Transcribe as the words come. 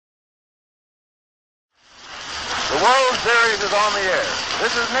World Series is on the air.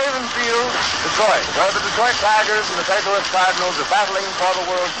 This is Nathan Field, Detroit, where the Detroit Tigers and the St. Louis Cardinals are battling for the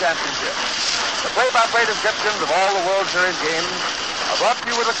World Championship. The play-by-play descriptions of all the World Series games are brought to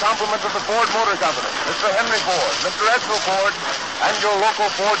you with the compliments of the Ford Motor Company, Mr. Henry Ford, Mr. Edsel Ford, and your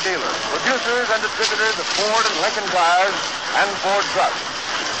local Ford dealers, producers and distributors of Ford and Lincoln tires and Ford trucks.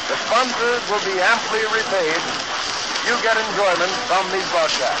 The sponsors will be amply repaid. You get enjoyment from these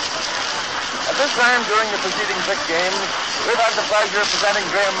broadcasts. At this time, during the preceding 6 games, we've had the pleasure of presenting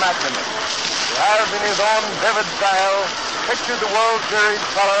Graham McNamee, who has, in his own vivid style, pictured the World Series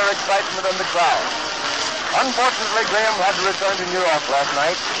color, excitement, and the crowd. Unfortunately, Graham had to return to New York last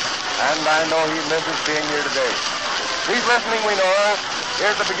night, and I know he misses being here today. Please listening, we know,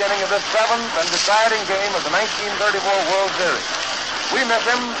 here's the beginning of the 7th and deciding game of the 1934 World Series. We miss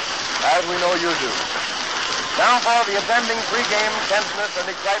him, as we know you do. Now for the attending pre-game tenseness and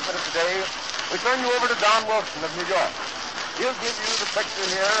excitement of today, we turn you over to Don Wilson of New York. He'll give you the picture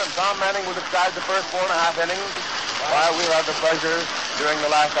here, and Tom Manning will describe the first 4.5 innings, while we'll have the pleasure during the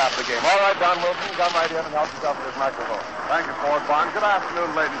last half of the game. All right, Don Wilson, come right in and help yourself with this microphone. Thank you, Ford Bond. Good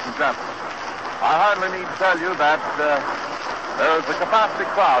afternoon, ladies and gentlemen. I hardly need to tell you that there is a capacity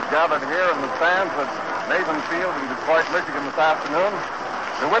crowd gathered here in the stands at Nathan Field in Detroit, Michigan this afternoon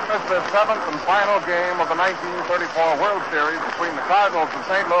to witness the 7th and final game of the 1934 World Series between the Cardinals of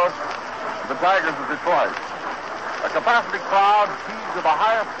St. Louis and the Tigers of Detroit. A capacity crowd keyed to the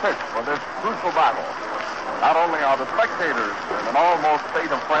highest pitch for this crucial battle. Not only are the spectators in an almost state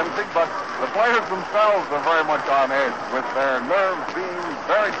of frenzy, but the players themselves are very much on edge, with their nerves being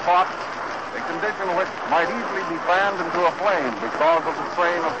very taut, a condition which might easily be fanned into a flame because of the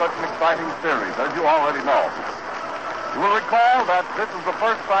strain of such an exciting series, as you already know. You will recall that this is the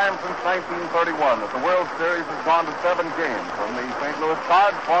first time since 1931 that the World Series has gone to 7 games, when the St. Louis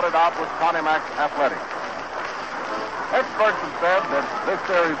Cards fought it out with Connie Mack's Athletics. Experts have said that this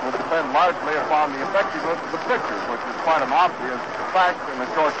series will depend largely upon the effectiveness of the pitchers, which is quite an obvious fact in a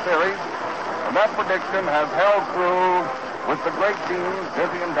short series, and that prediction has held through with the great teams,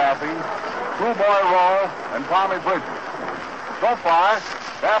 Dizzy and Daffy, Schoolboy Rowe, and Tommy Bridges. So far,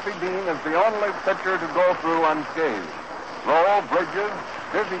 Daffy Dean is the only pitcher to go through unscathed. Rowe, Bridges,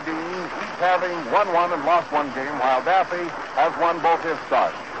 Dizzy Dean, each having won one and lost one game, while Daffy has won both his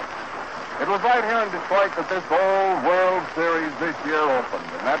starts. It was right here in Detroit that this old World Series this year opened,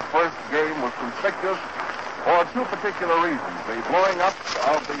 and that first game was conspicuous for 2 particular reasons. The blowing up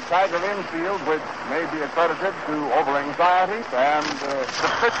of the Tiger infield, which may be accredited to over-anxiety, and the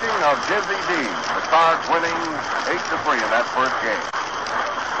pitching of Dizzy Dean, the Cards winning 8-3 in that first game.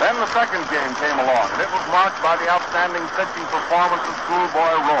 Then the second game came along, and it was marked by the outstanding pitching performance of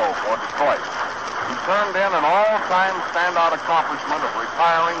Schoolboy Rowe for Detroit. He turned in an all-time standout accomplishment of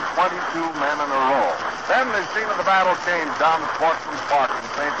retiring 22 men in a row. Then the scene of the battle changed down at Sportsman's Park in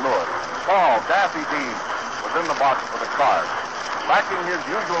St. Louis. Tall, Daffy Dean was in the box for the Cards. Lacking his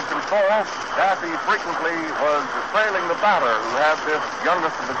usual control, Daffy frequently was trailing the batter, who had this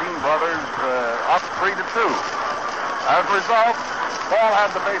youngest of the Dean brothers up 3-2. As a result, Paul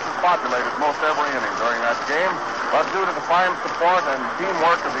had the bases populated most every inning during that game, but due to the fine support and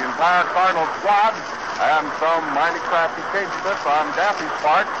teamwork of the entire Cardinal squad and some mighty crafty caginess on Daffy's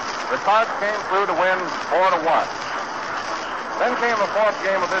part, the Cards came through to win 4-1. Then came the 4th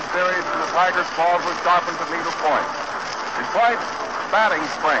game of this series, and the Tigers' claws were sharpened to needle point. Detroit's batting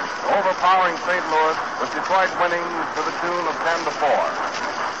strength overpowering St. Louis, with Detroit winning to the tune of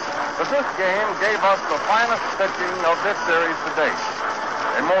 10-4. But this game gave us the finest pitching of this series to date.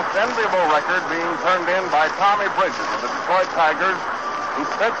 A most enviable record being turned in by Tommy Bridges of the Detroit Tigers, who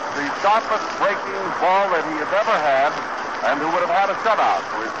pitched the sharpest breaking ball that he has ever had, and who would have had a shutout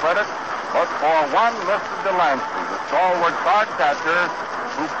to his credit, but for one Mr. Delancey, the stalwart card catcher,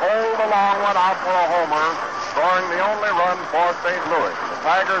 who pulled the long one out for a homer, scoring the only run for St. Louis, the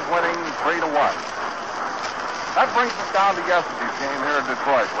Tigers winning 3-1. That brings us down to yesterday's game here in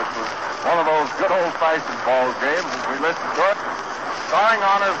Detroit, which was one of those good old-fashioned ball games as we listened to it. Starring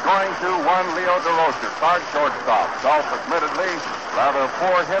honors going to one Leo DeRocher, Card shortstop, self-admittedly rather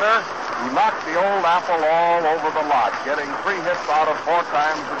poor hitter, who knocked the old apple all over the lot, getting 3 hits out of 4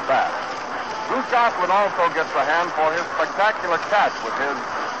 times at bat. Bruce Joplin also gets a hand for his spectacular catch with his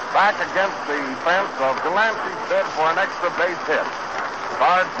back against the fence of Delancey's bid for an extra base hit.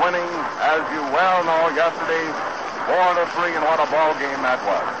 Cards winning, as you well know, yesterday 4-3, and what a ball game that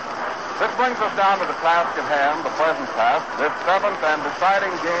was. This brings us down to the task at hand, the present task, this 7th and deciding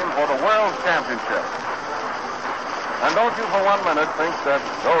game for the World Championship. And don't you for 1 minute think that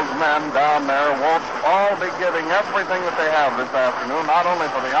those men down there won't all be giving everything that they have this afternoon, not only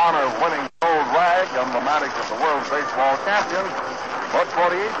for the honor of winning gold flag, emblematic of the World Baseball Champions, but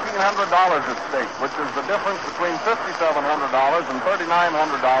for the $1,800 at stake, which is the difference between $5,700 and $3,900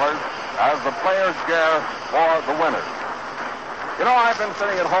 as the players' share for the winners. You know, I've been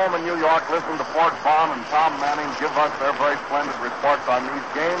sitting at home in New York listening to Fort Vaughn and Tom Manning give us their very splendid reports on these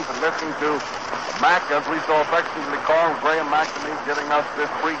games and listening to Mac, as we so affectionately call Graham McNamee, giving us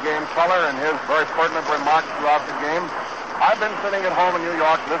this pregame color and his very pertinent remarks throughout the game. I've been sitting at home in New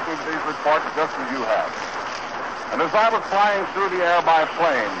York listening to these reports just as you have. And as I was flying through the air by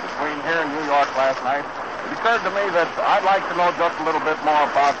plane between here and New York last night, it occurred to me that I'd like to know just a little bit more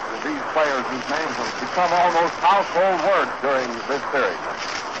about these players whose names have become almost household words during this series.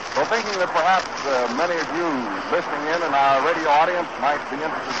 So thinking that perhaps many of you listening in our radio audience might be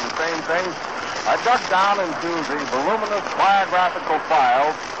interested in the same things, I dug down into the voluminous biographical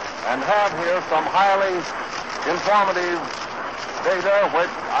files and have here some highly informative data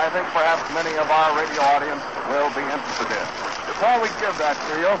which I think perhaps many of our radio audience will be interested in. Before we give that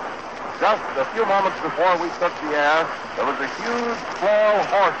to you, just a few moments before we took the air, there was a huge floral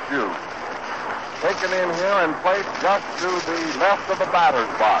horseshoe taken in here and placed just to the left of the batter's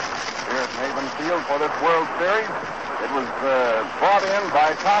box here at Haven Field for this World Series. It was brought in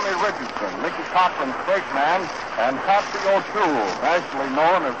by Tommy Richardson, Mickey Cochran's straight man, and Patsy O'Toole, nationally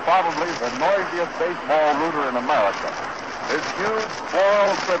known as probably the noisiest baseball rooter in America. This huge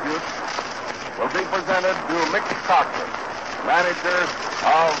floral tribute will be presented to Mickey Cochran, manager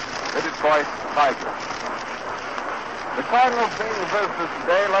of the Detroit Tigers. The Cardinals being visitors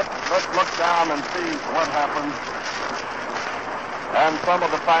today, let's look down and see what happens and some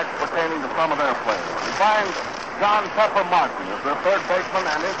of the facts pertaining to some of their players. We find John Pepper Martin is their third baseman,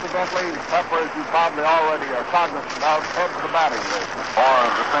 and incidentally, Pepper, as you probably already are cognizant of, heads the batting list for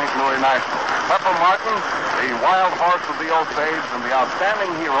the St. Louis Nationals. Pepper Martin, the wild horse of the Osage and the outstanding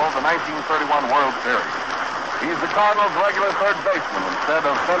hero of the 1931 World Series. He's the Cardinals' regular third baseman instead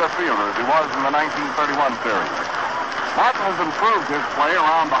of center fielder as he was in the 1931 series. Martin has improved his play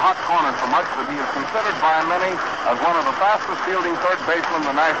around the hot corner so much that he is considered by many as one of the fastest fielding third basemen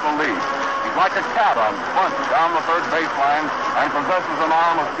in the National League. He's like a cat on punch down the third baseline and possesses an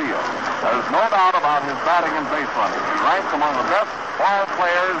arm of steel. There's no doubt about his batting and base running. He ranks among the best ball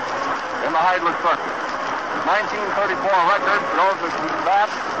players in the Heidler circuit. His 1934 record shows that he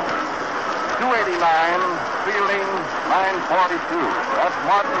bats .289, fielding .942. That's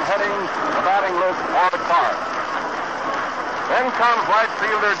Martin heading the batting list for the Cards. Then comes right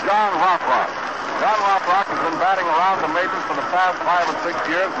fielder John Rothrock. John Rothrock has been batting around the majors for the past 5 or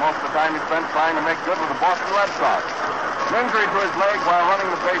 6 years. Most of the time he spent trying to make good with the Boston Red Sox. An injury to his leg while running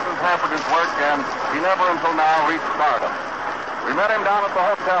the bases hampered his work, and he never until now reached stardom. We met him down at the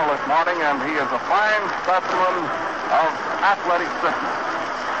hotel this morning, and he is a fine specimen of athletic fitness.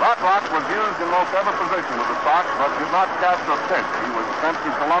 Rothrock was used in most every position of the Sox, but did not catch a pitch. He was sent to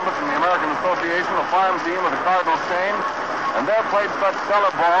Columbus in the American Association, a farm team of the Cardinals chain, and there played such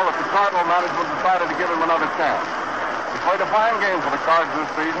stellar ball that the Cardinal management decided to give him another chance. He played a fine game for the Cards this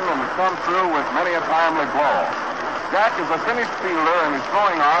season and has come through with many a timely blow. Jack is a finished fielder, and his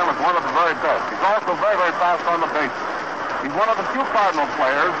throwing arm is one of the very best. He's also very, very fast on the bases. He's one of the few Cardinal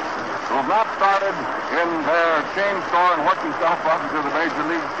players who have not started in their chain store and worked himself up into the Major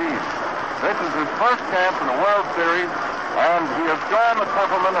League team. This is his first chance in the World Series, and he has shown the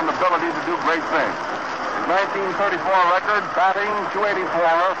temperament and ability to do great things. His 1934 record, batting .284,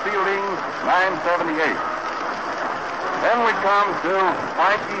 fielding .978. Then we come to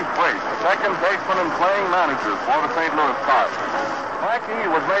Frankie Freight, second baseman and playing manager for the St. Louis Cardinals. Frankie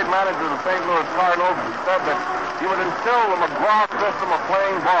was made manager of the St. Louis Cardinals and said that he would instill the McGraw system of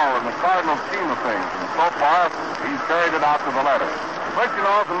playing ball in the Cardinals' scheme of things, and so far, he's carried it out to the letter. Freight, you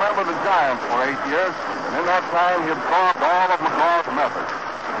know, is a member of the Giants for 8 years, and in that time, he absorbed all of McGraw's methods.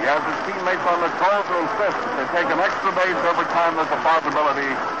 He has his teammates on their toes and insists that they take an extra base every time there's a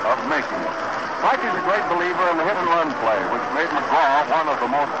possibility of making it. Frankie's a great believer in the hit-and-run play, which made McGraw one of the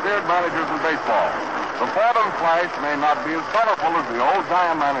most feared managers in baseball. The Fordham flash may not be as colorful as the old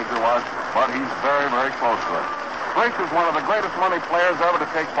Giant manager was, but he's very, very close to it. Freight is one of the greatest money players ever to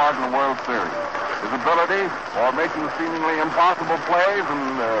take part in the World Series. His ability for making seemingly impossible plays and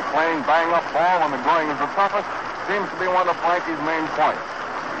playing bang-up ball when the going is the toughest seems to be one of Frankie's main points.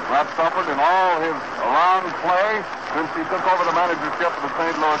 He's not suffered in all his around play since he took over the managership of the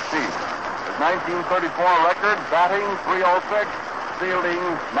St. Louis team. His 1934 record, batting .306, fielding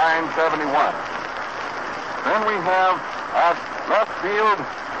 .971. Then we have at left field,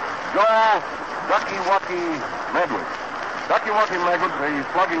 Joel Ducky Wucky Medwick. Ducky Wucky Medwick, the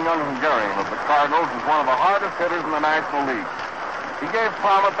slugging young Hungarian of the Cardinals, is one of the hardest hitters in the National League. He gave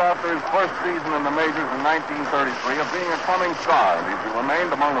promise after his first season in the majors in 1933 of being a coming star, and he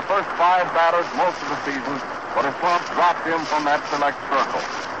remained among the first 5 batters most of the season, but his slump dropped him from that select circle.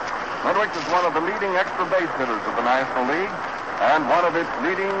 Hendricks is one of the leading extra base hitters of the National League and one of its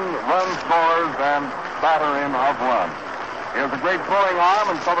leading run scorers and batter in of runs. He has a great throwing arm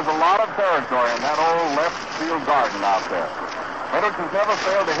and covers a lot of territory in that old left field garden out there. Hendricks has never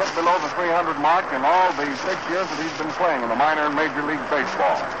failed to hit below the 300 mark in all the 6 years that he's been playing in the minor and major league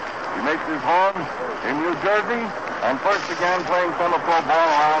baseball. He makes his home in New Jersey and first began playing semi-pro ball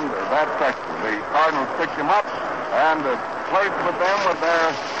around that section. The Cardinals picked him up and placed with them with their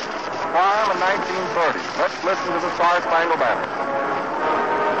farm in 1930. Let's listen to the Star Spangled Banner.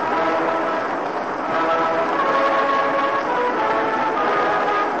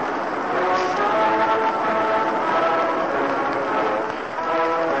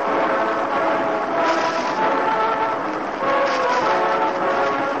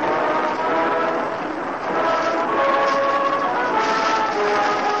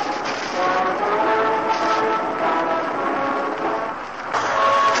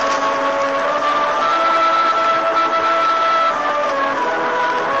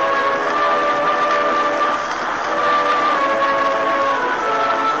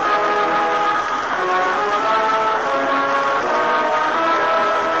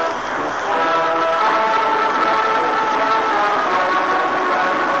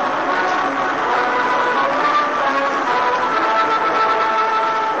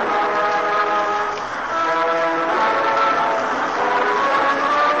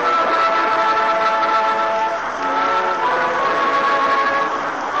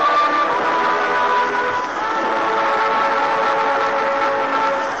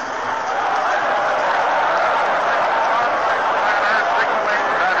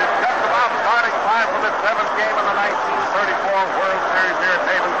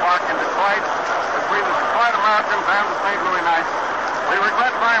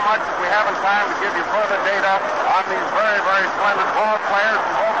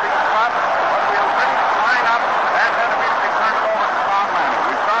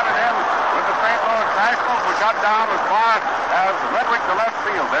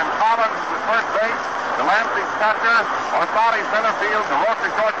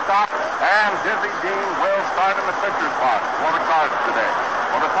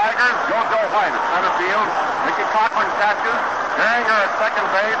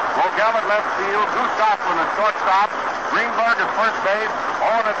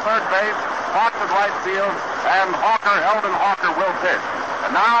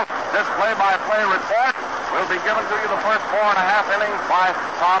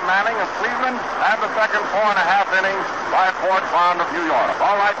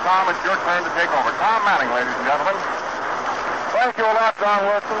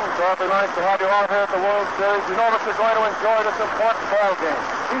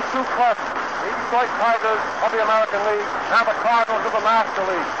 Tigers of the American League and the Cardinals of the National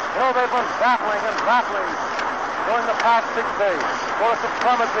League. You know, they've been battling and battling during the past 6 days for the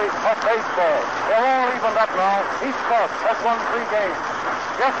supremacy of baseball. They're all evened up now. Each club has won 3 games.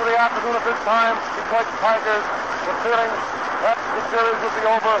 Yesterday afternoon at this time, Detroit Tigers were feeling that the series would be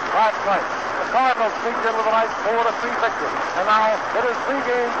over last night. The Cardinals sneaked in with a nice 4-3 victory, and now it is 3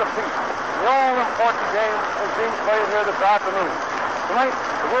 games apiece. The all-important game is being played here this afternoon. Tonight,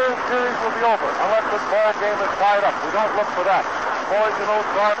 the World Series will be over unless this ball game is tied up. We don't look for that. Boys, you know,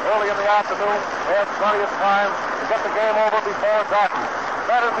 start early in the afternoon. They have plenty of time to get the game over before darkness.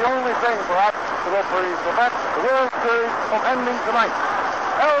 That is the only thing, perhaps, that will prevent the World Series from ending tonight.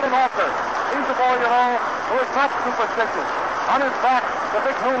 Eldon Walker, he's a boy, you know, who is not superstitious. On his back, the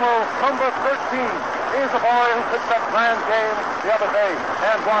big numeral, number 13. He's the boy who picked that grand game the other day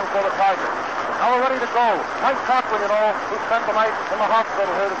and won for the Tigers. Now we're ready to go. Mike Cochran, you know, who spent the night in the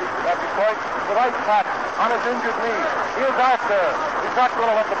hospital here at Detroit, with ice pack on his injured knee. He is out there. He's not going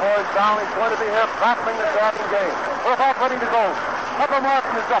to let the boys down. He's going to be here battling the starting game. We're about ready to go. Pepper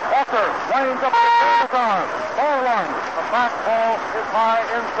Martin is up. Walker winds up his arm. Ball 1. The fastball is high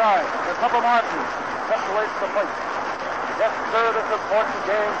inside. And Pepper Martin separates the plate. Yes, sir, this important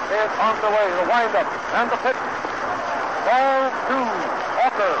game is underway. The windup and the pitch. Ball 2.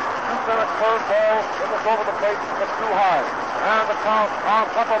 Walker shoots in a curveball. It was over the plate, but too high. And the count on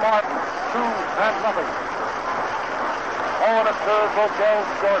Pepper Martin, 2-0. Oh, and a curve goes Gale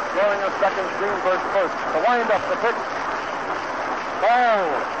short, going a second, Greenberg first. The windup, the pitch. Ball.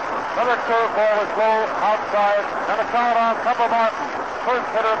 Another curveball is low outside, and the count on Pepper Martin. First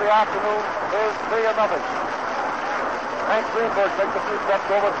hitter of the afternoon is 3-0. Hank Greenberg takes a few steps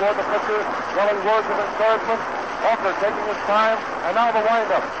over toward the pitcher, yelling words of encouragement. Walker taking his time, and now the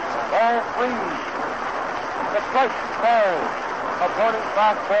windup. Ball three. The strike ball. A turning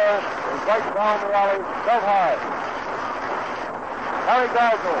fastball is right down the alley, dead high. Harry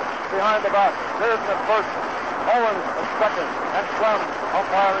Geisel behind the bat. There's at first. Owens at second, and Clem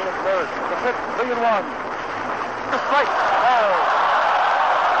umpiring at third. The pitch, 3-1. The strike, ball.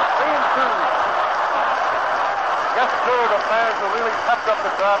 3-2. Yes, sir, the fans are really pepped up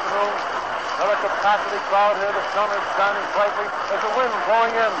this afternoon. Another capacity crowd here. The sun is shining brightly. There's a wind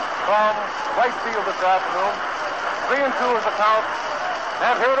blowing in from right field this afternoon. 3-2 is the count,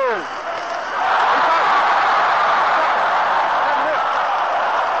 and here it is.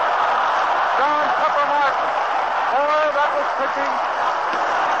 Pitching.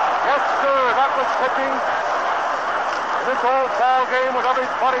 Yes, sir, that was pitching. In this old ball game with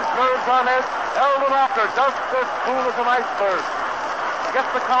everybody's nerves on edge, Eldon Walker just as cool as an iceberg. Gets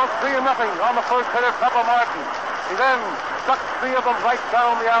the count 3-0 on the first hitter, Pepper Martin. He then ducks three of them right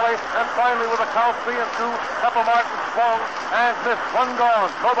down the alley, and finally with a count 3-2, Pepper Martin swung and missed. One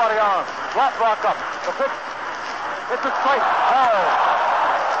gone, nobody on. Rock up. The pitch. It's a strike. Ball.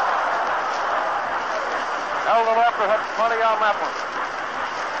 Eldon Walker had plenty on that one.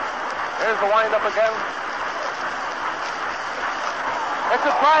 Here's the windup again. It's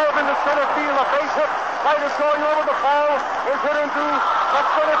a drive into center field, a base hit. Right is going over the ball. Is hit into left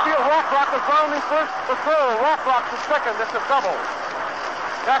center field. Rothrock is rounding first. The throw. Rothrock to second. It's a double.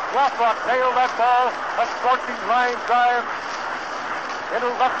 Jack Rothrock nailed that ball. A scorching line drive into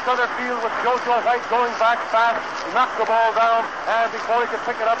left center field with JoJo White going back fast. He knocked the ball down, and before he could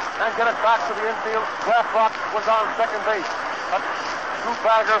pick it up and get it back to the infield, Rothrock was on second base. A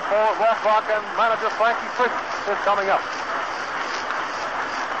two-bagger for Rothrock, and manager Frankie Frisch is coming up.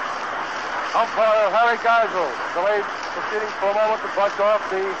 Umpire Harry Geisel delayed proceedings for a moment to brush off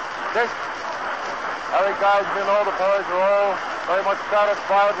the dish. Harry Geisel, you know, the boys are all very much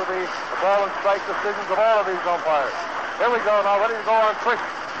satisfied with the ball and strike decisions of all of these umpires. Here we go now, ready to go on Frisch.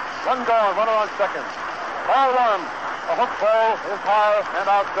 One gone, runner on second. Ball one. A hook ball is high and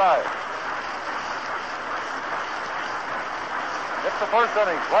outside. It's the first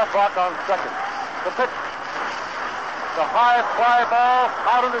inning. Rothrock on second. The pitch. The high fly ball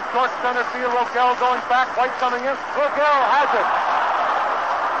out into short center field. Rogel going back. White coming in. Rogel has it.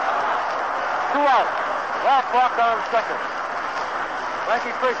 2 out. Rothrock on second.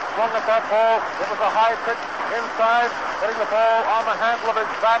 Frankie Frisch swung at that ball. It was a high pitch inside, hitting the ball on the handle of his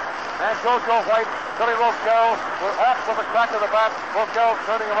bat. And JoJo White, Billy Rogel were off with the crack of the bat. Rogel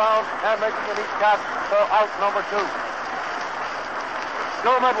turning around and making a neat catch for out number 2.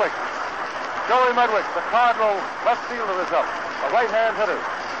 Joe Medwick. Joey Medwick, the Cardinal left fielder, is up. A right-hand hitter.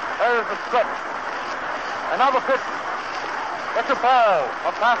 There's the stretch. And now the pitch. It's a ball.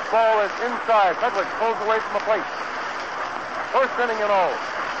 A fastball is inside. Medwick pulls away from the plate. First inning and all.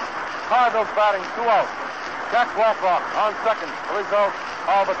 Cardinals batting 2 out. Jack Rothrock on second. The result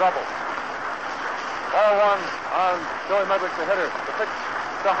of a double. Ball one on Joey Medwick, the hitter. The pitch.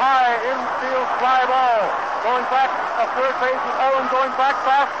 The high infield fly ball. Going back a third base with Owen going back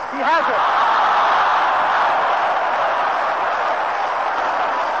fast. He has it.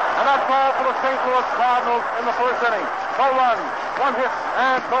 And that's all for the St. Louis Cardinals in the first inning. No run, 1 hit,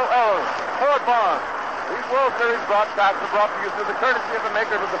 and no errors. Ford Barnes. These World Series broadcasts are brought to you through the courtesy of the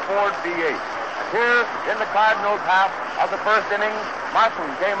makers of the Ford V8. And here in the Cardinals half of the first inning, Martin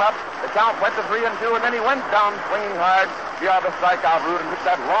came up. The count went to 3-2, and then he went down swinging hard beyond the strikeout route and took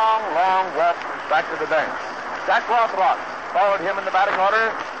that long walk back to the bench. Jack Rothrock followed him in the batting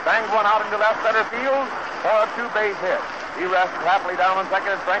order, banged one out into left center field for a 2-base hit. He rested happily down on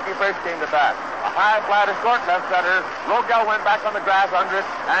second as Frankie Frisch came to bat. A high fly to short left center. Rogel went back on the grass under it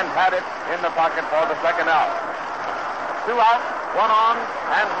and had it in the pocket for the second out. 2 out, 1 on,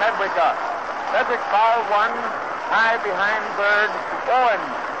 and Medwick up. Medwick fouled one high behind third. Owen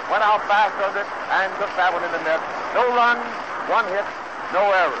went out fast under it and took that one in the net. No run, 1 hit, no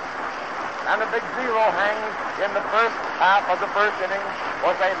errors. And the big 0 hangs in the first half of the first inning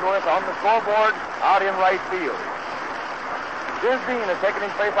for St. Louis on the scoreboard out in right field. Diz Dean is taking his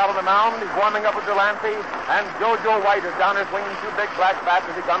place out on the mound. He's warming up with Delancey, and JoJo White is down there swinging 2 big black bats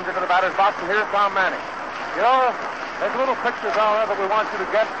as he comes into the batter's box, and here's Tom Manning. You know, there's little pictures down there that we want you to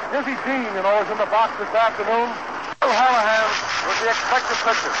get. Dizzy Dean, you know, is in the box this afternoon. Bill Hallahan was the expected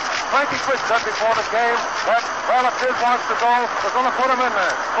pitcher. Frankie Frisch said before the game that, well, if Diz wants to go, we're going to put him in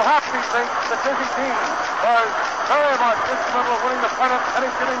there. Perhaps he thinks that Dizzy Dean was very much instrumental in winning the pennant, and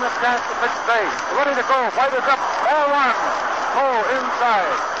he's giving him a chance to pitch today. We're ready to go. White is up. Ball 1. Oh,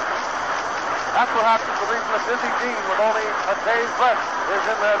 inside. That's perhaps the reason that Dizzy Dean, with only a day's rest, is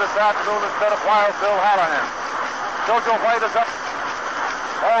in there this afternoon instead of Wild Bill Hallahan. JoJo White is up.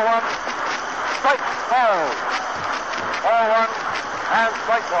 0-1. Strike called. 0-1 and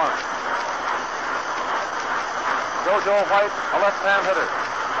strike one. JoJo White, a left-hand hitter.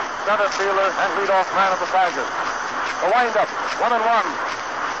 Center fielder and leadoff man of the Tigers. The windup, 1-1.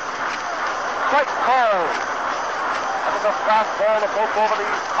 Strike called. That was a fastball to poke over the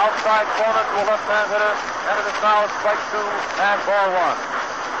outside corner to a left-hand hitter, and it is now strike two and ball one.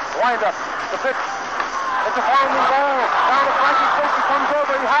 The windup, the pitch. It's a founding ball. Down to Frankie's face. He comes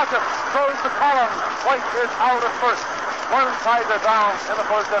over. He has it. Throws to Collins. White is out at first. One Tiger down in the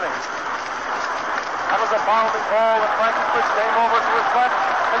first inning. That was a bounding ball, and Frankie Fish came over to his left,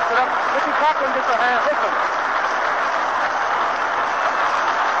 picks it up. Mickey Cochran gets a hand. Listen.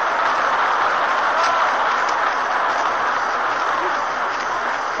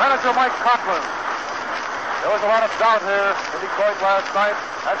 Manager Mike Cochran. There was a lot of doubt here in Detroit last night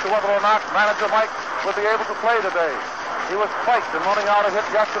as to whether or not manager Mike would be able to play today. He was spiked in running out a hit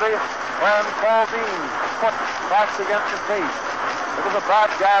yesterday when Paul Dean's foot backed against his knee. It was a bad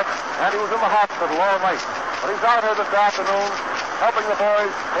gash, and he was in the hospital all night. But he's out here this afternoon helping the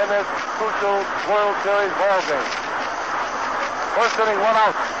boys in this crucial World Series ball game. First inning, one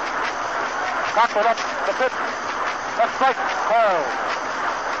out. Cochran up the pitch. A strike called.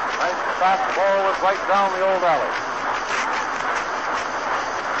 Nice fastball was right down the old alley.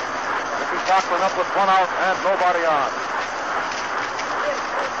 Mickey Cochran up with one out and nobody on.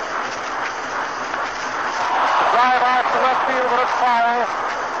 Drive out to left field, but it's foul.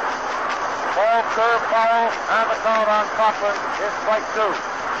 Ball curve foul, and the count on Cochran is strike two.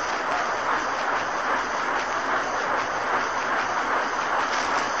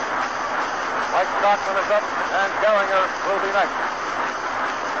 Mike Cochran is up, and Gehringer will be next.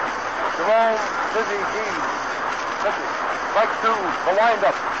 Jerome Dizzy Dean. Strike two, the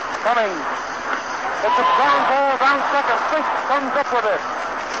windup. Coming. It's a ground ball down second. Fish comes up with it.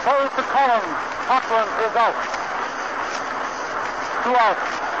 Throws to Collins. Cochran is out. Two outs.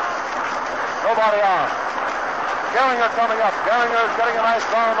 Nobody on. Gehringer coming up. Gehringer is getting a nice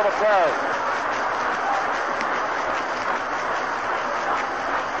round of applause.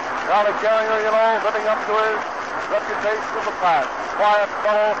 Charlie Gehringer, you know, living up to his reputation of the past. Quiet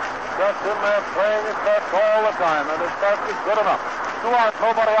fellow, just in there playing his best all the time, and his best is good enough. Two outs,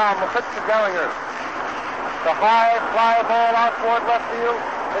 nobody on. The pitch to Gehringer. The high fly ball out toward left field.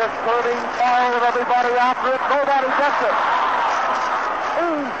 It is curving foul with everybody after it. Nobody gets it.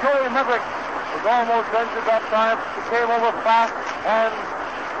 Ooh, Joey Maverick was almost injured that time. He came over fast, and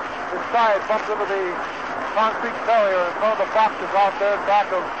his side bumped into the concrete barrier in front of the boxes out there back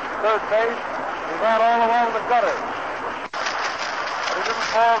of third base. He ran all along the gutter. But he didn't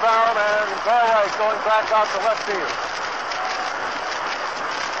fall down, and he's all right going back out to left field.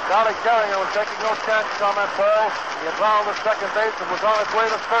 Charlie Gehringer was taking no chances on that ball. He had rounded the second base and was on his way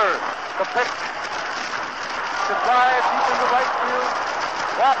to third. The pitch. The drive deep into right field.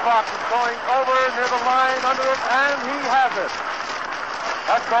 Walkoff is going over near the line under it, and he has it.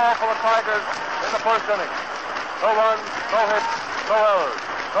 That's all for the Tigers in the first inning. No runs, no hits, no errors.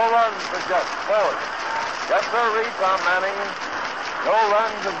 No runs as yet. Forward. Yes, sir, Reed, Tom Manning. No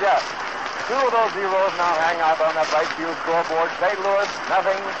runs as yet. Two of those zeros now hang out on that right field scoreboard. St. Louis,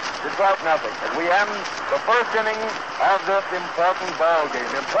 nothing. Detroit, nothing. As we end the first inning of this important ball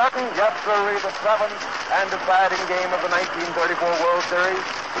game. Important, yes, sir, the seventh and deciding game of the 1934 World Series.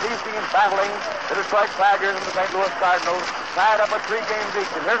 With these teams battling, the Detroit Tigers and the St. Louis Cardinals tied up at 3 games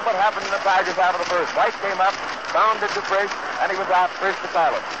each. And here's what happened in the Tigers out of the first. White came up, bounded to Frisch, and he was out first to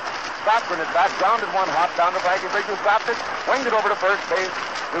Collins. Cochran is back, grounded one hop down to Frankie Frisch, who stopped it, winged it over to first base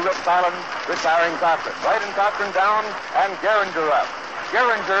to Rip Collins, retiring Cochran. White and Cochran down, and Gehringer up.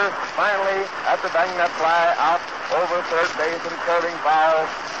 Gehringer finally, after banging that fly out over third base and curving foul,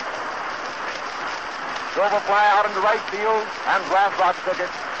 drove a fly out into right field, and Glassrock took it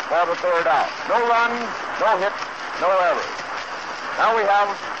for the third out. No runs, no hits, no errors. Now we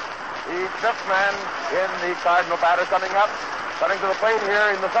have the fifth man in the Cardinal batter coming up. Coming to the plate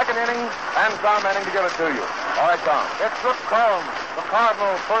here in the second inning, and Tom Manning to give it to you. All right, Tom. It's Rip Collins, the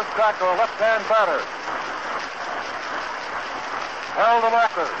Cardinals' first cracker, a left-hand batter. Harold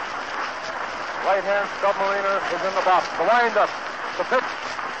Walker, right-hand submariner, is in the box. The windup, the pitch.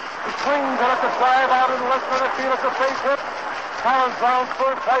 He swings and it's a drive out in the left center field. It's a base hit. Collins rounds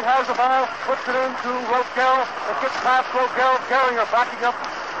first. White has the ball, puts it into Rogel. It gets past Rogel. Gehringer backing up,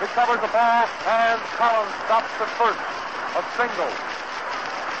 recovers the ball, and Collins stops at first. A single.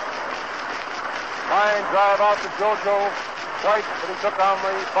 Line drive out to JoJo White, but he took on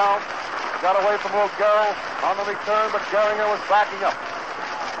the bounce. Got away from Rogel on the return, but Gehringer was backing up.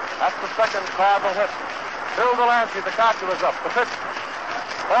 That's the second Cardinal hit. Bill Delancey, the catcher, is up. The pitch.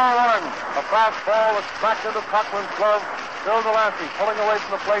 Ball one. A fastball was smacked into Cochran's glove. Bill Delancey pulling away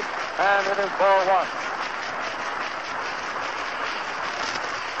from the plate, and it is ball one.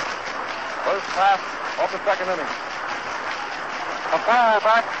 First half of the second inning. A foul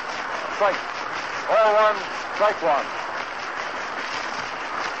back, strike. Ball one, strike one.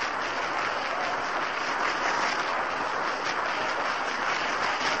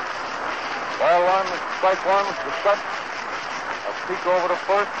 Ball one, strike one, the set. A peek over to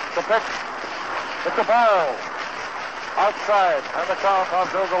first, the pitch. It's a ball. Outside, and the count on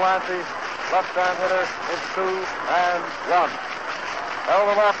Bill Delancey. Left-hand hitter is 2-1.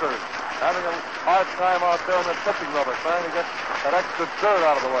 Elder Walters having a hard time out there in the pitching rubber, trying to get that extra dirt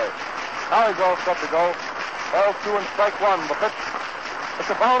out of the way. Now he's all set to go. Ball 2 and strike one. The pitch. It's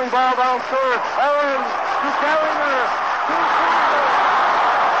a bowling ball down third. Aaron to Gallagher.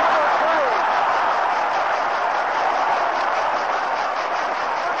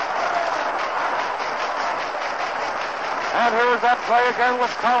 And here's that play again with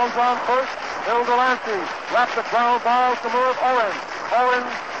Collins on first. Bill Delancey left the ground ball to move Owen. Owen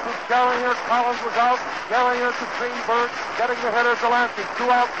to Gallagher. Collins was out. Gallagher to Greenberg. Getting the hitter Delancey. 2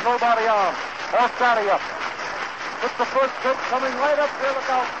 out, nobody on. Orsatti up. With the first pitch coming right up there. Look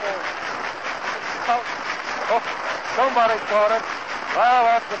out for it. Oh, somebody caught it. Well,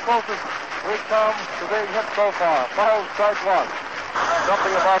 that's the closest we come to being hit so far. Foul, strike one.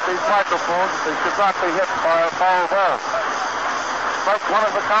 Something about these microphones, they should not be hit by a foul ball. Strike one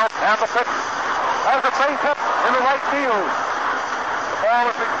is the count, and the pitch. There's a base hit in the right field. The ball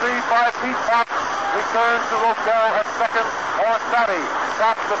is retrieved by Pete Fox. Returns to Roquel at second. Orsatti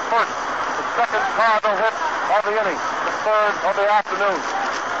stops at first. The second Cardinal hit of the inning. The third of the afternoon.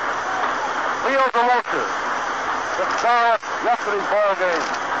 Leo DeRocher, the star of yesterday's ball game.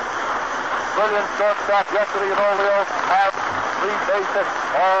 Brilliant shortstop yesterday at Leo had 3 base hits.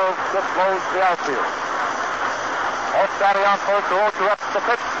 All just blows the outfield. Orsatti on first. DeRocher up the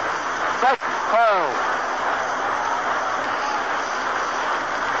pitch. Strike. Call.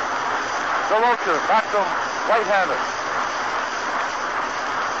 DeRocher back to right-handed.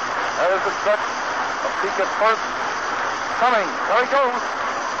 There's the stretch. A peek at first. Coming. There he goes.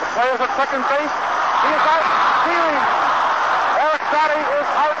 The player's at second base. He is out stealing. Orsatti is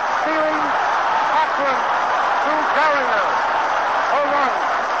out stealing. Cochran to Gallagher. A run.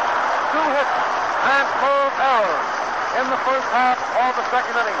 2 hits and 4 errors in the first half of the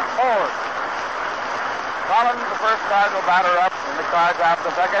second inning. 4. Collins, the first Cardinal batter up in the Cards after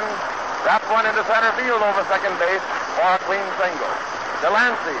the second. Wrapped one into center field over second base for a clean single.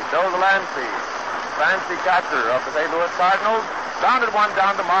 Delancey, Bill Delancey, fancy catcher of the St. Louis Cardinals, grounded one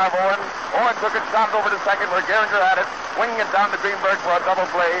down to Marv Owen. Owen took it, shot it over to second where Gehringer had it, swinging it down to Greenberg for a double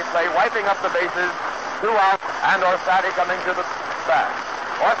play, wiping up the bases, 2 out, and Orsatti coming to the bat.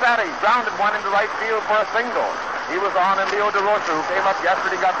 Orsatti grounded one into right field for a single. He was on, and Leo DeRocher, who came up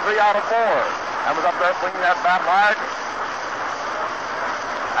yesterday, got 3 out of 4, and was up there swinging that bat hard.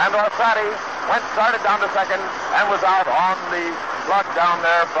 And Orsatti started down to second, and was out on the block down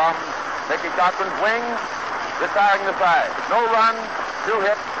there from Mickey Cochran's wing, retiring the side. No run, 2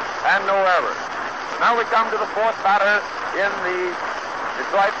 hits, and no errors. Now we come to the 4th batter in the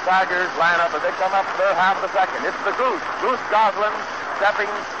Detroit Tigers lineup as they come up their half of the second. It's the Goose. Goose Goslin stepping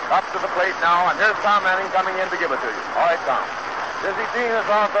up to the plate now, and here's Tom Manning coming in to give it to you. All right, Tom. Dizzy Dean is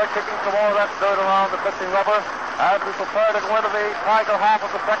out there kicking some more of that dirt around the pitching rubber as we prepare to go into the Tiger half of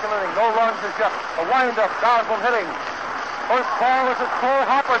the second inning. No runs as yet. A wind-up. Goslin hitting. First ball is at Cole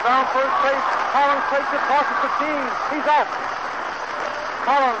Hopper down first base. Collins takes it, tosses to Dean. He's out.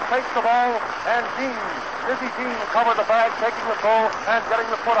 Collins takes the ball, and Dean, Dizzy Dean, covered the bag, taking the throw and getting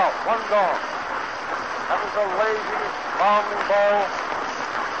the put out. 1 gone. That was a lazy, bounding ball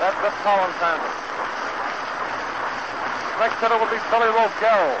that Rip Collins handled. Next hitter will be Billy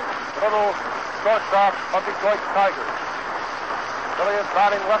Roquel, the little shortstop of Detroit Tigers. Billy is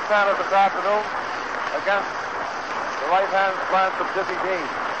batting left-handed this afternoon against the right-hand slant of Dizzy Dean.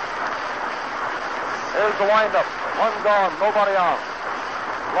 Here's the windup. 1 gone, nobody on.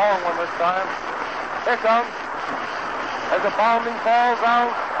 Long one this time. Here comes. As a bounding ball down,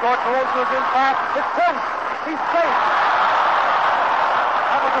 short DeRocher is in fast. It's close. He's safe.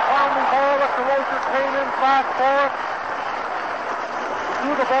 That was a bounding ball that DeRocher came in fast for.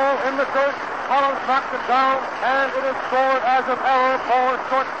 Threw the ball in the dirt. Collins knocked it down, and it is scored as an error for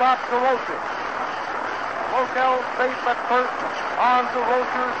shortstop DeRocher. Roquel safe at first on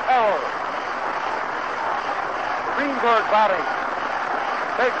DeRocher's error. Greenberg batting.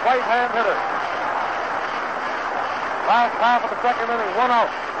 Big right-hand hitter. Last half of the second inning, 1 out,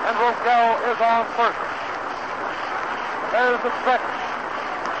 and Roquel is on first. There's the stretch.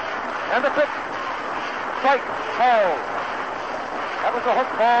 And the pitch. Strike. Ball. That was a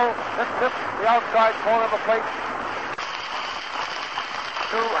hook ball. It tipped the outside corner of the plate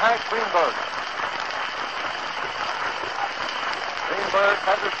to Hank Greenberg. Greenberg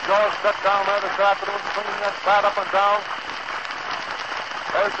has his jaws set down there this afternoon, swinging that bat up and down.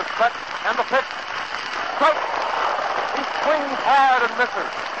 There's the stretch and the pitch. Strike. He swings hard and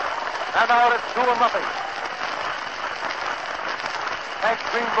misses. And out it's 2-0. Hank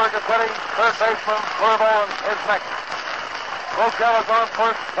Greenberg is ready. Third baseman, Herb Owen, is next. Rosell is on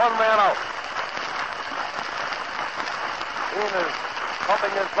first, 1 man out. Dean is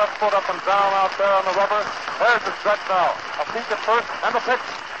pumping his left foot up and down out there on the rubber. There's the stretch now. A peek at first, and the pitch.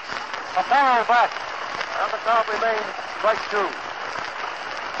 A foul back. And the count remains strike 2.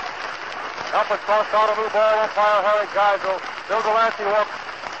 Up is tossed out a new ball. Umpire Harry Geisel. Bill Delancey walks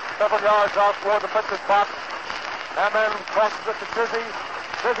several yards out toward the pitcher's box. And then crosses it to Dizzy.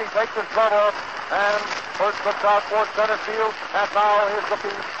 Dizzy takes his glove off. And first looks out towards center field. And now he's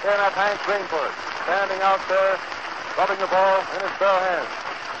looking in at Hank Greenberg. Standing out there, rubbing the ball in his bare hands.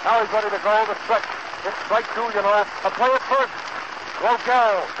 Now he's ready to go. The stretch. It's strike 2, you know. A play at first.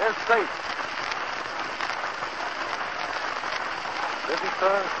 Rosell is safe. Dizzy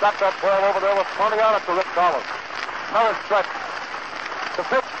turns, stopped that ball over there with plenty on it to Rick Collins. Now it's stretch. The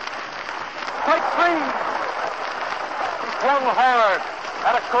pitch. Strike 3. He swung hard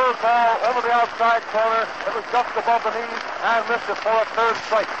at a curveball over the outside corner. It was just above the knees and missed it for a third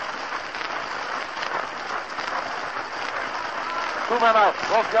strike. 2 men out.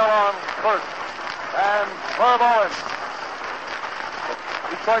 Rosell on first. And Herb Owen,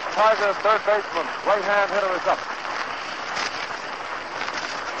 Detroit Tigers third baseman, right-hand hitter, is up.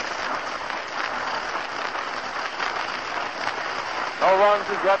 No runs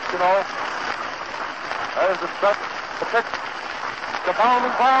as yet, you know. There's the stretch, the pitch. The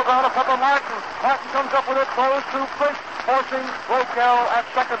bounding ball down to Pepper Martin. Martin comes up with it, throws to first, forcing Rosell at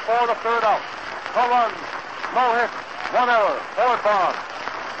second for the third out. No runs, no hits, 1 error, Ford Bond.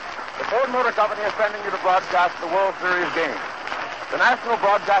 The Ford Motor Company is sending you to broadcast the World Series game. The National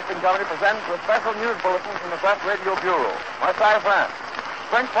Broadcasting Company presents a special news bulletin from the Press Radio Bureau. Marseille, France.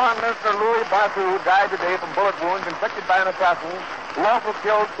 French foreign minister Louis Batou died today from bullet wounds inflicted by an assassin who also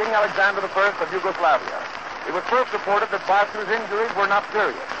killed King Alexander I of Yugoslavia. It was first reported that Batou's injuries were not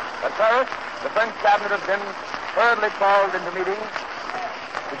serious. At Paris, the French cabinet has been hurriedly called into meeting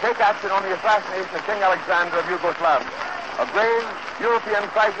to take action on the assassination of King Alexander of Yugoslavia. A grave European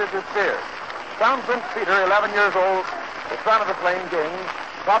crisis is feared. Crown Prince Peter, 11 years old, the son of the slain king,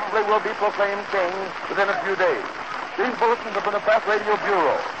 probably will be proclaimed king within a few days. These bulletins have been the Press Radio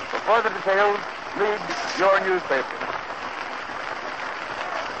Bureau. For further details, read your newspaper.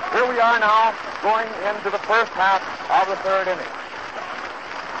 Here we are now, going into the first half of the third inning.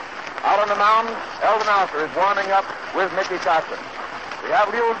 Out on the mound, Eldon Alter is warming up with Mickey Cochrane. We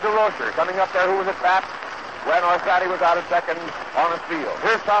have Leo DeRocher coming up there, who was at bat when Orsatti was out at second on his field.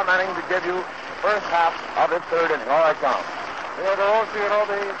 Here's Tom Manning to give you the first half of his third inning. All right, Tom. Leo DeRocher, you know,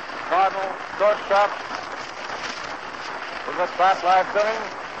 the Cardinals shortstop, was at bat last inning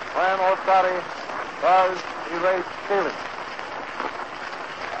when Orsatti was erased stealing.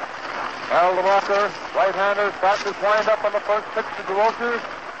 Al DeWalker, right-hander, bats his wind up on the first pitch to DeRocher.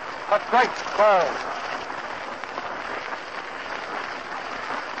 A strike, called.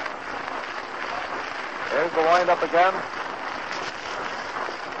 There's the wind-up again.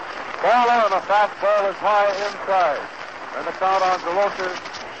 Ball on, a fastball is high inside. And the count on DeRocher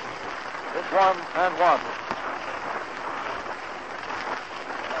is 1-1.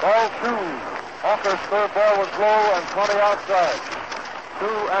 Ball 2. Hawker's third ball was low and 20 outside.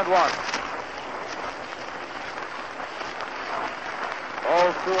 2-1.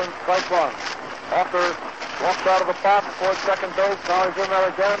 Ball 2 and strike 1. Hawker walks out of the box towards second base. Now he's in there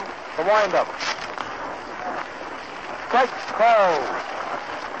again. The wind-up. Strike called.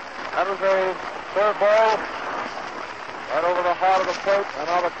 That was a third ball right over the heart of the plate, and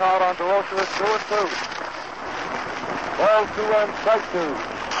now the count on DeRocher is 2-2. Ball 2 and strike 2.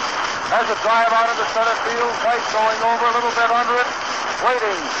 Has a drive out into center field. White going over a little bit under it.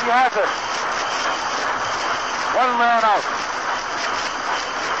 Waiting. He has it. 1 man out.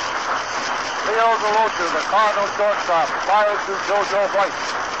 Leo DeRocher, the Cardinal shortstop, fires to JoJo White.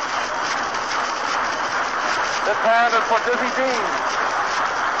 This hand is for Dizzy Dean.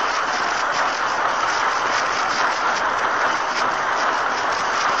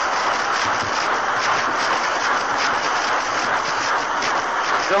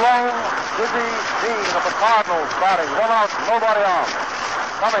 Jerome Dizzy Dean of the Cardinals batting. 1 out, nobody on.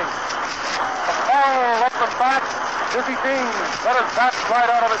 Coming. A ball up and back. Dizzy Dean let his bat slide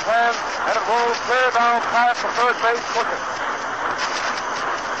out of his hand, and it rolls clear down past the third base wicket.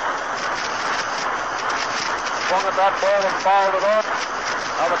 Swung at that ball and fouled it off.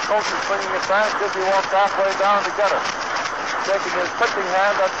 Now the coach is swinging it back. Dizzy walks halfway down to get it. Shaking his pitching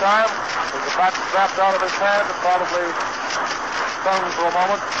hand that time. With the bat strapped out of his hand, it probably stung for a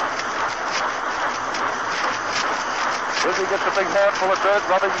moment. Dizzy gets a big handful of dirt,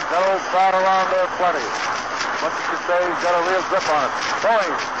 rubbing that old crowd around there plenty. Much as you say, he's got a real grip on it.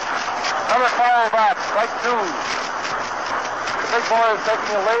 Going. Another foul back. Strike two. The big boy is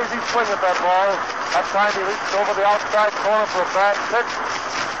taking a lazy swing at that ball. That time he reached over the outside corner for a bad pitch.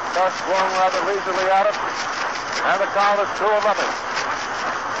 Just swung rather leisurely at it. And the count is 2-0.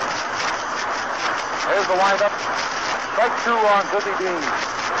 Here's the windup. Strike two on Dizzy Dean.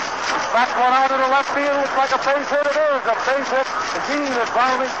 Back one out into left field. Looks like a base hit. It is a base hit. Dean is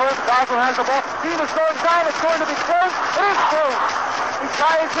rounding first. Gosler has the ball. Dean is going down. It's going to be close. It is close. He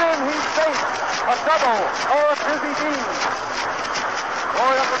ties in. He's safe. A double for Dizzy Dean.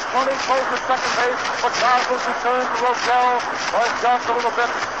 Going up at 20, close to second base, but Gosler's return to Rochelle was just a little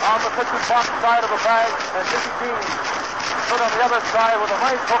bit on the pitcher's box side of the bag, and Dizzy Dean stood on the other side with a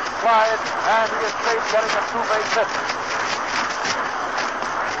nice hook slide, and he is safe getting a two-base hit.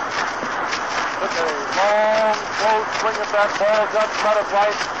 Took a long, slow swing at that ball, just got it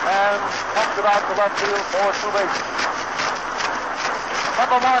right, and pumped it out to left field for two bases.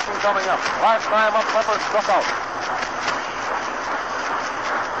 Pepper Martin coming up. Last time up, Pepper struck out.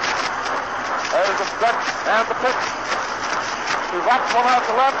 There's the stretch and the pitch. He rocks one out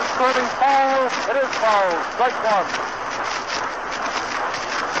to left. It's going to be foul. It is foul. Strike one.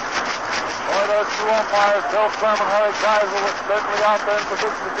 Boy, those two umpires, Bill Clem and Harry Geiser, were certainly out there in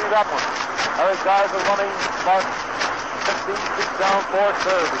position to see that one. Harry Geiser running about 15 feet down towards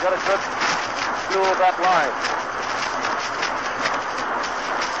third. He got a good view of that line.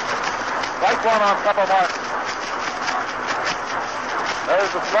 Strike one on Pepper Martin.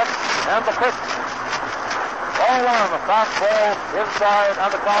 There's the stretch and the pitch. Ball one, the fastball inside, and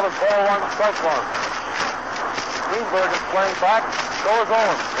the count is ball one, strike one. Greenberg is playing back, so is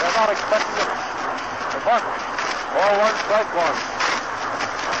Owen. They're not expecting it. The bunt. Ball one, strike one.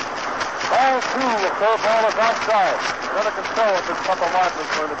 Ball two, the curveball is outside. You never can tell what this Pepper Martin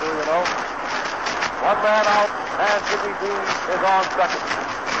is going to do, you know. One man out, and Dizzy Dean is on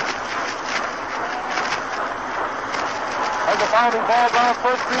second. As a bounding ball down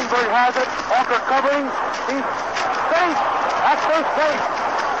first, Greenberg has it. Walker covering. He's safe. At first base.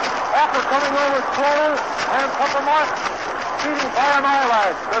 Walker coming over slow, and Pepper Martin beating by an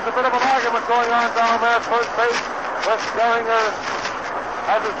eyelash. There's a bit of an argument going on down there at first base with Gehringer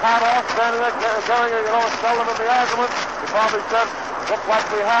has his hat off, standing there. Gehringer, you know, is seldom in the argument. He probably said, looked like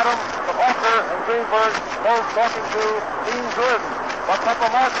we had him. But Walker and Greenberg both talking to Dean Jordan. But Pepper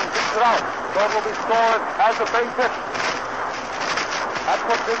Martin gets it out. So it will be scored as a base hit. That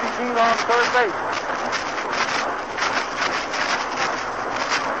puts Dizzy Dean on third base.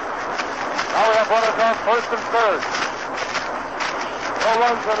 Now we have runners on first and third. No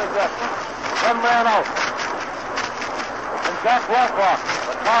runs on his left. One man out. And Jack Blackrock,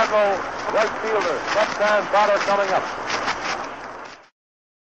 the Cardinal right fielder, left-hand batter coming up.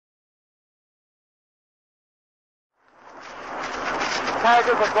 The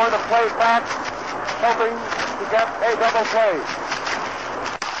Tigers are going to play back, hoping to get a double play.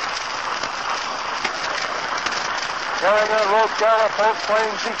 Gehringer, Rosella, both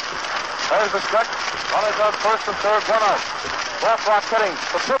playing deep. There's the stretch. Runners on first and third, one out. Blackrock hitting.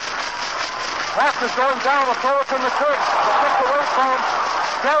 The pitch. Pass is going down. The throw from the turf. The pitch away from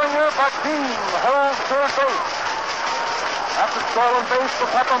Gehringer, but Dean holds third base. That's a stolen base for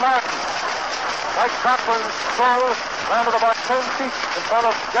Pepper Martin. Mike Cochran's throw landed about 10 feet in front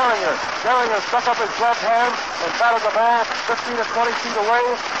of Gehringer. Gehringer stuck up his gloved hand and batted the ball 15 or 20 feet away,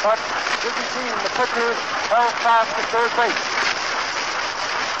 but Dizzy Dean, the pitcher, held fast to third base.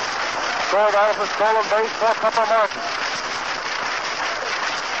 Scored out of the stolen base for Pepper Martin.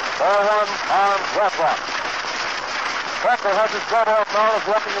 Ball one on Blackrock. Becker has his glove off now, is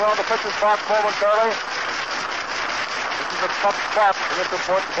walking around the pitcher's box momentarily. This is a tough spot in this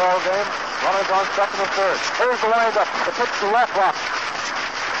important ball game. Runners on second and third. Here's the windup. The pitch to Blackrock.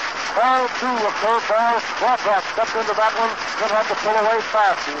 Ball two, a curveball. Blackrock stepped into that one. Then had to pull away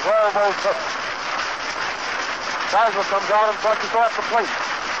fast. He was almost hit. Geiser comes out and brushes off the plate.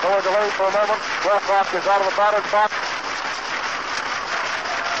 So we're delayed for a moment. Blackrock is out of the batter's box.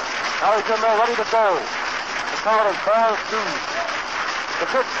 Now he's in there ready to go. The count is ball two. The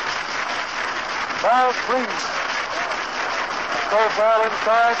pitch. Ball three. Curveball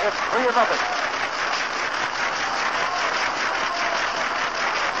inside. It's 3-0.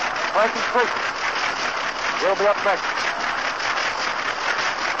 Frankie Creek will be up next.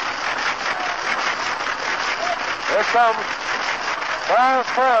 Here comes Brian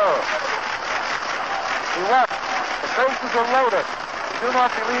Farrell. He left. The bases are loaded. I do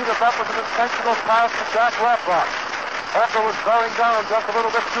not believe that that was an intentional pass to Jack Lefrock. Hawker was bearing down just a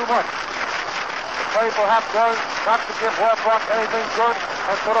little bit too much. The play perhaps was not to give Lefrock anything good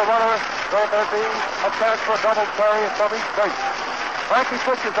and put a runner so there be a chance for a double play from each base. Frankie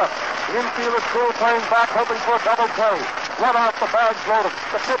pitches up. The infield is still playing back, hoping for a double play. Run out, the bag's loaded.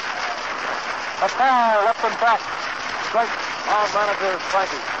 The pitch. A foul up and back. Strike on manager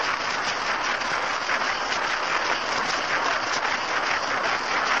Frankie.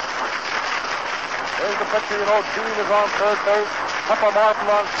 Here's the pitcher, Gene is on third base. Pepper Martin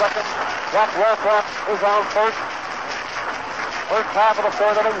on second. Jack Lefrock is on first. First half of the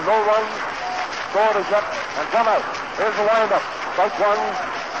third inning, no runs scored as yet, and one out. Here's the windup. Strike one.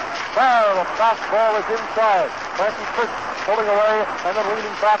 Foul. The fastball is inside. Frankie Fish pulling away and then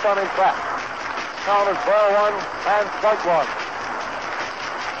leaning back on his back. Count is ball one and strike one.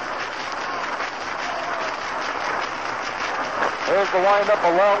 Here's the windup,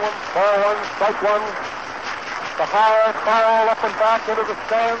 a long one, ball one, strike one. The higher foul up and back into the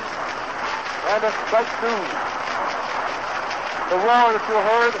stands, and it's strike two. The roar that you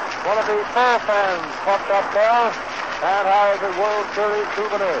heard, one of the Pearl fans caught that ball and has a World Series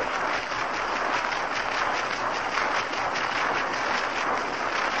souvenir.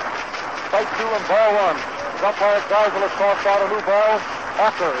 Strike two and ball one. Umpire Geisel has tossed out a new ball.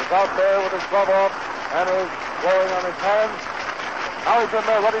 Hawker is out there with his glove off and is blowing on his hands. Now he's in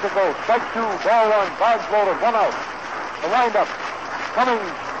there ready to go. Strike two, ball one, bags loaded, one out. The windup, coming.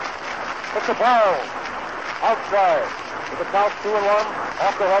 It's a ball. Outside. With the count 2-1.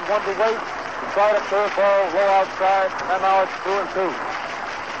 Hawker had one to wait. He tried a third ball, low outside, and now it's 2-2.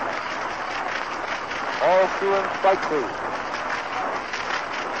 All 2 and strike two.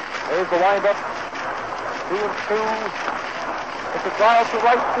 Here's the windup. 2-2. It's a drive to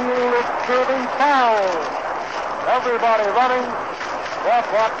right field. It's Kirby foul. Everybody running.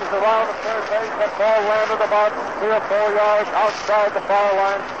 Lefrock is around the third base. That ball landed about 3 or 4 yards outside the foul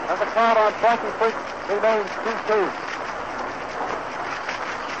line, and the count on Frankie Fish remains 2-2.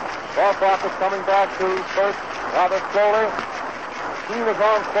 Lefrock is coming back to first rather slowly. Keene is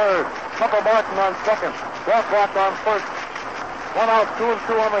on third. Pepper Martin on second. Lefrock on first. One out,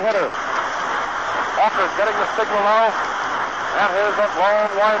 2-2 on the hitter. Hawker getting the signal now, and here's that long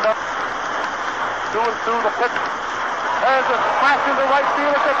windup. 2-2 the pitch. There's a smash into right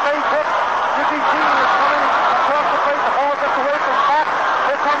field. It's a base hit. Jimmy Keene is coming across the plate. The ball gets away from back.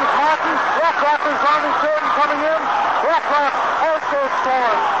 Here comes Martin. Lefrock is on his third and coming in. Lefrock also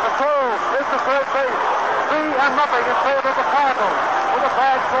scored. The throw is to third base. 3-0 in favor of the Cardinals. With a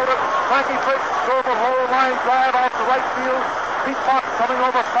bag loaded, Frankie Fish drove a low line drive out to right field. Pete Fox coming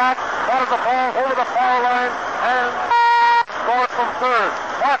over back. Batted the ball over the foul line and scored from third.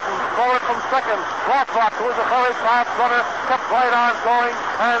 Martin scored from second. Lefrock, who was a very fast runner, kept right on going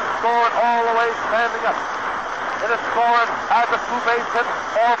and scored all the way standing up. It is scored as a two-base hit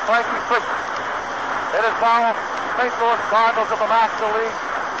for Frankie Fish. It is now St. Louis Cardinals of the National League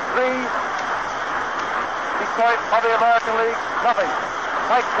 3, Detroit of the American League nothing.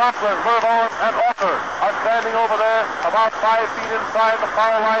 Mike Conklin, Mervone, and Walker are standing over there about 5 feet inside the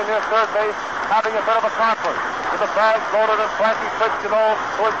foul line near third base, having a bit of a conference. With the bags loaded and Frankie Fish, who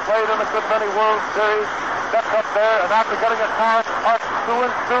has played in a good many World Series, stepped up there, and after getting a count of 2-2,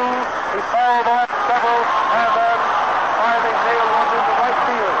 he fouled off several, and then finally nailed one into right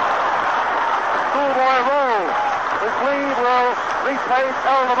field. The schoolboy roll. His lead will replace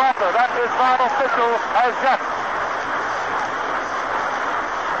El Navaca. That is not official as yet.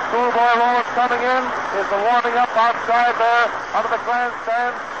 Schoolboy roll is coming in. Is the warming up outside there under the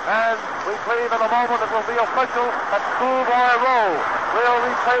grandstand. And we believe in a moment it will be official that Schoolboy roll will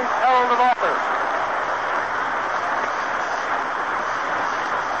replace El Navaca.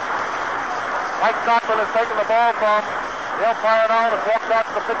 Mike Conklin has taken the ball from the umpire now and has walked out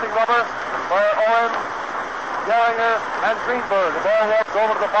to the pitching rubber where Owen, Gehringer, and Greenberg. The ball walks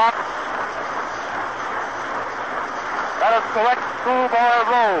over to the box. That is correct. Schoolboy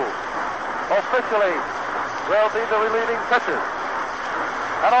roll officially will be the relieving pitcher.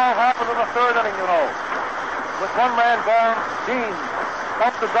 That all happened in the third inning, With one man gone, Dean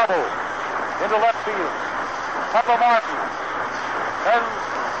pumped a double into left field. Pepper Martin, then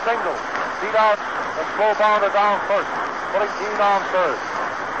single, beat out the slow bounder down first, putting Dean on third.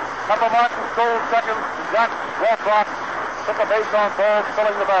 Pepper Martin stole second, and Jack Lefrock took a base on ball,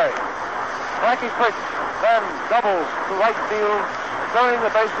 filling the bag. Frankie Fish then doubles to right field, clearing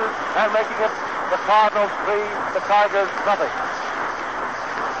the bases and making it the Cardinals 3, the Tigers nothing.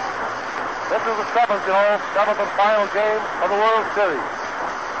 This is the seventh and final game of the World Series.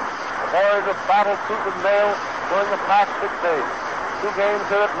 The boys have battled tooth and nail during the past 6 days. 2 games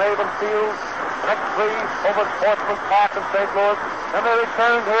here at Maven Field, the next 3 over at Portsmouth Park in St. Louis, and they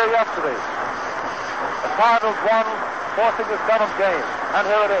returned here yesterday. The Cardinals won, forcing the 7th game, and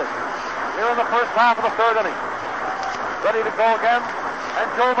here it is. Here in the first half of the 3rd inning. Ready to go again, and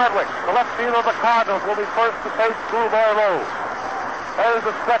Joe Medwick, the left fielder of the Cardinals, will be first to face Schoolboy Rowe. There's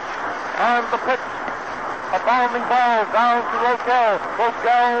the stretch, and the pitch. A bounding ball down to Roquel.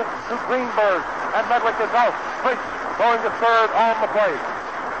 Roquel to Greenberg, and Medwick is out. Frisch going to third on the play.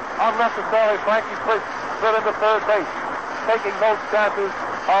 Unnecessarily, Frankie Frisch slid into third base, taking no chances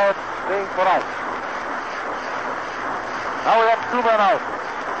of being put out. Now we have 2 men out,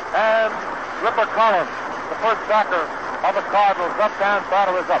 and Ripper Collins, the first backer of the Cardinals, left-hand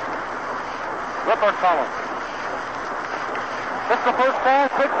batter is up. Ripper Collins. It's the first ball,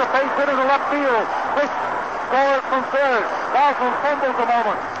 pitch the face hit into left field. Frisch scores from third. Boswell fumbles a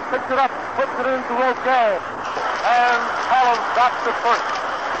moment, picks it up, puts it into Roquel, and Collins got to first.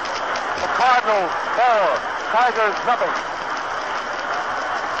 The Cardinals 4, Tigers nothing.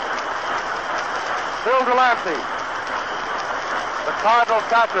 Bill Delancey, the Cardinals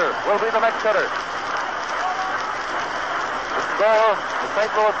catcher, will be the next hitter. The score, the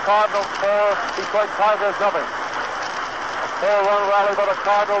St. Louis Cardinals 4, Detroit Tigers nothing. A 4-run rally by the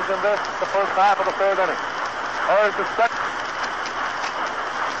Cardinals in this, the first half of the 3rd inning. There's the set.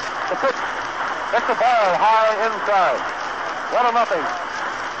 The pitch. It's a ball high inside. 1-0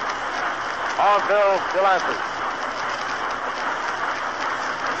 on Bill Delancey.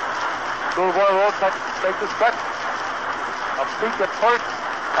 Schoolboy Rowe takes the stretch. A peek at first,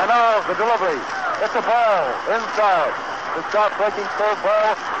 and now the delivery. It's a ball inside. The shot breaking third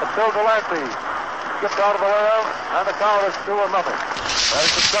ball at Bill Delancey. Skipped out of the way of, and the count is 2-0.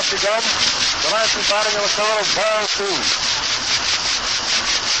 There's the stretch again. Delancey batting in the count of ball 2.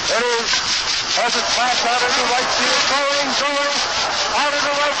 It is as it flashed out into right field, going, out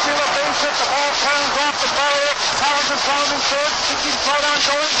into right field, a base hit, the ball turns off the barrier, Collins is rounding third, he keeps right on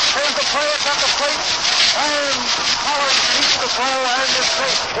going, here's the player at the plate, and Collins beats the throw and is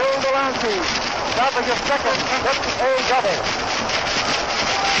safe. Bill Delancey, stopping his second, hits a double.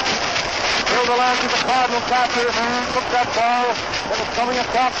 Bill Delancey, the Cardinal catcher, took that ball, it was coming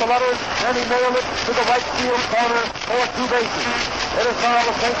across the letters, and he nailed it to the right field corner for 2 bases. It is now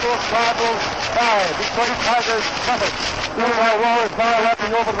the St. Louis Cardinals 5, Detroit Tigers nothing. Schoolboy Rowe is now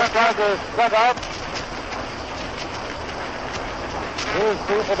looking over the Tigers dugout. Here's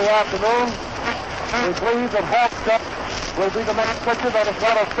 2 for the afternoon. We believe that Hawkstep will be the next pitcher. That is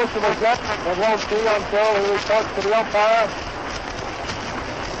not official as yet, and won't be until he reports to the umpire.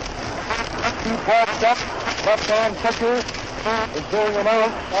 Keith Hawkstep, left-hand pitcher, is being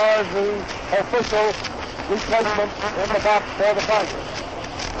announced as the official replacement in the box for the Tigers.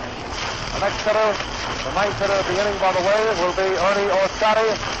 The next hitter, the 9th hitter of the inning, by the way, will be Ernie Orsatti,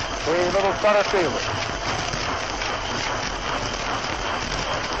 the little center fielder.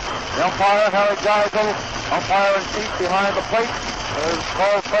 The umpire, Harry Geisel, umpire-in-chief behind the plate, is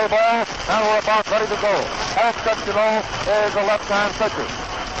called play ball, and we're about ready to go. Hawkstep, you know, is a left-hand pitcher.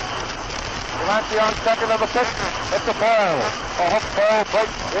 Delancey on second of the pitch. It's a ball. A hook ball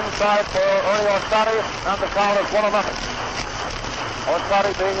breaks inside for Ernie Orsatti, and the count is 1-0.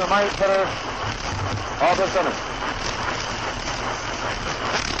 Orsatti being the 9th hitter of this inning.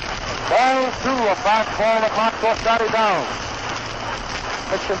 Ball 2, a fastball that knocks Orsatti down.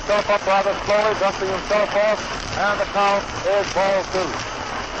 Picks himself up rather slowly, dusting himself off, and the count is ball 2.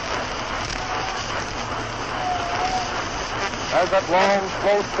 There's that long,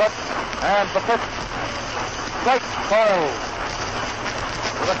 slow stretch, and the pitch. Strike call.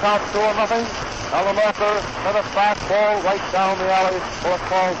 With a count 2-0, Alan Walker with a fastball right down the alley for a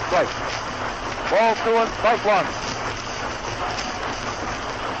called strike. Ball 2 and strike 1.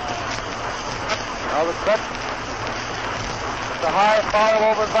 Now the stretch. It's a high foul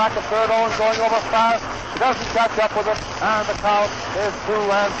over and back to third. Owen going over fast. He doesn't catch up with it, and the count is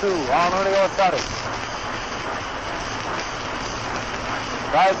 2-2 on Ernie Orsatti.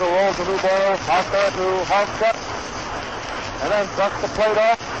 Geisel rolls the new ball out there to Hawkstep, and then ducks the plate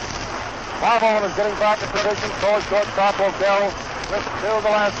off. Marmon is getting back in position towards shortstop O'Dell with Bill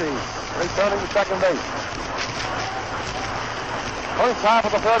Delancey returning to second base. First half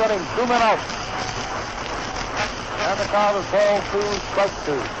of the 3rd inning, 2 men out. And the count is ball 2, strike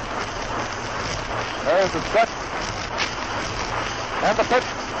 2. There's the stretch. And the pitch.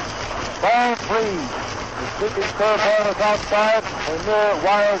 Ball 3. The sweeping curveball is outside. A near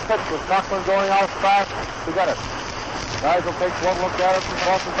wild pitch with Cochran going out fast to get it. Guys will take one look at it and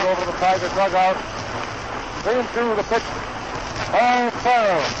tosses it over to the Tiger dugout. 3-2 the pitch. All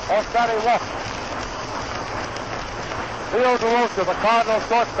fair. Ostani left. Leo DeRosa, the Cardinals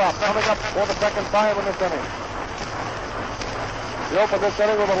shortstop, coming up for the second time in this inning. He opened this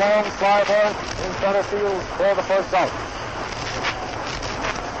inning with a long fly ball in center field for the first out.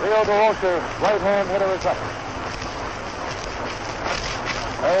 Leo DeRosa, right-hand hitter, is up.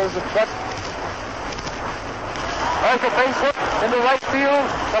 There's the check. There's a base hit into right field.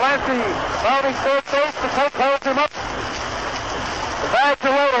 Delancey rounding third base. The coach holds him up. The bags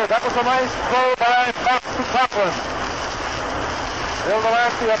are loaded. That was a nice throw by back to Cochran. Bill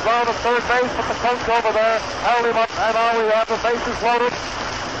Delancey had blown to third base, but the coach over there held him up, and now we have the bases loaded.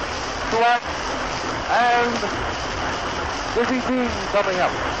 Two out, and Dizzy Dean coming up.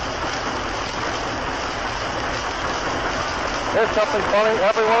 Here's something funny.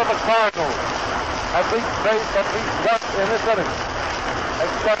 Every one of the Cardinals has reached base at least once in this inning,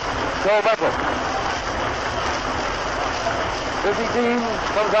 except Joe Medley. Dizzy Dean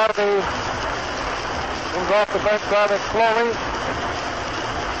comes off the bench rather slowly.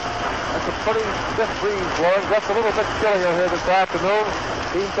 It's a pretty stiff breeze blowing, just a little bit chillier here this afternoon.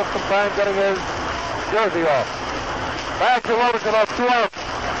 Dean took some time getting his jersey off. Back to Roberts about 2 outs.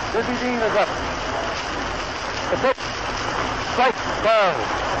 Dizzy Dean is up. The pitch. Strike. Foul.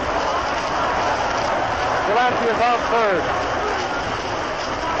 Delancey is on third.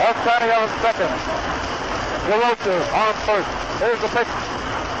 Ostani on second. DeRosa on first. Here's the pitch.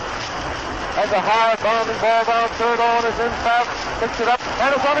 Has a high bounding ball down third on is in fast. Picks it up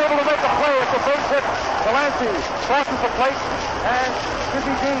and is unable to make a play. It's the first hit. Delancey crosses the plate and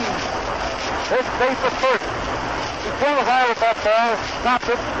Dizzy Dean is safe at first. He swung high with that ball, stopped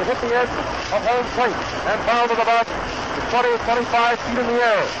it, to hit the edge of home plate and bounded about 20 or 25 feet in the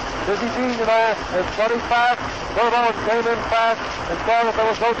air. Dizzy Dean, you know, is 25. Third on came in fast and saw that there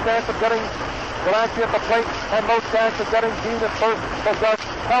was no chance of getting Delancey at the plate and no chance of getting Dean at first, but just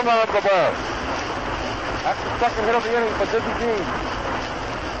hung on to the ball. That's the second hit of the inning for Dizzy Dean.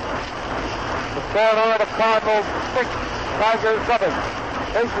 The score now, the Cardinals 6, Tigers 7.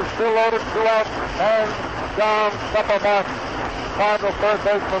 Bases still loaded, 2 outs, and John Pepper Martin, Cardinal third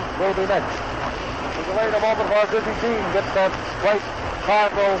baseman, will be next. We'll delay a moment while Dizzy Dean gets that white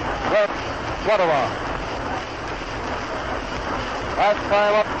Cardinal red sweater on. Last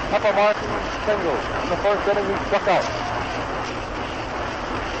time up, Pepper Martin single. In the first inning, he struck out.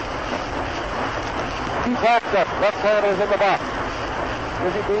 He backs up. Left-hander is in the box.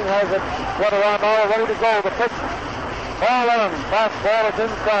 Dizzy Dean has it. Sweater on now, ready to go. The pitch. Ball on. Fastball is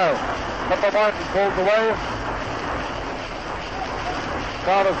inside. Pepper Martin pulls away.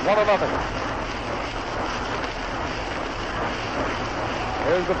 Count is 1-0.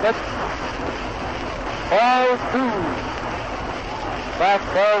 Here's the pitch. Ball 2.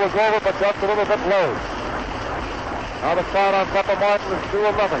 Fastball was over, but just a little bit low. Now the count on Pepper Martin is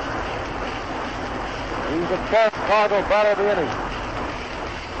 2-0. He's the 12th Cardinal batter of the inning.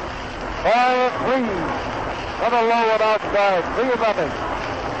 Ball 3. Another low one outside. 3-0.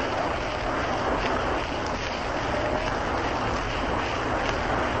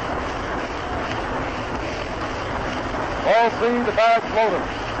 Ball 3, the bag's loaded.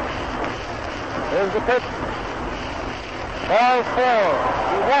 Here's the pitch. Ball 4.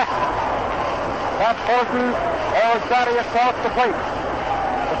 He walks. That forces Ostani across the plate.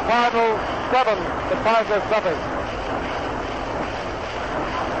 The Cardinals 7, the Tigers 7.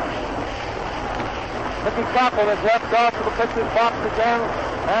 Mickey Cochran has left off to the pitcher's box again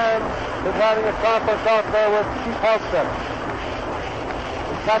and is having a conference out there with Chief Halstead.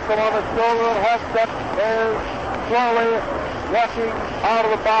 He taps him on the shoulder and Halstead is slowly walking out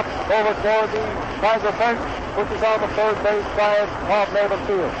of the box over toward the Tiger bench, which is on the third base side of Navin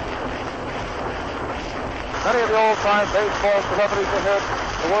Field. Many of the old-time baseball celebrities are here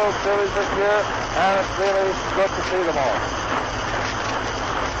the World Series this year, and it's really good to see them all.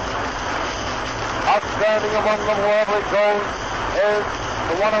 Outstanding among them, wherever it goes, is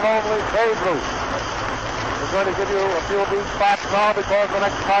the one and only Babe Ruth. We're going to give you a few of these facts now because the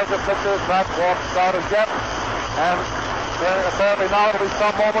next Tiger pitcher is not walked out as yet, and apparently now it'll be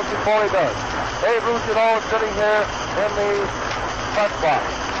some moments before he does. Babe Ruth, you know, is sitting here in the press box.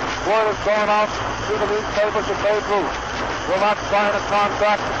 Word is going out through the newspapers that Babe Ruth will not sign a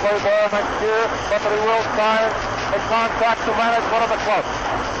contract to play ball next year, but that he will sign a contract to manage one of the clubs.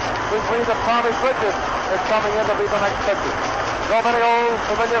 We believe that Tommy Bridges is coming in to be the next pitcher. So many old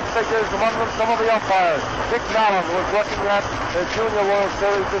familiar figures, among them some of the umpires. Dick Allen was looking at the Junior World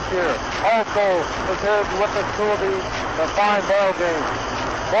Series this year. Also was here to witness two of the fine ball games.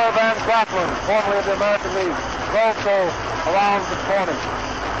 Boy Van Claflin, formerly of the American League, is also around this morning.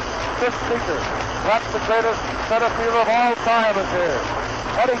 Chris Speaker, perhaps the greatest center fielder of all time, is here.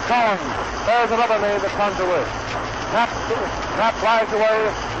 Eddie Collins, there's another name that comes to it. Nap flies away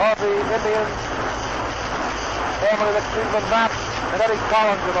of the Indians, formerly the Cleveland Nats, and Eddie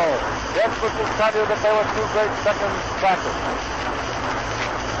Collins, you know. The experts will tell you that they were two great second batters.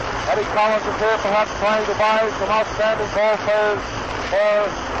 Eddie Collins is here perhaps trying to buy some outstanding ball players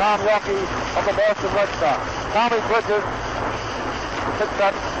for Tom Yawkey of the Boston Red Sox. Tommy Bridges pitched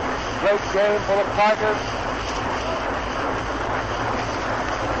that great game for the Tigers.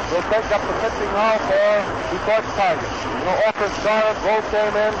 Will take up the pitching now for Detroit Tigers. You know, Orchard started, Rose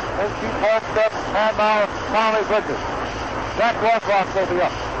came in, and Keith Holstead, and now Tommy Bridges. Jack Rothrock will be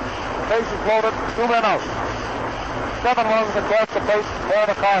up. The base is loaded, 2 men out. 7 runs across the base for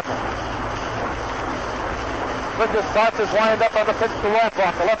the Cardinals. Bridges starts his wind-up on the pitch to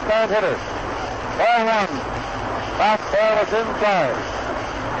Rothrock, the left-hand hitter. Ball 1. Fastball is inside.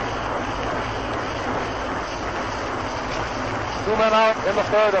 2 men out in the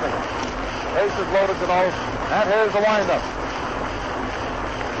 3rd inning. Bases loaded, you know, and here's the windup.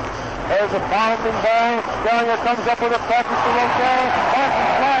 There's a bounding ball. Gallagher comes up with a practice to Rotel. Austin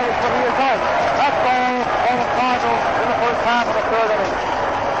flies, but he is out. That ball on the Cardinals in the first half of the 3rd inning.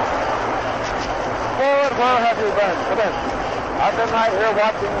 Ford, where have you been? Come in. I've been right here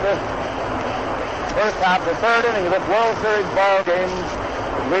watching this first half, the 3rd inning of this World Series ball game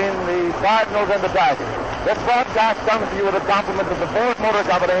between the Cardinals and the Tigers. This broadcast comes to you with the compliments of the Ford Motor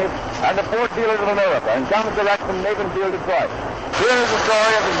Company and the Ford dealers of America, and comes direct from Nathanfield, Detroit. Here is the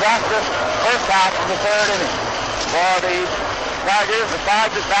story of the disastrous first half of the 3rd inning. For the Tigers, the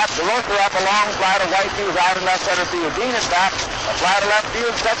Cards at bat, the Roaster up a long fly to right field out in left center field. Dean at bat, a fly to left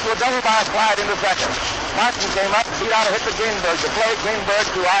field, set to a double by slide into second. Martin came up, beat out a hit to Greenberg. The play Greenberg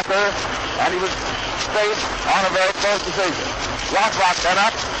to Arthur, and he was safe on a very close decision. Rothrock then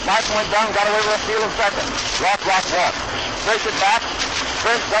up. Martin went down, got away with a steal of second. Rothrock walked. Fish at bat.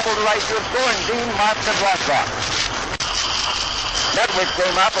 Fish double to right field, scoring Dean, Martin, and Rothrock. Nedwick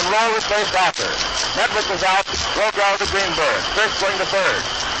came up, and Rowe replaced Arthur. Nedwick was out, broke out to Greenberg. Fish going to 3rd.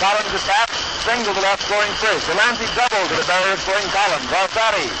 Collins at bat, single to left, scoring Fish. Delancey double to the barrier, scoring Collins.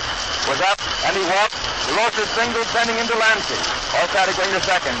 Alzati was up, and he walked. The Roaster single, sending him to Delancey. Alzati going to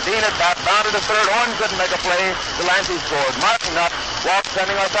 2nd. Dean at bat, bounded to 3rd. Horn couldn't make a play. Delancey scored. Martin up, walked,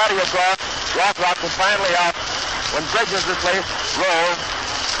 sending Alzati across. Rothrock was finally out when Bridges replaced Rowe.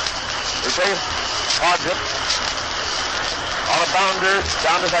 Replaced Hodgett on a bounder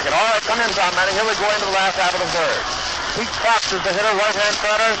down to 2nd. All right, come in, Tom Manning. Here we go into the last half of the 3rd. Pete Fox is the hitter, right-hand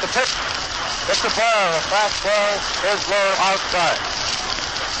corner. The pitch. It's the ball. The fastball is low outside.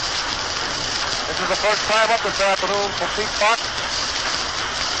 This is the first time up this afternoon for Pete Fox.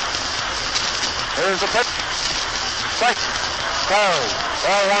 Here's the pitch. Strike. Call.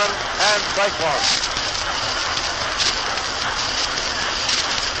 Ball 1 and strike 1.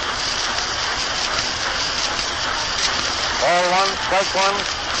 Ball 1, strike 1.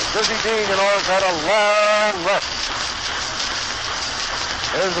 Dizzy Dean, you know, has had a long rest.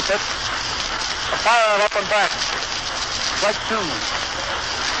 Here's the pitch. A fire up and back. Strike 2.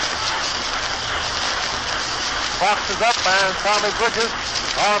 Fox is up, and Tommy Bridges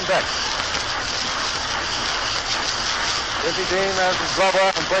on deck. Dizzy Dean has his glove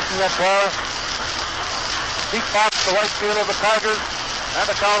off and breaking that ball. Pete Fox, the right fielder of the Tigers, and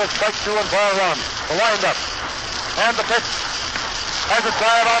the count is strike 2 and ball 1. The windup. And the pitch. Has a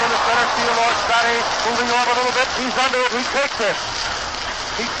drive out in the center field. Orstati moving on a little bit. He's under it. He takes it.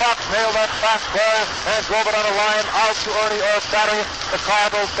 Pete Fox nailed that fastball and drove it on a line out to Ernie Orstati, the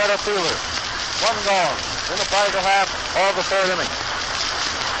Cardinals center fielder. 1 gone in the final half of the 3rd inning.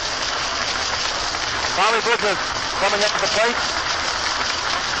 Tommy Bridges coming up to the plate.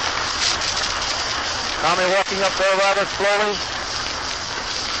 Tommy walking up there rather slowly.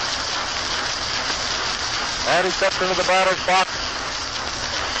 And he steps into the batter's box.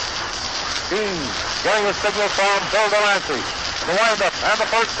 Dean getting a signal from Bill Delancey. The windup and the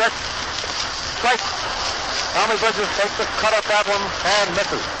first pitch. Strike. Tommy Bridges takes a cut at that one and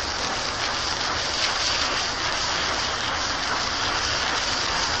misses.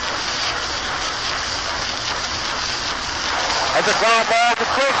 As a ground ball to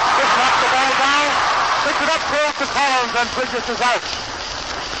Chris. Chris knocks the ball down. Picks it up close to Collins, and Bridges is out.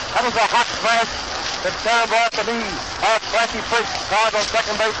 That was a hot smash. It's terrible off the knee of Frankie Frisch, Cardinals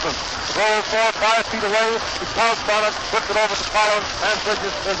second baseman. The ball 4 or 5 feet away. He pounced on it, flipped it over to Collins, and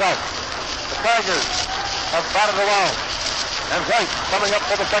Bridges is out. The Tigers have batted around. And White coming up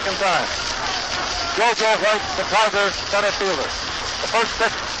for the second time. Jojo White, the Tigers center fielder. The first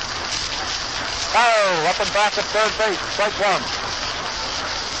pitch. Foul up and back at third base. Strike one.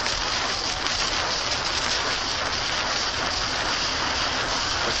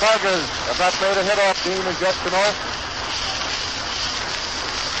 The Tigers have not made a hit off Dean as yet to know.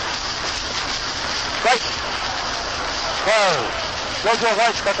 Strike. Foul. Jojo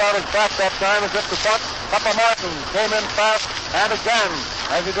White stuck out his back that time as if to bunt. Papa Martin came in fast, and again,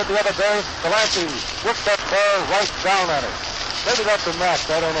 as he did the other day, Delancey whipped that ball right down at him. Maybe that's a match,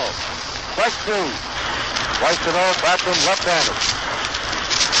 I don't know. Strike two. White to know, batsman left-handed.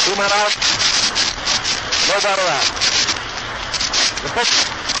 2 men out. No batter out. The pitch.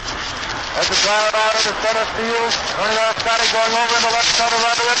 As the ground out into center field, turning off Scotty going over in the left center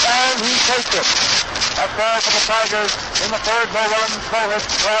under it, and he takes it. That's all for the Tigers in the third, no runs, no hits,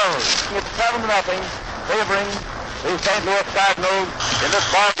 12. It's 7-0, favoring the St. Louis Cardinals in this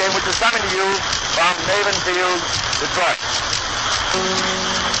ball game, which is coming to you from Navin Field, Detroit.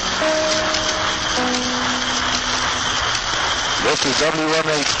 This is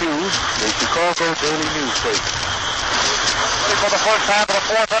WMAQ, the Chicago Daily News Station. Ready for the first half of the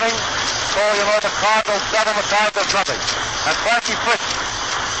fourth inning. So you know the Cardinals 7, the Tigers nothing. And Frankie Frisch,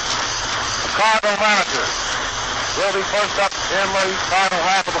 the Cardinal manager, will be first up in the final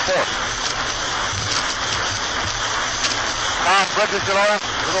half of the fourth. Tom Bridges, you know,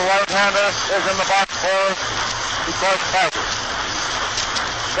 the right-hander, is in the box for Detroit Tigers.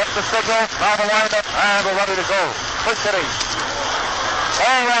 Get the signal, now the windup, and we're ready to go. First hitting.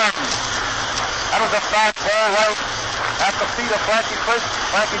 All round. That was a fast ball right at the feet of Frankie Frisch.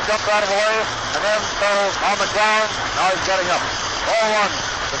 Frankie jumped out of the way, and then fell on the ground. Now he's getting up. Ball one,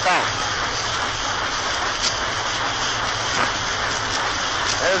 the count.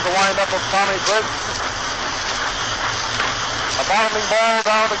 There's the windup of Tommy Bridge. A bounding ball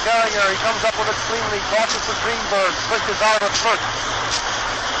down to Gallagher. He comes up with it cleanly, crosses the Greenberg. Frisch is out at first.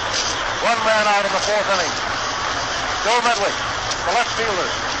 1 man out in the fourth inning. Joe Medley, the left fielder.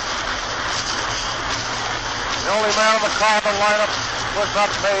 The only man in the Cardinal lineup who has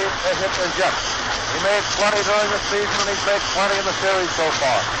not made a hit as yet. He made 20 during the season, and he's made 20 in the series so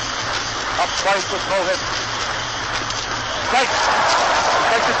far. Up twice with no hit. Strike.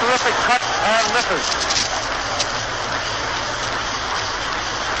 Takes a terrific cut and misses.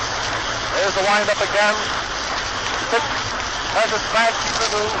 There's the windup again. Pitch has it back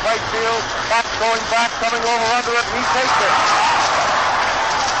into right field. Fox going back, coming over under it, and he takes it.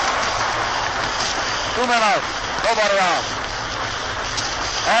 2 men out. Nobody out.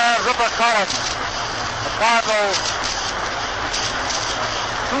 And Ripper Collins, the Cardinals,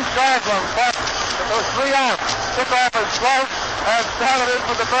 2 strikes on but there was 3 out. Took off his glove and started in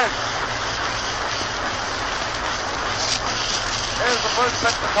for the bench. Here's the first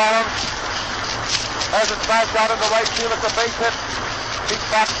pitch to Collins. As it smashed out in the right field, it's a base hit. Pete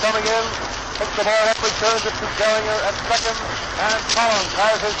Fox coming in, picks the ball up, returns it to Gallagher at second, and Collins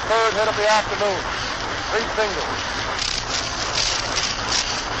has his third hit of the afternoon. 3 singles.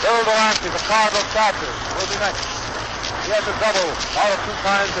 Bill Delancey, the Cardinal catcher, will be next. He has a double out of 2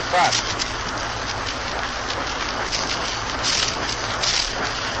 times at bat.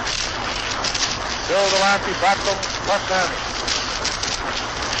 Bill Delancey bats him left-handed.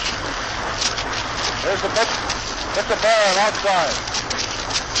 Here's the pitch. Hit the barrel outside.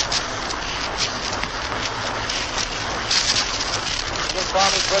 This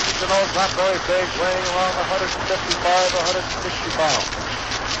Tommy Bridges, you know, is not very big, weighing around 155, 160 pounds.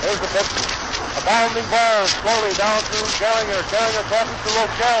 Here's the pitch. A bounding ball slowly down to Gallagher. Gallagher passes to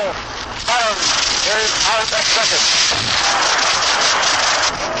Rochelle. Collins is out at second.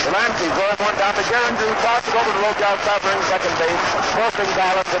 Delancey going one down to Geringer, who tosses it over to Rochelle, covering second base. Forcing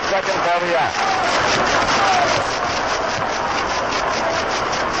Collins at second for the out.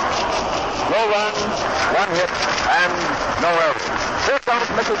 No runs, 1 hit, and no errors. Here comes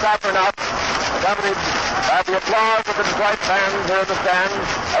Mrs. Saffron out, accompanied by the applause of the Detroit fans here in the stands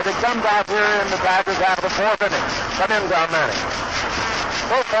as he comes out here in the Tigers half of the fourth inning. Come in, John Manning.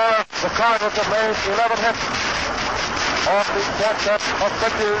 So far, the Cardinals have made 11 hits off the catch-up of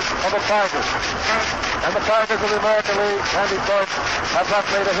pitchers of the Tigers. And the Tigers of the American League and Detroit have not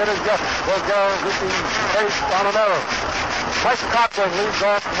made a hit as yet. Rogel reaching base on an error. Mike Cochran leads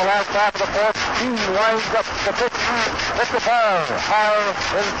off in the last half of the fourth. He winds up the pitch. It's the ball. Higher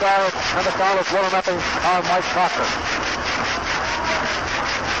inside, and the count is 1-0 on Mike Cochran.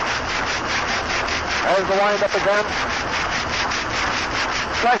 There's the wind-up again.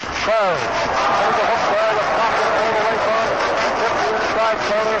 Strike, throw. There's the hook there. The top is all the way from. Hit the inside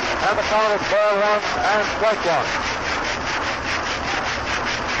corner, and the Cardinals ball one and strike one.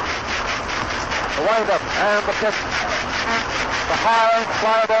 The wind-up and the pitch. The high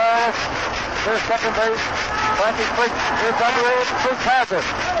fly ball. Here's second base. Frankie Frick is under it. Frick has it.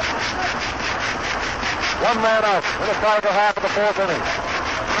 One man out in the Tiger half of the fourth inning.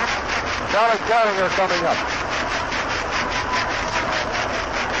 Charlie Geringer coming up.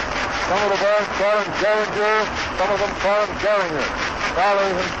 Some of the boys call him Geringer. Some of them call him Geringer.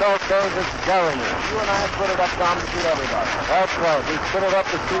 Charlie himself says it's Geringer. You and I split it up, Tom, to suit everybody. That's right. We split it up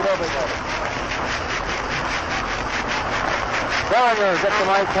to suit everybody. Geringer gets a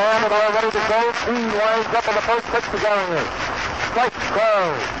nice hand and all ready to go. Dean winds up on the first pitch to Geringer. Strike,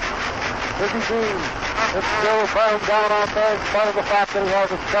 throw. Izzy Dean. It's still burned down on third, in spite of the fact that he has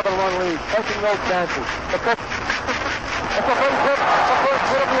a 7-run lead. Taking no chances. The pitch. It's a base hit. The first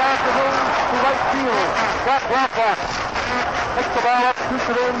hit of the afternoon to right field. Jack Blackhawk picks the ball up,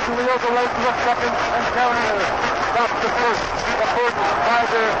 shoots it in to Leo Delay to the second, and Geringer stops the first. The first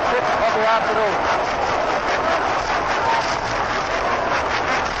Tiger hit of the afternoon.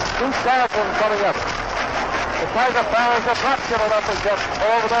 Bruce Garrison coming up. The Tiger fans have not given up as yet.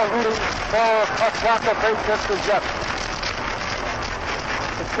 Over there rooting for a Flacco base hit as yet.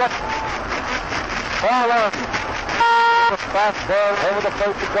 It's set. Ball on. The fast ball over the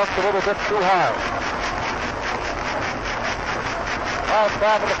plate is just a little bit too high. Last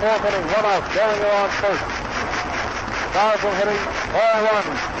half of the fourth inning. One out. Geringer on first. Garrison hitting. Ball one.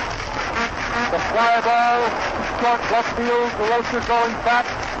 The fly ball. Short left field. The Roaster going back.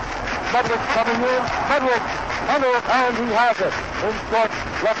 Medwick coming in. Medwick under it, and he has it in short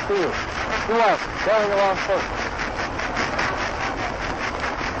left field. 2 out. Geringer on first.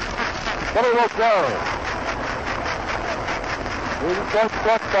 Billy Roaster. He's a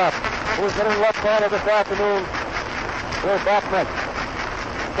shortstop who's hitting left-handed this afternoon. We're back next.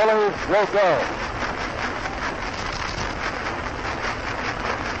 Billy Roaster.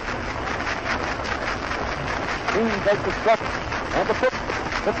 Dean takes the stretch and the pitch.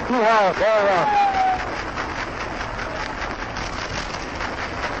 It's too high. Ball one.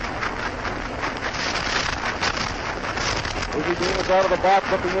 Izzy Dean is out of the box,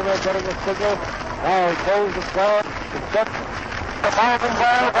 looking in there, getting a signal. Now he throws the slab. It's set. The Marvin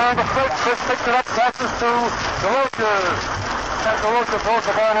ball down the first. Just picks it up, passes to DeRocher. And DeRocher throws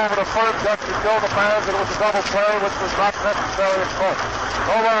the ball over the first just to show the fans that it was a double play, which was not necessary, of course.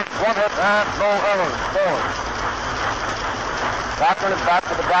 No runs, 1 hit, and no errors. 4. Cochran is back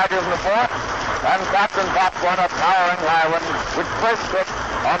to the Tigers in the fourth, and Cochran pops one up, towering Lyron, which first hit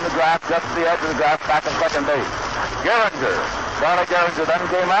on the grass, just to the edge of the grass, back in second base. Geringer, Charlie Geringer then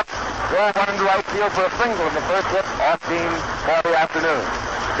came up, drove one into right field for a single in the first hit off Dean for the afternoon.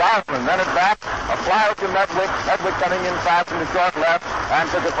 Garland then is back, a fly to Medwick, Medwick coming in fast into short left, and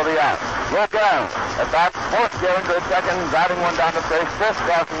took it for the out. Roquel at bat, forced Geringer at second, driving one down the face, first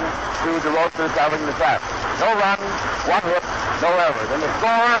Carson to DeRocher covering the track. No runs, 1 hit, no errors. And the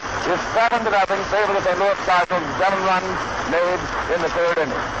score is 7-0 in favor of the St. Louis Cardinals. 7 runs made in the third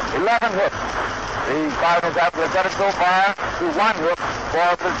inning. 11 hits. The Cardinals have presented so far to 1 hit for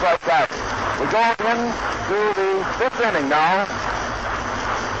the Detroit Tigers. We go into the 5th inning now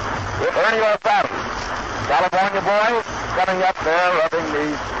with Ernie O'Farrell. California boy coming up there, rubbing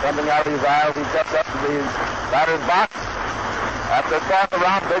something out of his eyes. He steps up to the batter's box. After toss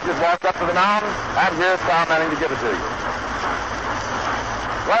around, they just walked up to the mound, and here's Tom Manning to give it to you.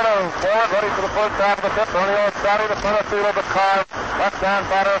 Right on forward, ready for the first half of the fifth. Ernie O'Farrell, the center fielder, the car, left-hand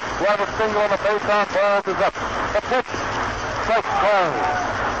batter, who has a single on the face-off, balls is up. The pitch, strike close.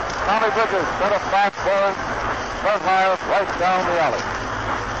 Tommy Bridges, center fastball, front high, right down the alley.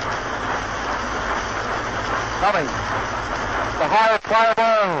 Coming. The high fly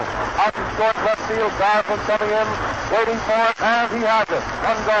ball. Out to short left field. Garland coming in, waiting for it, and he has it.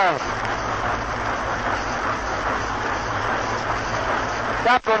 1 down.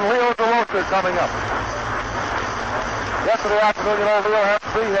 Captain Leo DeRocher coming up. Yesterday afternoon, Leo had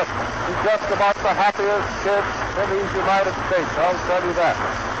 3 hits. He's just about the happiest kid in these United States. I'll tell you that.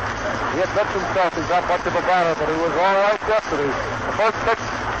 He admits himself he's not much of a batter, but he was all right yesterday. The first pitch,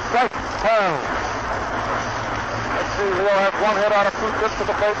 strike, down. Let's see, Leo has 1 hit out of 2 trips to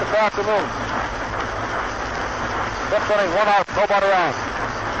the plate this afternoon. 5th inning, 1 out, nobody on.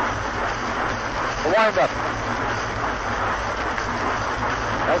 The windup.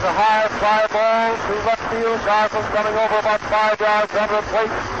 There's a high fly ball to left field. Garland coming over about 5 yards under the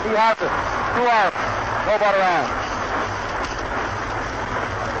plate. He has it. 2 out, nobody on.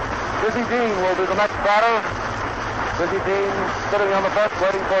 Dizzy Dean will be the next batter. Dizzy Dean sitting on the bench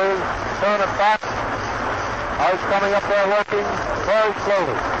waiting for his turn at bat. He's coming up there working very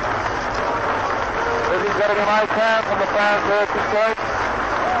slowly. Dizzy's getting an eye can from the fans here at Detroit.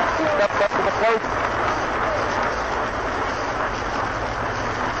 He steps up to the plate.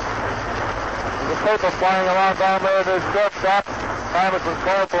 There's a paper flying around down there in his shortstop. Thomas was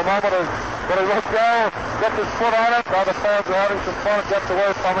called for a moment, but he looks down, gets his foot on it, while the fans are having some fun, gets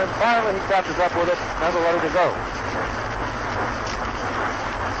away from him. Finally, he catches up with it, and they're ready to go.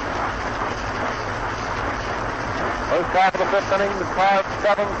 First half of the fifth inning, the Cards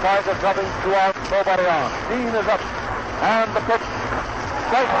 7, Tigers nothing, 2 outs, nobody on. Dean is up, and the pitch.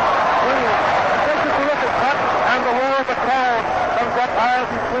 Strike. Swing. Takes a terrific cut, and the roar of the crowd comes up as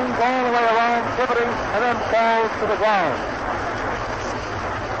he swings all the way around, pivoting, and then falls to the ground.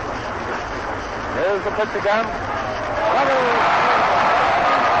 Here's the pitch again.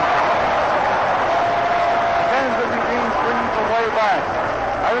 Again, Dizzy Dean swings from way back.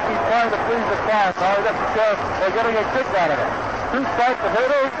 I think he's trying to please the crowd. Now he doesn't care. They're getting a kick out of it. 2 strikes to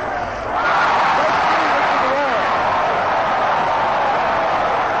hitters.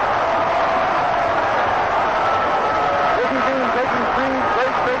 Dizzy Dean taking 3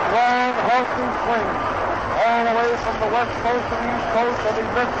 great big long halting swings all the way from the west coast to the east coast, and he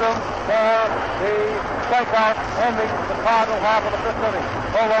missed them for the strikeout ending the Cardinal half of the fifth inning.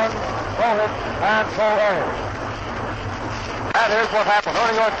 No runs, no hits, and no errors. And here's what happened.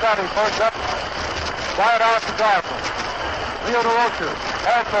 Ernie York starting first up. Fired out to Garfield. Leo DeRocher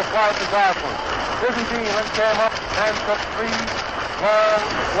also fired to Garfield. Dizzy Dean then came up and took 3 long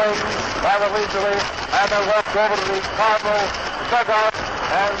swings rather leisurely, and then walked over to the Cardinal dugout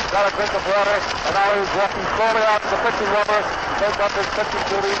and got a drink of water, and now he's walking slowly out to the pitching rubber to take up his pitching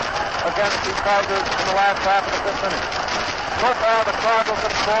duties against the Tigers in the last half of the fifth inning. So far, the Cardinals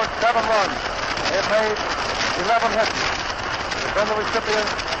have scored 7 runs. They've made 11 hits. They've been the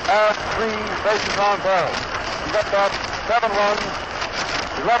recipients of 3 bases on balls. You got that 7 runs,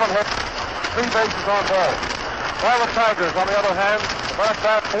 11 hits, 3 bases on balls. While the Tigers, on the other hand, have run at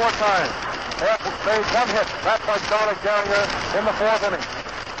bat 4 times. They have made 1 hit. That's by Charlie Gallagher in the 4th inning.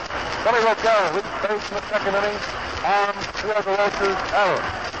 Billy Roquel leads base in the 2nd inning on Leo DeRocher's error.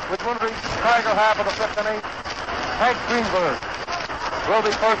 With one of the Tiger half of the 5th inning, Hank Greenberg will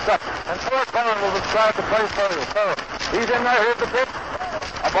be first up. And Ford Brown will describe the play for you. So, he's in there. Here's the pitch.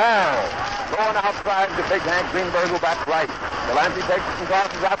 A ball. Going outside to big Hank Greenberg, who bats right. Delancey takes some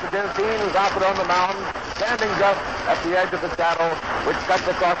tosses out to Dean, who's out there on the mound, standing just at the edge of the shadow, which cuts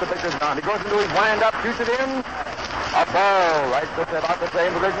across the pitcher's mound. He goes into his wind-up, shoots it in. A ball right to about the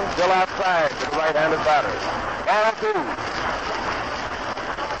same position, still outside to the right-handed batter. Ball 2.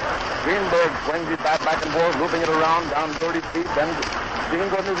 Greenberg swings his bat back and forth, looping it around down 30 feet. Then Dean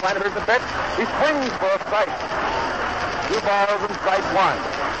goes into his wind-up. Here's the pitch. He swings for a strike. 2 balls and strike 1.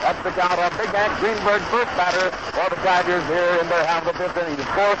 That's the count on Big Hank Greenberg, first batter for the Tigers here in their half of the 5th inning. The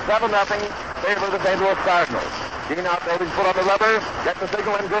score 7-0 favor the St. Louis Cardinals. Dean out there with his foot on the rubber, gets the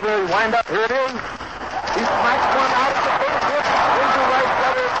signal and goes to his wind-up. Here it is. He smacks one out of the first hit into right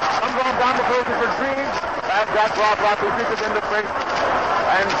center. Comes on down the first for Green. That's Jack Rothrock who shoots it into first.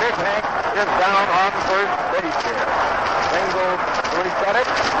 And Big Hank is down on first base here. Single to reset it.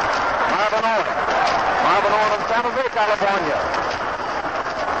 Marvin Owen. Marvin Owen of San Jose, California.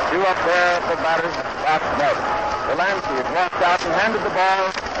 2 up there for batters last night. Delancey has walked out and handed the ball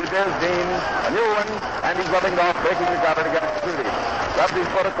to Dean, a new one, and he's rubbing it off, breaking his effort against Trudy. Rubs his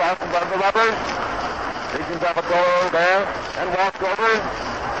foot across in front of the rubber, reaches up a throw there, and walks over,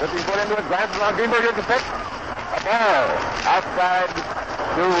 puts his foot into it, glances on Greenberg at the pitch. A ball outside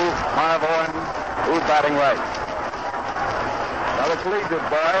to Marv Owen, who's batting right. Another collegiate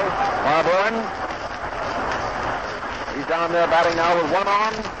boy, Marv Owen. He's down there batting now with 1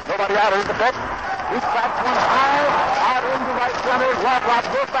 on. Nobody out. Here's the pitch. He cracks one high, out into right center. Rothrock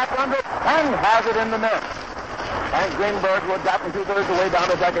goes back under it and has it in the net. Hank Greenberg, who had gotten 2/3 of the way down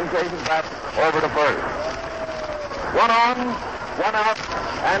to second, chases back over to first. 1 on, 1 out,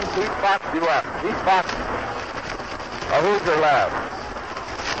 and Pete Fox due up. Pete Fox, a Hoosier lad.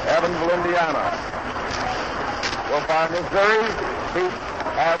 Evansville, Indiana. So far in Missouri, Pete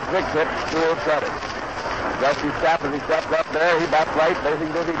has 6 hits to his credit. Dusty Stapp, as he steps up there, he bats right,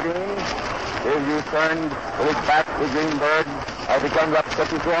 facing Dizzy Dean. His U-turn with his back to Greenberg. As he comes up, puts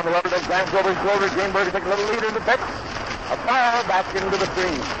his throw on the rubber, then glance over his shoulder. Greenberg takes a little lead in the pitch. A foul back into the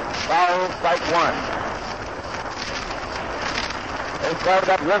stream. Foul, strike 1. They started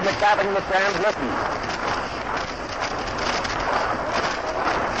up rhythmic tapping in the stands. Listen.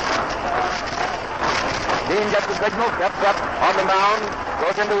 Dean gets the signal, steps up on the mound.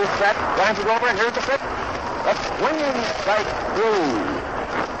 Goes into his set, glances over, and here's the pitch. A swinging strike through.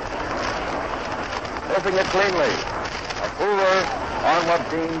 Missing it cleanly. A cooler on what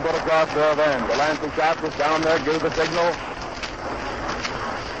Dean put across there then. The Lancey shot was down there, gave the signal.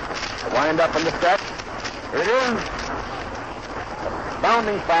 Wind up in the set. It is a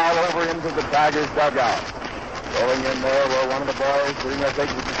bounding foul over into the Tigers' dugout. Going in there where one of the boys doing their thing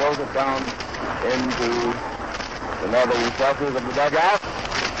to close it down into the northern recesses of the dugout.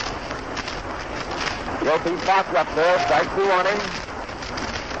 Pete Fox up there, strike two on him.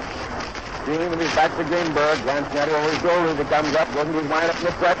 Dean with his back to Greenberg, glancing at it over his shoulder as it comes up, goes into his line up in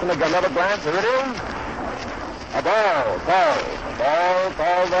the stretch, and another glance, here it is. A ball, called. A ball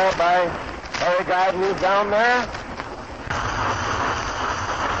called there by Harry Guide, who's down there.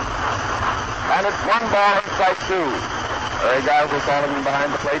 And it's one ball and strike two. Harry Guide was calling him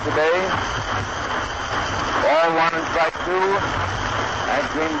behind the plate today. Ball one and strike two. And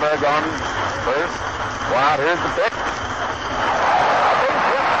Greenberg on first. Wow, here's the pitch.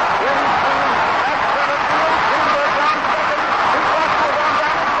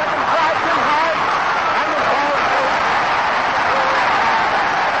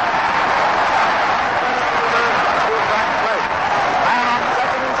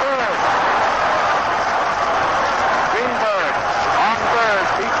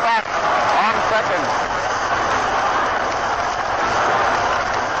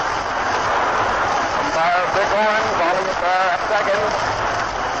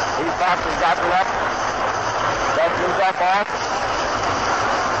 Fox has gotten up. Dustin's up off.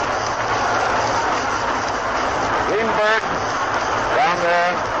 Greenberg down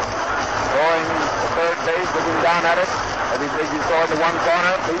there, throwing the third base, looking down at it. As he thinks he's throwing to one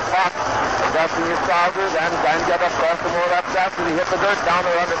corner. Pete Fox adjusting his trousers and trying to get up across the more left side as he hit the dirt down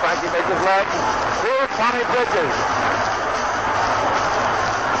there under Frankie Baker's leg. Here's Tommy Bridges.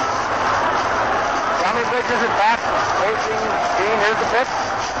 Tommy Bridges is back, facing Dean. Here's the pitch.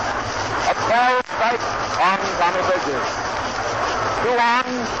 A 12 strike on Tommy Bridges. 2 on,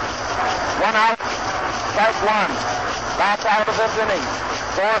 1 out, strike 1. Bounce out of the fifth inning.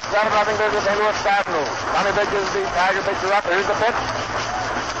 4-7 nothing to the St. Louis Cardinals. Tommy Bridges, the Tiger pitcher up. Here's the pitch.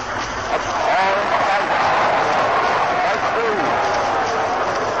 A ball in strike. Strike 2.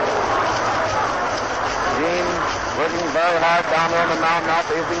 Dean working very hard down there on the mound now,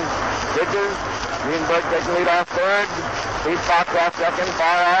 facing Bridges. Greenberg taking lead off third. Pete Fox off second,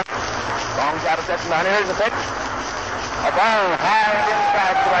 far off. Long shot of second down. Here's the pitch. A ball high and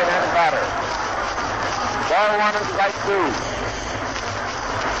inside the right-handed batter. Ball one and strike two.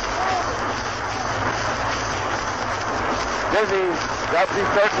 Dizzy grabs his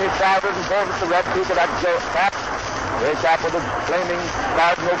shirt and his trousers and pulls at the red peak of that cap. Gray cap with a flaming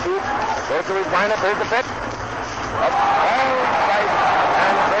cardinal peak. Goes to his lineup. Here's the pitch. A ball strike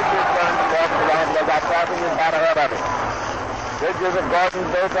and Bridges turns across the line. They got passing his bat ahead of him. Bridges of Gordon's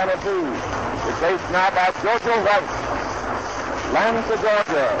base on a 2. Replaced now by Jojo White. Lands to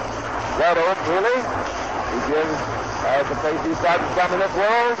Georgia. Red Oak, really? He gives, as the place he started to come in this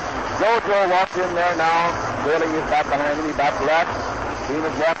world. Jojo walks in there now, trailing his bat behind him. He bats left. Dean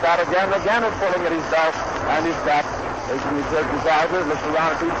has walked out again. Again is pulling at his belt and his cap. Taking his shirt and trousers. Looks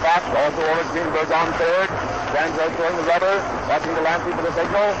around at Pete Fox. Also over Greenberg on third. Stands there throwing the rubber. Watching the Lancey for the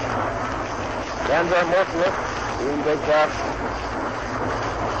signal. Stands there motionless. Dean takes off.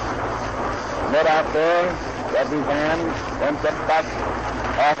 Net out there, grabs his hand, then steps back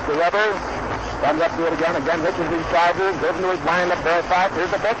off the rubber, comes up to it again hitches his trousers, goes into his line up there, five, here's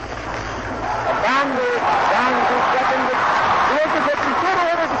the pitch. A boundary, down to second, he makes the pitch, he's through the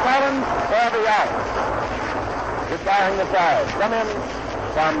river to Collins, for the out. Just behind the side, come in,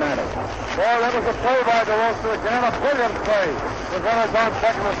 Tom Manning. Boy, that was a play by DeRosa again, a brilliant play. The runners on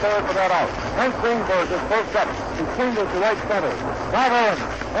second and third for that out. Hank Greenberg is post up. He swings it to right center. Bob Owen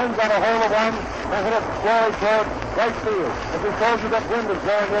ends on a hole of one and hit it squarely toward right field. As we told you, that wind is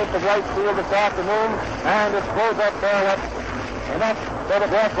blowing into right field this afternoon, and it blows up there enough so the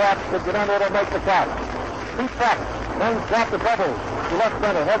Blackhawks could get under it and make the catch. Pete Fox then dropped the double to left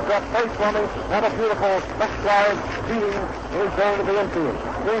center. Heads up, face running, and a beautiful backslide beating is going to the infield.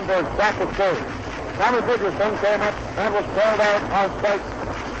 Greenberg back to third. Tommy Bridges then came up and was called out on strike.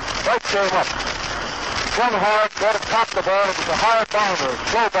 Strike came up. Swung hard, got to top the ball. It was a high bounder,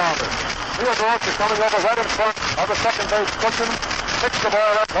 slow bounder. Theodore is coming over right in front of the second base cushion. Picks the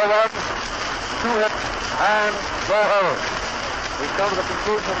ball up for one. 2 hits and no errors. We come to the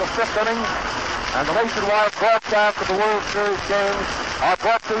conclusion of the 5th inning, and the nationwide broadcast of the World Series games are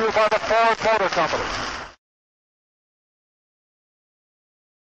brought to you by the Ford Motor Company.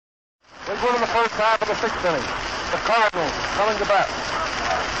 We go to the first half of the 6th inning. The Cardinals coming to bat.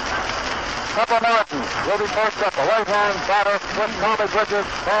 Papa Martin will be first up. A right-hand batter with Tommy Bridges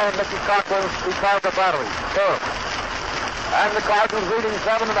and Mickey Cochran beside the battery. Third. And the Cardinals leading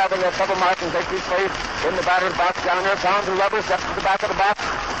 7-0 as Papa Martin takes his place in the batter's box down there. Pounds the rubber, steps to the back of the box.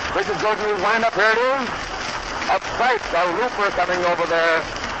 Bridges goes to his windup. Here it is. A strike. A looper coming over there.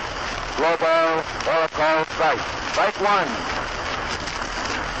 Slow ball or a called strike. Strike one.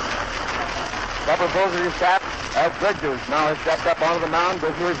 Papa pulls his cap as Bridges now has stepped up onto the mound.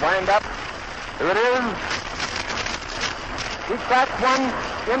 Goes to his windup. Here it is. He cracks one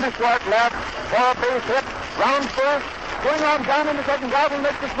into short left for a base hit. Round first. Going on down in the second. Garvin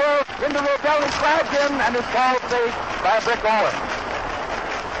makes the throw into Rodell. He slides in and is called safe by Brick Owen.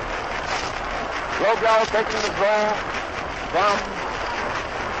 Rodell taking the throw from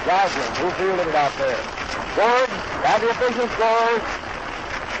Gosling, who fielded it out there. Scored by the official scores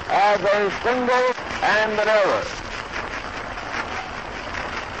as a single and an error.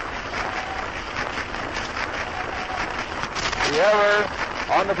 The error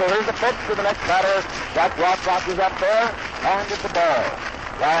on the field. Here's the pitch to the next batter. That Rock is up there, and it's a ball.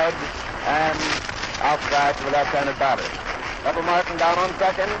 Wide and outside for the left-handed batter. Papa Martin down on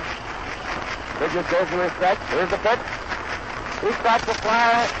second. Bridges goes to his stretch. Here's the pitch. He starts the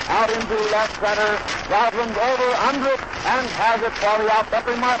fly out into left center. Goslin's over, under it, and has it for the out.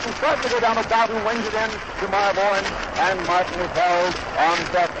 Pepper Martin starts to go down, but Goslin wings it in to Marv Owen, and Martin is held on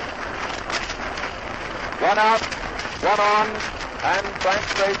second. One out, one on, and Frank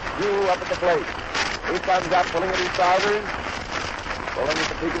Straits due up at the plate. He comes up, pulling at his trousers, pulling at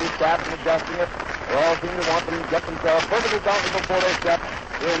the peak of his cap and adjusting it. They all seem to want to get themselves perfectly comfortable before they step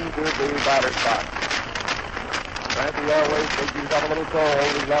into the batter's box. Frankie always takes himself a little toe,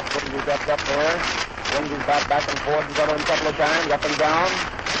 holds his left foot and he steps up there, swings his bat back and forth and got him a couple of times, up and down,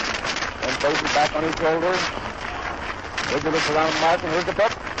 and places back on his shoulder. Bridges looks around Martin. Here's the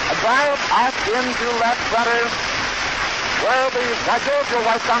pitch. A drive out into left center, where the Jojo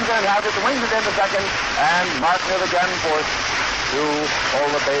White comes in and has it, wings it into second, and Martin is again forced to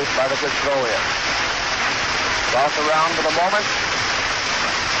hold the base by the quick throw in. Toss around for the moment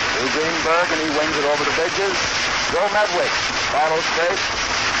to Greenberg, and he wings it over to Bridges. Joe Medwick follows straight.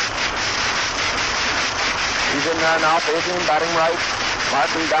 He's in there now, facing, batting right.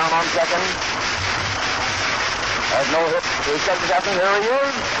 Martin down on second. Has no hit. He's second. Here he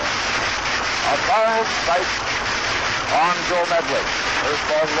is. A foul strike on Joe Medwick. First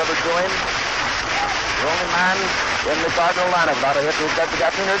ball delivered to him. The only man in the Cardinal lineup without a hit who's got the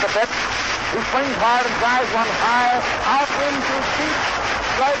captain. Here's the pitch. He swings hard and drives one high, out into deep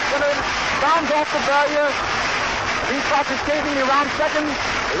right center, bounds off the barrier. He starts escaping around second.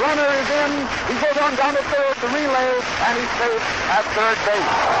 The runner is in. He goes on down to third, the relay, and he's safe at third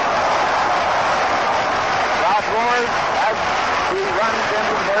base. Ralph roars as he runs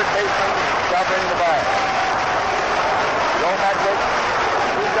into the third baseman, covering the ball. Joe Medwick,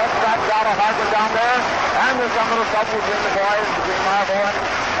 he just tracked out a hard one down there, and there's some little trouble between the boys, between Marv Owen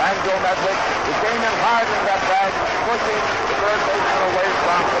and Joe Medwick. He came in hard in that bag, pushing the third baseman away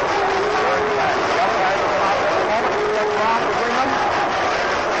from the third bag. The umpire came out there for a moment. He was wrong between them.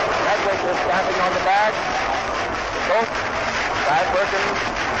 Medwick was standing on the bag. The coach, Guy Perkins,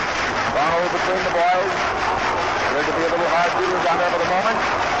 gone over between the boys. Appeared to be a little hard feelings down there for the moment.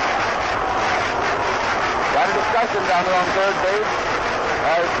 Got a discussion down there on third base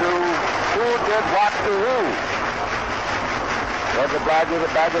as to who did what to who. But the bag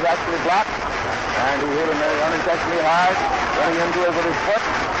was actually blocked, and he hit him unintentionally hard, running into it with his foot.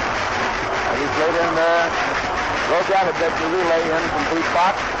 And he played in there. Rodell had takes the relay in from three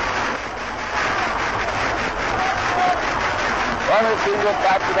spots. Well, his team just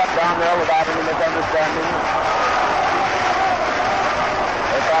backed it up down there without any misunderstanding.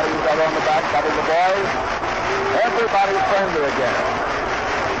 They thought he was out on the back, cutting the boys. Everybody's friendly again.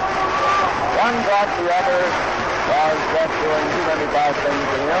 One thought the other was just doing too many bad things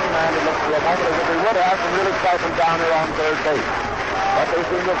to him, and it looked to a moment as if he would have some really strike him down there on third base. But they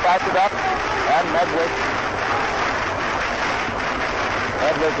seem to have backed it up, and Medwick,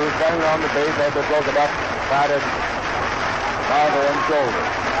 who's standing on the base as they broke it up, batted Marver and shoulder.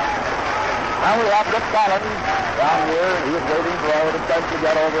 Now we have Dick Collins down here. He is waiting for all the attempt to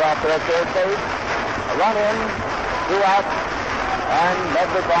get over out there at third base. A run in, two out, and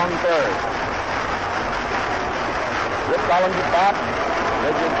Medwick on third. Dick Collins is back.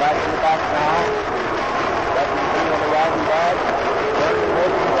 Bridges back in the box now. Second team on the rising bag. Third and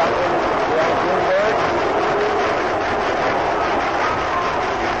Wilson back in behind Greenberg.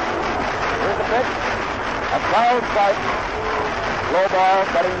 Here's the pitch. A foul strike. Low ball,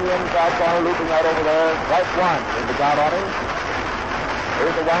 cutting the inside corner, looping out over there. Strike one. Here's the count on him.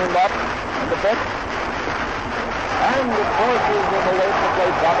 Here's the wind up. The pitch. And the course is in the late the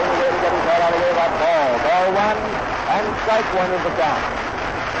plate, dropping away to get his head out of the way of that ball. Ball one, and strike one is the count.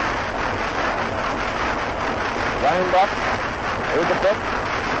 Wind up. Here's the pitch.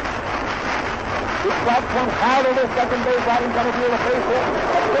 He strikes one hard over second base, out in front of you, the face hit.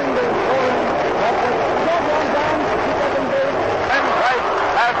 A single scoring. That's it. No one down to second base. And White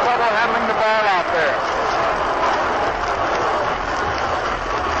has trouble handling the ball out there.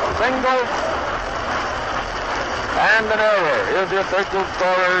 Single. And an error. Here's the official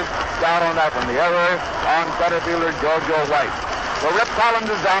scorer down on that one. The error on center fielder Jojo White. So Rip Collins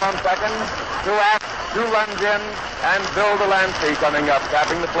is down on second. 2 out, 2 runs in, and Bill Delancey coming up,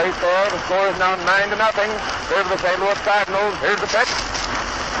 tapping the plate there. The score is now 9-0. Favor the St. Louis Cardinals. Here's the pitch.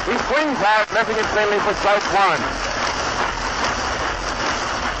 He swings hard, missing it cleanly for strike one.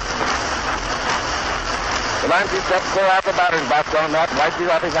 Delancey steps clear out the batter's box on that. Wipes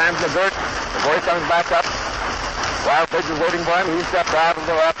off his hands in the dirt before he comes back up. While pitch is waiting for him, he steps out of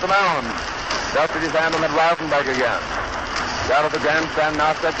the mound. Dusted his hand on the Rausenberg again. Out of the grandstand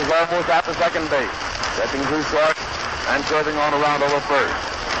now sets is almost at the second base. Stepping through short and curving on around over first.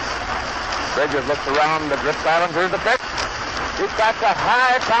 Bridges looks around the grip balance. Here's the pitch. He's got the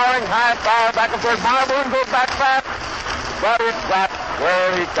high power back and forth. Marburn goes back fast. But it's flat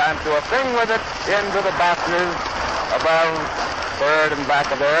where he can't do a thing with it into the baskets above third and back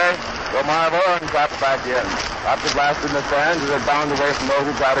of there. So Marburn drops back in. After blast in the stands, is it bound away from those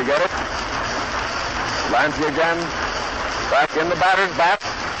who try to get it. Lancey again. Back in the batter's box.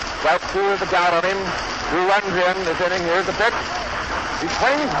 Strike 2 is the count on him. 2 runs in this inning. Here's the pitch. He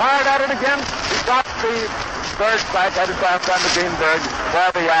swings hard at it again. He got the third strike at his last time to Greenberg.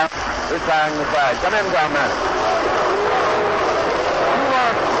 For the out. Retiring the flag. Come in, ground man. 2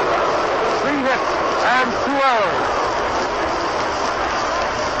 runs, 3 hits, and 2 errors.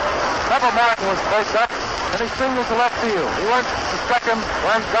 Pepper Martin was first up, and he singled to left field. He went to second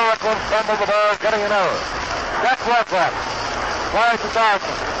when Doricklin fumbled the ball, getting an error. That's left. Fly to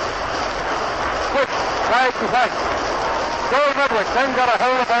Dawson. Switch, fly to White. Joe Medwick then got a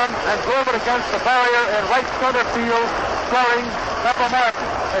hold of him and drove it against the barrier in right center field, scoring Pepper Martin.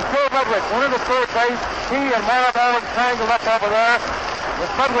 And Joe Medwick went into third base. He and Maribel tangled up over there.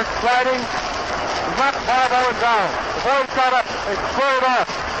 With Medwick sliding, he knocked Maribel down. The boys got up. They squared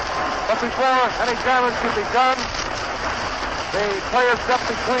off. But before any damage could be done, the players stepped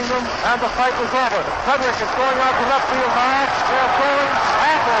between them, and the fight was over. Medwick is going out to left field now. They're throwing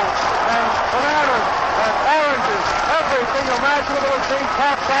apples and bananas and oranges. Everything imaginable is being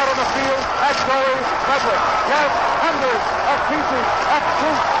tossed out on the field at Joey Medwick. Yes, hundreds of pieces of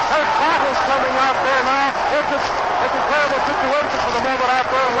fruit. There's bottles coming out there now. It's a terrible situation for the moment out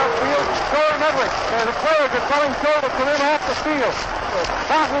there in left field. Joey Medwick, the players are telling Joe to come in off the field.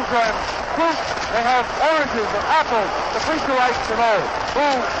 Bottles and fruit. They have oranges and apples. The preacherites to know who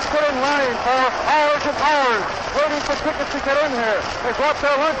stood in line for hours and hours waiting for tickets to get in here. They brought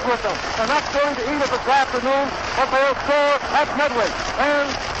their lunch with them. They're not going to eat it this afternoon, but they'll store at Medwick. And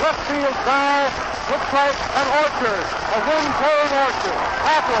left field now looks like an orchard, a wind-blowing orchard.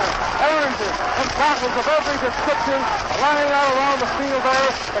 Apples, oranges, and bottles of every description lying out around the field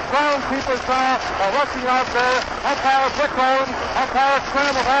there. The groundskeepers now are rushing out there. Umpire Brickholm, umpire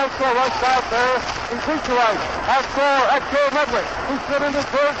Scramble also rushed out there. In preacherites, out score at Joe Medwick, who stood in the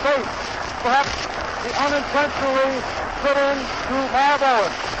third base. Perhaps he unintentionally slid in to Bob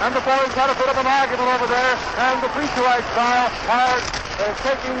Owen. And the boys had a bit of an argument over there. And the preacherites now are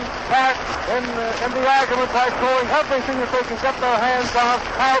taking part in the argument by throwing everything that they can get their hands on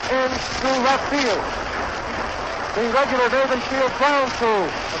out into left field. The regular David Shield ground crew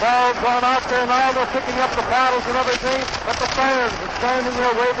have all gone out there now. They're picking up the paddles and everything. But the fans are standing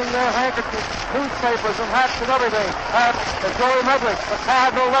there waving their handkerchiefs, newspapers and hats and everything at Joey Medwick, the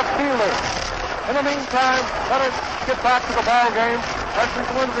Cardinal left fielder. In the meantime, let us get back to the ball game. As we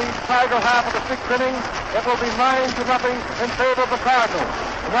go into the Tiger half of the 6th inning, it will be 9-0 in favor of the Cardinals.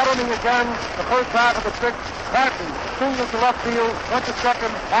 In that inning again, the first half of the 6th, Martin singled to left field, went to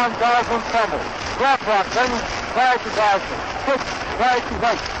second on Goslin's fumble. Blackrock then tried to Goslin. Switch, tried to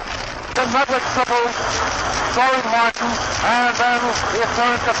White. Then Medwick tripled, scoring Martin, and then the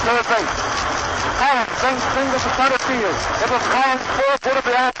appearance of third base. Collins then singled to center field. It was Collins' 4th hit of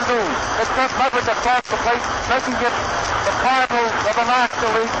the afternoon. It sent Medwick across the plate, making it the Cardinals of the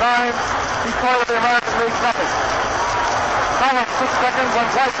National League 9 before the American League nothing. Collins 6 seconds when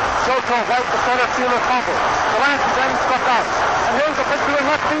White, Jojo White, the center fielder, fumbled. Delancey then struck out. And here's the pitcher in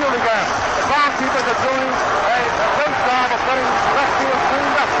left field again. The groundskeepers are doing a great job of getting left field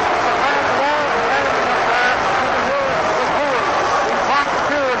cleaned up. The fans are all standing up there. You can hear the booing. These box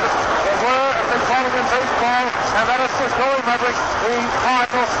cheers that were ball, and that is for Joey Medrick, the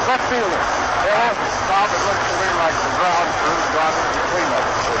Cardinals left fielder. Bob, it looks to me like the ground crew's gone into the cleanup.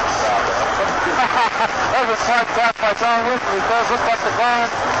 That was quite said by John Wilson. He says, looks like the ground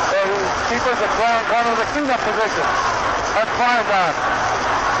keepers have gone into the cleanup position. That's fine, Don.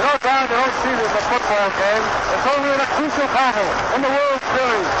 You know, Don, you don't see this in a football game. It's only in a crucial battle in the World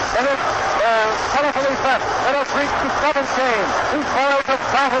Series. And it's colorful effect. It has reached the seventh game. These boys have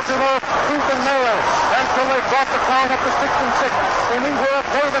battled to the tooth and nail until they brought the count up to 6-6. They meet here at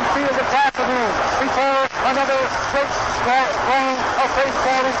Raven Field this afternoon before another great strong of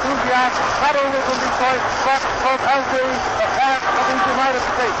baseball enthusiasts, not only from Detroit, but from every part of the United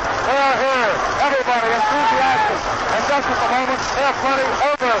States. They are here, everybody enthusiastic. And just at the moment, they are plenty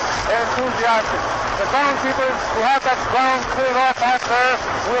over enthusiastic. The groundkeepers who have that ground cleared off out there,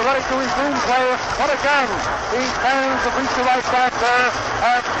 who are ready to resume play. But again, these fans of Bleacher Lights back there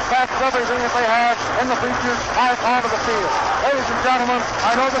have packed everything that they have in the bleachers out onto the field. Ladies and gentlemen,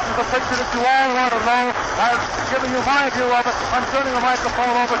 I know this is a picture that you all want to know. I've given you my view of it. I'm turning the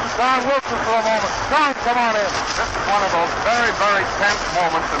microphone over to Don Wilson for a moment. Don, come on in. This is one of those very, very tense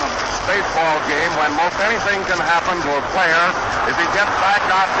moments in a baseball game when most anything can happen to a player if he gets back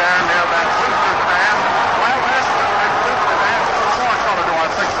out there near that bleacher stand. Well, that's more color to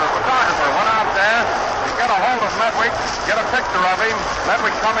our picture. A photographer went out there to get a hold of Medwick, get a picture of him.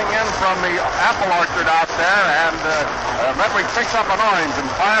 Medwick coming in from the apple orchard out there, and Medwick picks up an orange and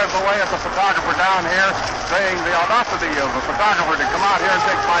fires away at the photographer down here, saying the audacity of the photographer to come out here and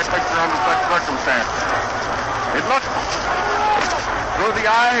take my picture under such circumstances. It looks through the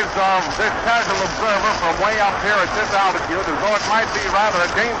eyes of this casual observer from way up here at this altitude as though it might be rather a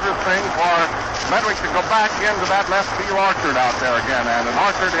dangerous thing for Medwick to go back into that left field orchard out there again. And an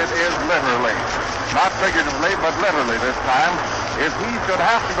orchard it is literally. Not figuratively, but literally this time. If he should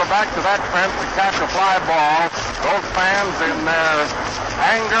have to go back to that fence to catch a fly ball, those fans in their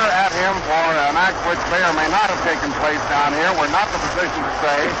anger at him for an act which may or may not have taken place down here, we're not in a position to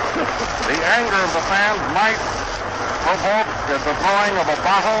say. The anger of the fans might provoke the throwing of a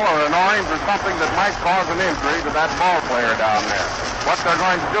bottle or an orange or something that might cause an injury to that ball player down there. What they're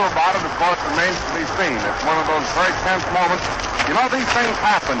going to do about it, of course, remains to be seen. It's one of those very tense moments. You know, these things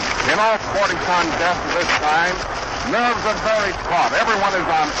happen in all sporting contests of this kind. Nerves are very taut. Everyone is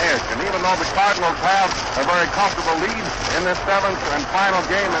on edge. And even though the Cardinals have a very comfortable lead in this seventh and final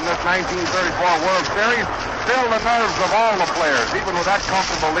game in this 1934 World Series, still the nerves of all the players, even with that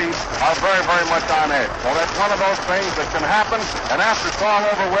comfortable lead, are very, very much on edge. So that's one of those things that can happen. And after it's all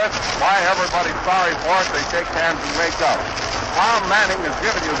over with, why, everybody's sorry for it. They shake hands and make up. Tom Manning has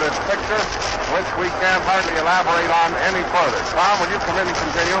given you this picture, which we can't hardly elaborate on any further. Tom, will you come in and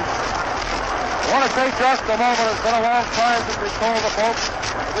continue? I want to take just a moment. It's been a long time since we told the folks.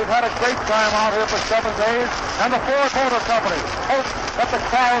 We've had a great time out here for 7 days, and the Ford Motor Company hopes that the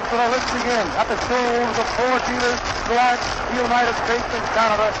crowds that are listening in at the showrooms of Ford dealers throughout the United States and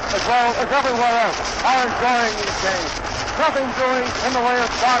Canada, as well as everywhere else, are enjoying these games. Nothing doing in the way of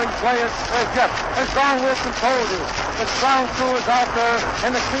starting players as yet. As Don Wilson told you, the ground crew is out there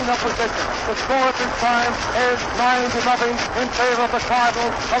in the cleanup position. The score at this time is 9-0 in favor of the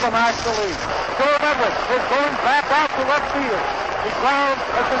Cardinals of the National League. Joe Medwick is going back out to left field. The ground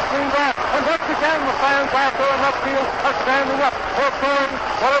has been cleaned off, and once again the fans out there in left field are standing up. They're throwing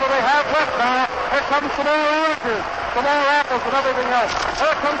whatever they have left now. Here comes some more oranges, some more apples, and everything else.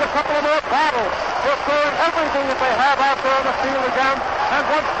 Here comes a couple of more bottles. They're throwing everything that they have out there on the field again. And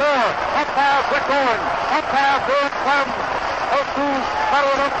once more, umpire Rick Owen, umpire Bill Clem, those two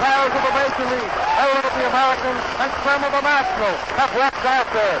veteran umpires of the Major League, Owen of the American and Clem of the National, have walked out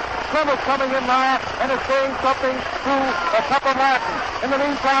there. Clem is coming in now and is saying something to Tupper Martin. In the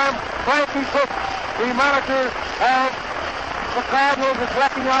meantime, Frankie Cook, the manager of the Cardinals, is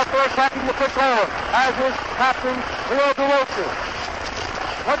walking out there talking to Rick Owen, as is Captain Leo DeRosa.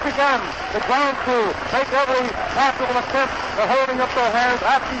 Once again, the ground crew make every possible attempt. They're holding up their hands,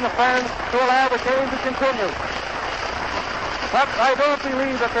 asking the fans to allow the game to continue. But I don't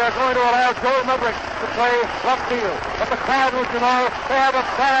believe that they're going to allow Joe Medrick to play left field. But the Cardinals, you know, they have a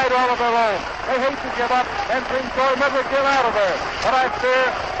pride all of their own. They hate to give up and bring Joe Medrick in out of there. But I fear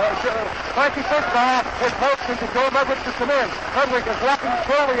Frankie Fish now is hoping to Joe Medrick to come in. Medrick is walking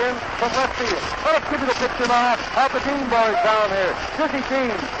slowly in from left field. Let us give you the picture now of the Dean boys down here. Dizzy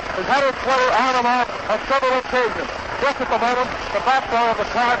Dean has had his sweater on and off on several occasions. Just at the moment, the backbone of the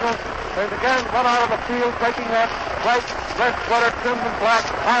Cardinals has again run out of the field, taking that white red sweater, trimmed in black,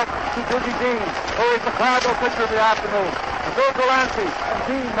 out to Dizzy Dean, who is the Cardinal pitcher of the afternoon. And Bill Delancey and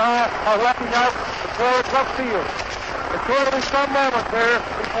Dean now are walking out towards left field. It's going to be some moments here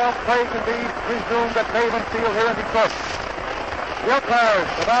before play can be resumed at Maven Field here in Detroit. The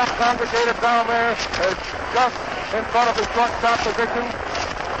umpires have all congregated down there just in front of the shortstop position.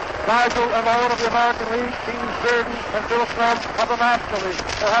 Nigel and Owen of the American League, Dean Bearden and Bill Crum of the National League.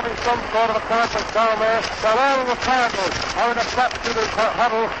 They're having some sort of a conference down there. While all of the Cardinals are in a prep to the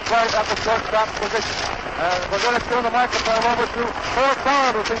huddle right at the shortstop position. And we're going to turn the microphone over to Fort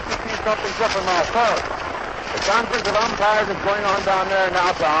Bond, who thinks he sees something different now. Sir. The conference of umpires is going on down there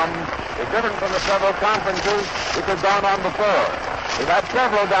now, Tom. It's different from the several conferences which have gone on before. We've had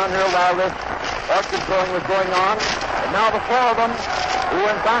several down here while this orchid growing was going on. And now the four of them who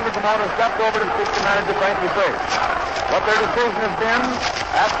in Congressman have stepped over to speak to manager Frankie Fish. What their decision has been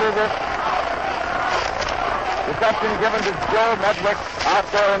after this reception given to Joe Medwick out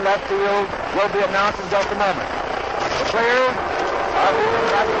there in left field will be announced in just a moment. The players are moving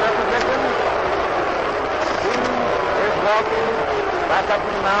back to their position. Dean is walking back up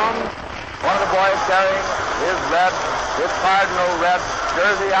to the mound. One of the boys carrying his Cardinal red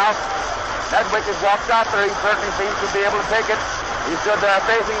jersey out. Medwick has walked out there. He certainly seems to be able to take it. He stood there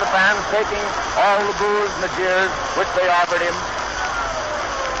facing the fans, taking all the boos and the jeers which they offered him.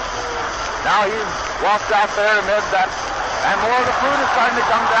 Now he's walked out there amid that, and more of the fruit is starting to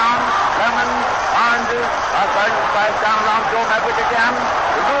come down. Lemons, oranges are starting to slice down around Joe Medwick again.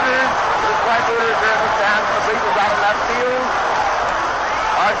 The Hooters, the White Hooters here in the stands, and the bleachers out in left field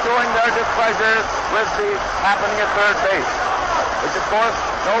are showing their displeasure with the happening at third base, which of course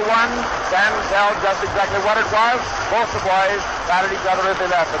no one can tell just exactly what it was. Both the boys patted each other as they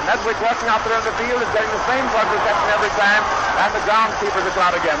left. But Medwick walking out there in the field is getting the same blood reception every time, and the groundskeepers are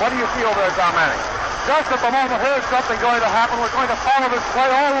out again. What do you see over there, Tom Manning? Just at the moment, here's something going to happen. We're going to follow this play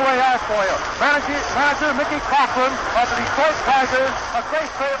all the way out for you. Manager Mickey Cochran of the Detroit Tigers, a great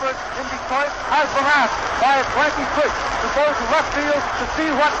favorite in Detroit, has been asked by Frankie Fish to go to left field to see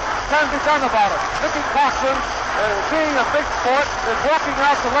what can be done about it. Mickey Cochran, being a big sport, is walking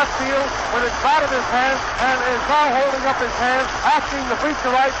out to left field with his bat in his hand and is now holding up his hand, asking the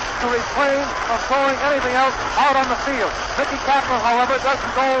bleacher right to refrain from throwing anything else out on the field. Mickey Cochran, however,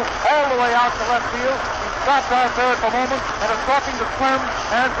 doesn't go all the way out to left field. He stopped out there at the moment and is talking to Clem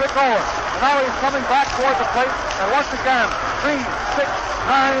and Rick Owen. And now he's coming back toward the plate, and once again, 3, 6,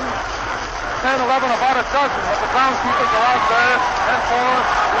 9, 10, 11, about a dozen of the groundskeepers are out there, and for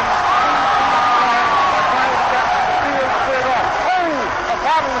the trying to get the field cleared off. Oh! A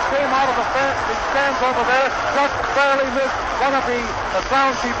bottle that came out of the stands over there just barely missed one of the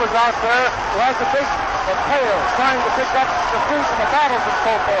groundskeepers out there who has a big pail trying to pick up the fruit and the bottles and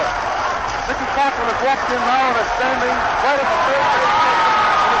so forth. Mickey Cochran has walked in now and is standing right at the third base.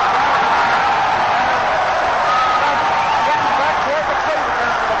 Getting back toward the plate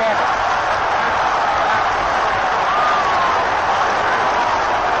again for the moment.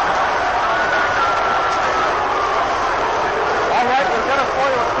 All right, we'll get it for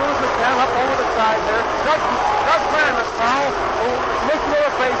you as soon as we can up over the side here. Judge Brandis now, who is commissioner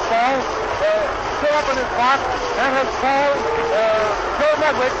of baseball, still up in his box and has called Joe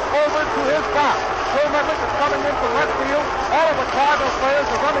Medwick over to his box. Joe Medwick is coming in from left field. All of the Cardinals players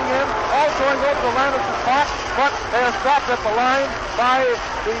are running in, all going over to Landis' box, but they are stopped at the line by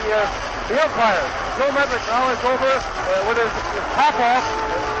the umpires. Joe Medwick now is over with his top off,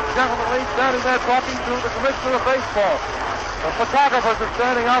 gentlemanly, standing there talking to the commissioner of baseball. The photographers are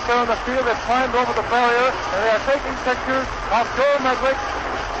standing out there on the field. They've climbed over the barrier, and they are taking pictures of Joe Medwick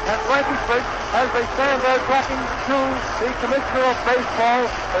and Frankie Fish as they stand there talking to the commissioner of baseball,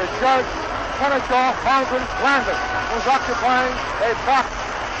 Judge Kennesaw Mountain Landis, who's occupying a box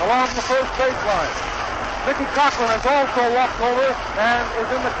along the first baseline. Mickey Cochran has also walked over and is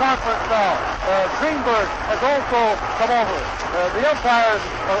in the conference now. Greenberg has also come over. The umpires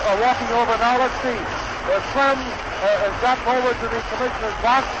are walking over now. Let's see. Clem has gotten over to the commissioner's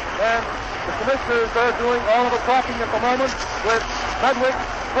box, and the commissioner is there doing all of the talking at the moment with Medwick,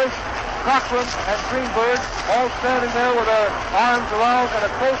 Fish, Cochran, and Greenberg all standing there with their arms around in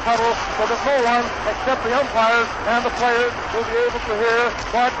a close huddle so that no one except the umpires and the players will be able to hear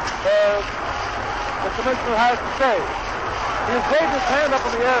what the commissioner has to say. He has waved his hand up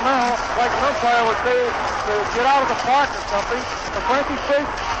in the air now like an umpire would say to get out of the park or something. But Frankie Fish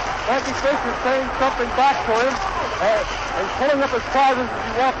is saying something back to him. He's pulling up his trousers as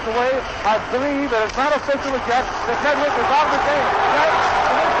he walks away. I believe that it's not official as yet that Medwick is out of the game. That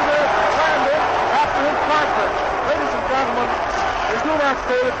Commissioner Landis after his conference. Ladies and gentlemen, we do not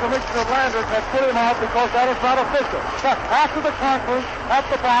say that Commissioner Landis has put him out because that is not official. But after the conference, at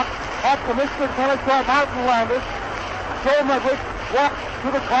the box, at Commissioner Kennesaw Mountain Landis, Joe Medwick walked to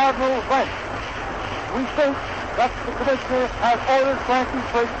the Cardinal bench. We think that the commissioner has ordered Frankie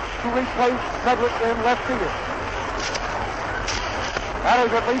Fritz to replace Medwick in left field. That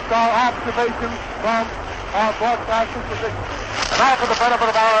is at least our observation from our broadcasting position. And now for the benefit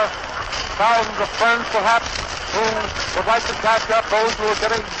of our thousands of friends, perhaps, who would like to catch up those who are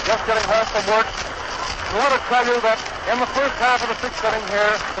just getting home from work, I want to tell you that in the first half of the sixth inning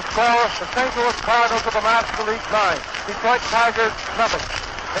here, the score, the St. Louis Cardinals of the National League 9, Detroit Tigers, nothing.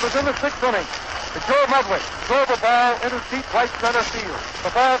 It was in the sixth inning. Joe Medwick drove the ball into deep right center field.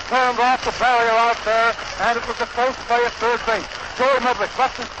 The ball turned off the barrier out there, and it was a close play at third base. Joe Medwick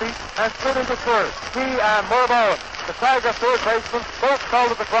left his feet and slid into third. He and Merv Owen, the Tiger third baseman, both fell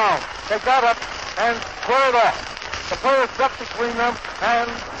to the ground. They got up and squared off. The players stepped between them,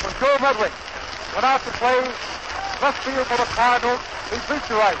 and when Joe Medwick went out to play left field for the Cardinals, he beat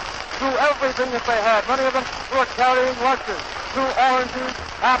the right. Threw everything that they had. Many of them were carrying lunches. Threw oranges,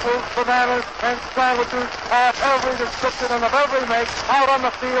 apples, bananas, and sandwiches of every description and of every make out on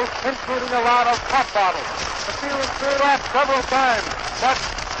the field, including a lot of pop bottles. The field was cleared off several times, but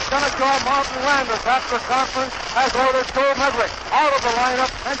Senator Martin Landis, after the conference, has ordered Joe Medwick out of the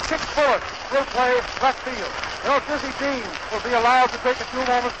lineup, and Chick Bullock will play left field. Dizzy Dean will be allowed to take a few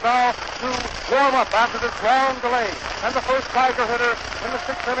moments now to warm up after this long delay. And the first Tiger hitter in the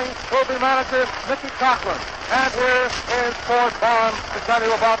sixth inning will be manager Mickey Cochran. And here is Ford Barnes to tell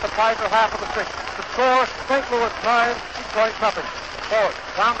you about the Tiger half of the sixth. The score, St. Louis 9, Detroit nothing. Ford.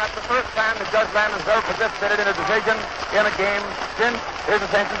 Tom, that's the first time that Judge Landis ever participated in a decision in a game since his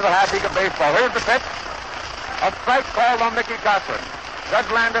ascension to the Half League of Baseball. Here's the pitch. A strike called on Mickey Cochran. Judge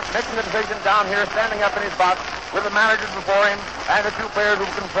Landis making the decision down here, standing up in his box with the managers before him and the two players who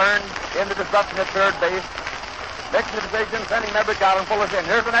were concerned in the disruption at third base. Making the decision, sending Medwick out and Fuller in.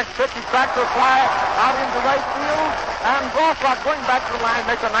 Here's the next pitch. He tracks a fly out into right field, and Rothrock going back to the line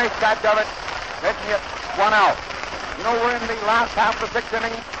makes a nice catch of it, making it 1 out. We're in the last half of the sixth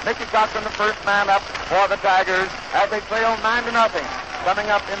inning. Mickey Cochran, the first man up for the Tigers, as they trail 9-0, coming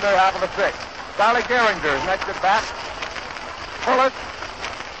up in their half of the sixth. Charlie Gehringer is next at bat. Fuller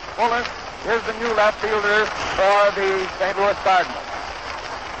is the new left fielder for the St. Louis Cardinals.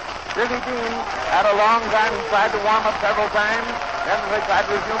 Dizzy Dean had a long time. He tried to warm up several times. Then they tried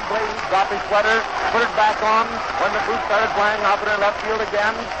to resume play. He dropped his sweater, put it back on. When the boots started flying out there in left field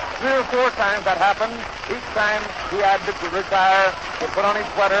again, 3 or 4 times that happened. Each time he had to retire, to put on his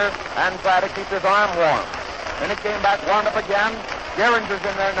sweater, and try to keep his arm warm. Then he came back, warmed up again. Gehringer's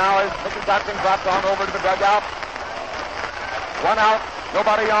in there now as Mickey Cochran dropped on over to the dugout. 1 out,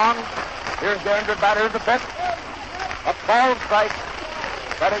 nobody on. Here's Gehringer's bat. Here's the pitch. A ball strike.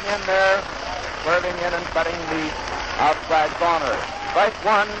 Cutting in there, swerving in and cutting the outside corner. Strike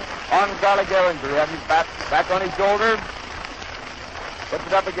 1 on Charlie Gehringer. He had his bat back on his shoulder. Puts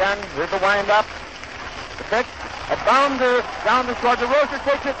it up again. Here's the wind-up. The pitch. A bounder down the short. DeRocher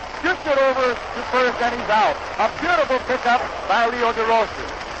takes it, shoots it over to first, and he's out. A beautiful pickup by Leo DeRocher.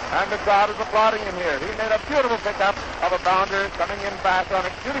 And the crowd is applauding him here. He made a beautiful pickup of a bounder coming in fast on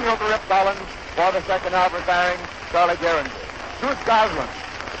it, shooting over Rip Collins for the second out, retiring Charlie Gehringer. Goose Goslin.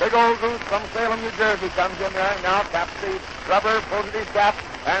 Big old Goose from Salem, New Jersey, comes in there now, taps the rubber, pulls his cap,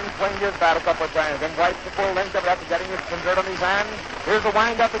 and swings his bat a couple of times. Then right to full length of it after getting his convert on his hand. Here's the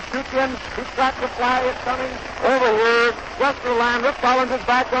wind-up and shoot in. He tracks the fly. It's coming over here. Just the line. Rip Collins is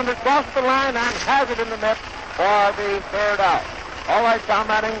back under, crosses the line, and has it in the net for the third out. All right, Tom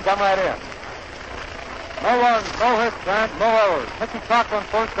Manning, come right in. No runs, no hits, and no errors. Mickey Cochran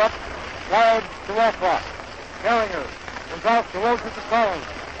first up, wide to Rothrock. Gehringer is out to Rosen to Collins.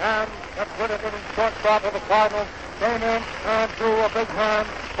 And that winning shortstop of the Cardinals came in and drew a big hand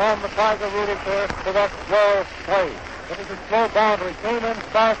from the Tiger rooting there to that slow play. It was a slow boundary. Came in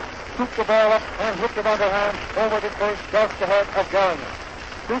fast, scooped the ball up, and whipped it underhand over the first just ahead of Gehringer.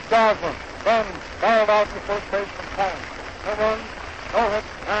 Goose Goslin then barreled out to first base from Collins. No runs, no hits,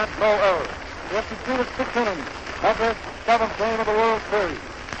 and no errors. We have completed 6 innings of this 7th game of the World Series.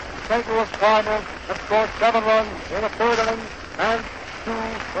 The St. Louis Cardinals have scored 7 runs in the 3rd inning and 2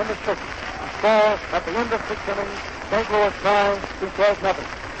 in the 6th. The score at the end of 6 innings, St. Louis 9, Detroit nothing.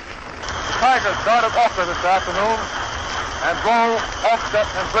 The Tigers started Walker this afternoon, and Blow, Offset,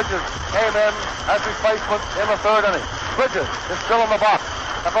 and Bridges came in as replacements in the 3rd inning. Bridges is still in the box.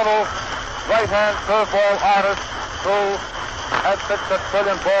 A little right-hand curveball artist who has pitched that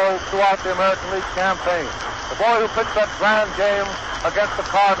brilliant ball throughout the American League campaign. The boy who pitched that grand game against the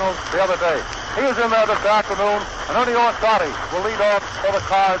Cardinals the other day. He is in there this afternoon, and Ernie Orsatti will lead off for the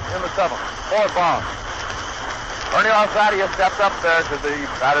Cards in the 7th. Ford Barnes. Ernie Orsatti has stepped up there to the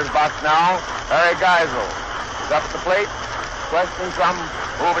batter's box now. Harry Geisel is up at the plate. questions from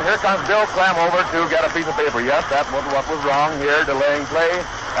over. Here comes Bill Clem over to get a piece of paper. Yes, that's what was wrong here, delaying play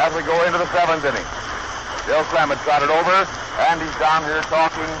as we go into the 7th inning. Bill Clem had trotted over, and he's down here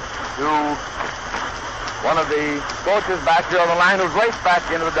talking to one of the coaches back here on the line who's raced back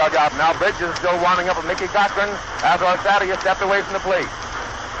into the dugout. Now Bridges is still winding up with Mickey Cochran as Orsatti has stepped away from the plate.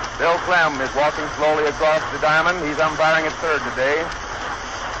 Bill Clem is walking slowly across the diamond. He's umpiring at third today.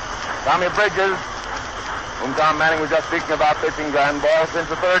 Tommy Bridges, whom Tom Manning was just speaking about, pitching grand ball since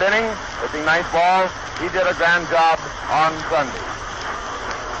the 3rd inning, pitching nice ball. He did a grand job on Sunday.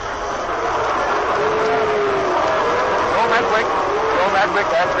 Joe Medwick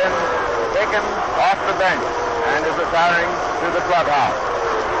has been taken off the bench and is retiring to the clubhouse.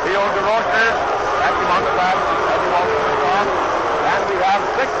 Theo DeRocher, back him on the back as he walks across. And we have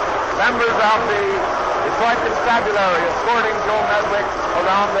 6 members of the Detroit Constabulary escorting Joe Medwick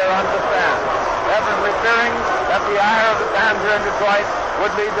around there on the stand, evidently fearing that the ire of the fans here in Detroit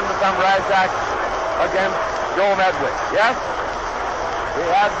would lead them to some rash act against Joe Medwick. Yes, we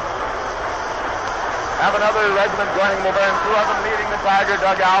have another regiment joining over, and 2 of them leading the Tiger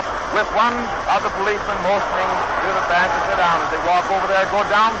dugout, with one of the policemen motioning to the fans to sit down as they walk over there, go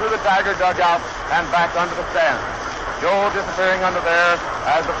down through the Tiger dugout and back under the stand. Joe disappearing under there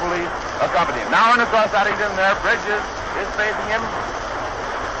as the police accompany him. Now in across Addington there, Bridges is facing him.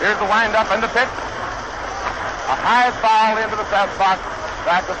 Here's the wind-up and the pitch. A high foul into the press box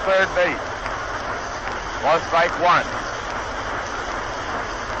back of third base. For strike 1.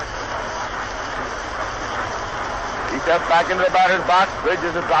 He steps back into the batter's box.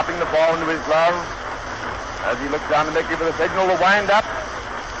 Bridges is dropping the ball into his glove as he looks down to Mickey for the signal. The wind-up.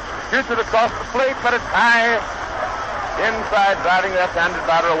 Shoots it across the plate, but it's high inside, driving the left-handed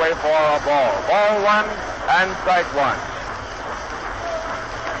batter away for a ball. Ball 1 and strike 1.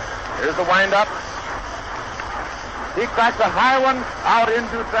 Here's the wind-up. He cracks a high one out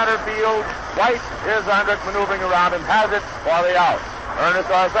into center field. White is under it, maneuvering around and has it for the out. Ernest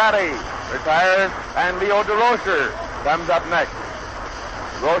Orsatti retires, and Leo DeRocher comes up next.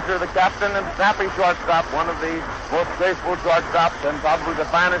 DeRocher, the captain and snappy shortstop, one of the most graceful shortstops and probably the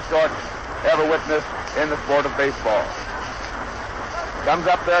finest short ever witnessed in the sport of baseball. Comes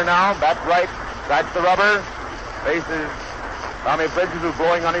up there now, bat right, strikes the rubber, faces Tommy Bridges, who's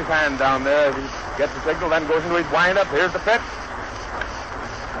blowing on his hand down there as he gets the signal, then goes into his windup. Here's the pitch.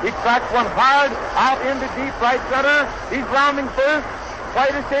 He cracks one hard out into deep right center. He's rounding first.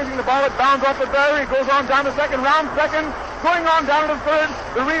 White is chasing the ball. It bounds off the barrier. He goes on down to second, round second, going on down to third.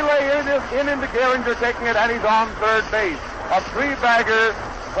 The relay in into Gehringer taking it, and he's on third base. A 3-bagger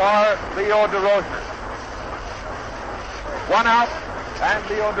for Leo DeRocher. 1 out, and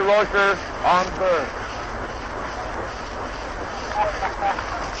Leo DeRocher on third.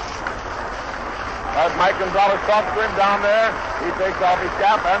 As Mike Gonzalez talks to him down there, he takes off his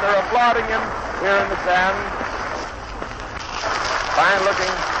cap, and they're applauding him here in the stand. Fine looking.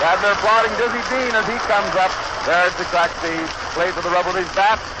 And they're applauding Dizzy Dean as he comes up there to crack the plate with the rubber of his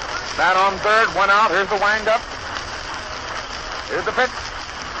bat. Man on third, 1 out. Here's the wind-up. Here's the pitch.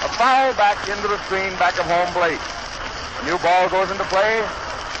 A foul back into the screen, back of home plate. A new ball goes into play,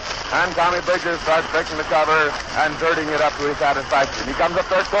 and Tommy Bridges starts breaking the cover and dirtying it up to his satisfaction. He comes up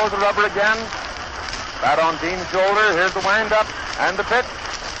there, throws the rubber again. Bat on Dean's shoulder. Here's the wind-up and the pitch.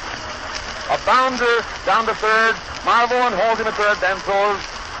 A bounder down to third. Marvone holds him at third, then throws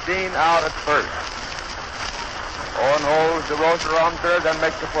Dean out at first. Owen holds DeRocher on third, then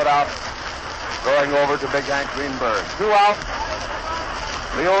makes the foot out, throwing over to Big Hank Greenberg. 2 out.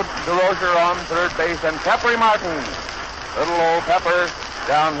 Leo DeRocher on third base, and Peppery Martin, little old Pepper,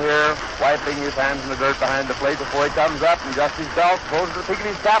 down here, wiping his hands in the dirt behind the plate before he comes up, and just his belt, closes the peak of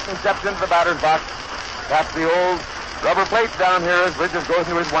his cap, and steps into the batter's box. Taps the old rubber plate down here as Bridges goes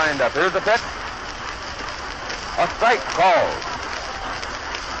into his wind-up. Here's the pitch. A strike called.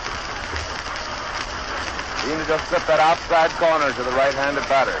 Dean just slipped that outside corner to the right-handed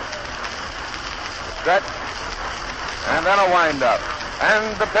batter. Stretch. And then a wind-up.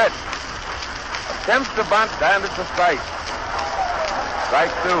 And the pitch. Attempts to bunt, and it's a strike.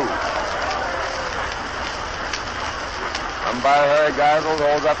 Strike 2. Umpire Harry Geisel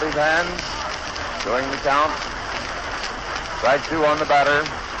holds up his hand, showing the count. Strike 2 on the batter.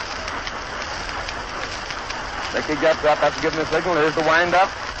 Mickey gets up after giving the signal. Here's the wind-up.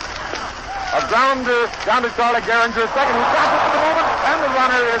 A grounder down to Charlie Gehringer, second. He drops it for the moment, and the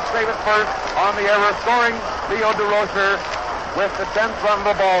runner is safe at first on the error, scoring Leo DeRocher with the 10th run of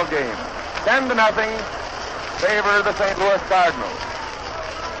the ball game. 10-0 favor the St. Louis Cardinals.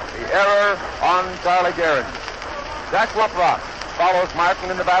 The error on Charlie Gehringer. Jack Luprock follows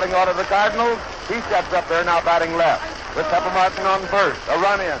Martin in the batting order of the Cardinals. He steps up there now batting left. with Pepper Martin on first. A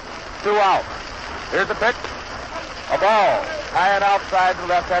run in. 2 out. Here's the pitch. A ball. High and outside to the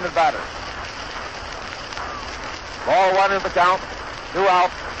left-handed batter. Ball 1 is the count. 2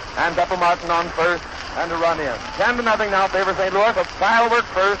 out. And Pepper Martin on first. And a run in. 10-0 now favor St. Louis. A trial work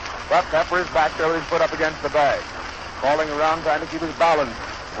first. But Pepper is back there with his foot up against the bag. Falling around trying to keep his balance.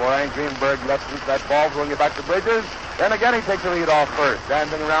 Before Hank Greenberg lets loose that ball, throwing it back to Bridges. Then again he takes the lead off first.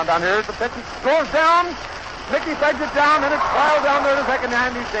 Dancing around down here. The pitch goes down. Mickey pegs it down, and it's filed down there to second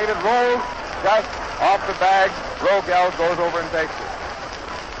hand. He saved it. Rolls just off the bag. Rogel goes over and takes it.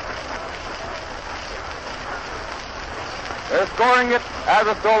 They're scoring it as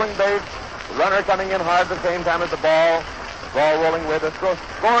a stolen base. The runner coming in hard at the same time as the ball. Ball rolling with it.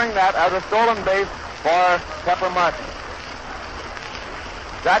 Scoring that as a stolen base for Pepper Martin.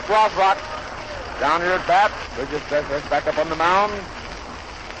 Jack Rothrock down here at bat. Bridges back up on the mound.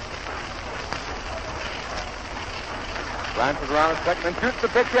 Glances around a second and shoots the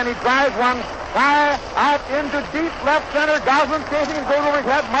pitch, and he drives one high out into deep left center. Goslin chasing and goes over his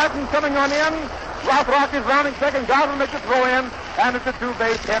head. Martin coming on in. Rothrock is rounding second. Goslin makes a throw in, and it's a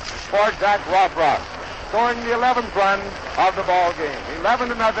 2-base hit for Jack Rothrock, scoring the 11th run of the ball game. 11-0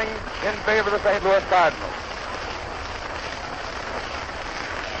 in favor of the St. Louis Cardinals.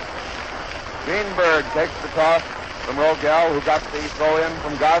 Greenberg takes the toss from Rogel, who got the throw in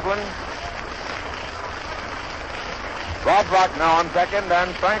from Goslin. Rothrock now on second,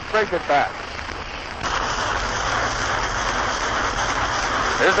 and Frank Frisch at bat.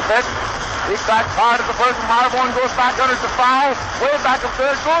 Here's the pitch. He backs hard at the first, and Marvone goes back under the foul. Way back up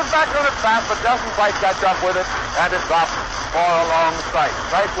third, goes back on it fast, but doesn't quite catch up with it, and it's dropped for a long strike.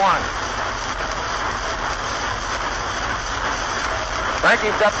 Strike 1.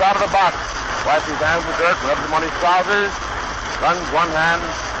 Frankie steps out of the box, wipes his hands in the dirt, rubs them on his trousers, runs one hand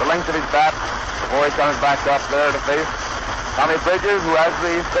the length of his bat before he comes back up there to face Tommy Bridges, who has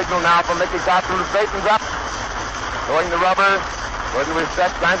the signal now from Mickey Cotton to straightens up, throwing the rubber, going to his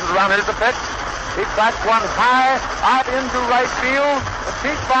stretch, glances around. Here's the pitch. He backs one high out into right field. The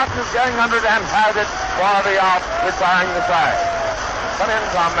Pete Fox is getting under it and has it for the out, retiring the side. Come in,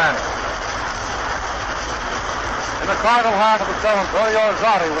 Tom Manning. In the Cardinal half of the 7th, Tony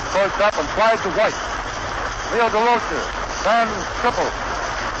Orzati was first up and twice to White. Leo DeLocha, then triple.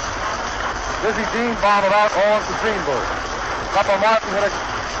 Dizzy Dean bottled out on to Greenberg. Pepper Martin hit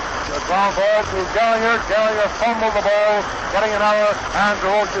a ground ball to Gallagher. Gallagher fumbled the ball, getting an error, and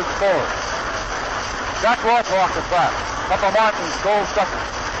DeLocha scored. Jack Rothrock at bat. Pepper Martin stole second.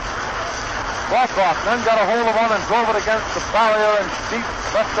 Rothrock then got a hold of one and drove it against the barrier in deep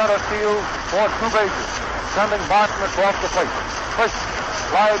left center field for 2 bases, sending Martin across the plate. Frisch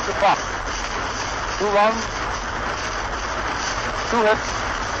slides the Fox. 2 runs, 2 hits,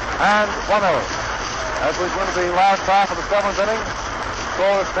 and 1 error. As we go into the last half of the 7th inning,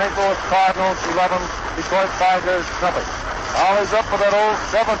 score St. Louis Cardinals 11, Detroit Tigers 0. Ollie's up for that old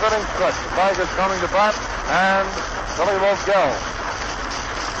 7th inning stretch. The Tigers coming to bat, and Billy Rogel.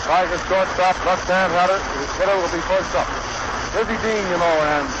 Tigers shortstop, left-hand hitter will be first up. Dizzy Dean,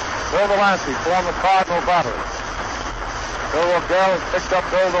 and Bill Delancey form the Cardinal batters. Bill Rogel has picked up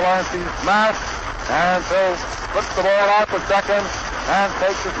Bill Delancey's mask, and Bill puts the ball out for second and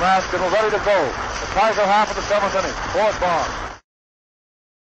takes his mask and is ready to go. The Tiger half of the 7th inning. 4th ball.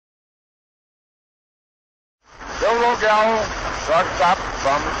 Bill Rogel, shortstop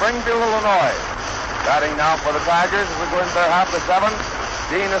from Springfield, Illinois. Batting now for the Tigers as we go into half of the 7th.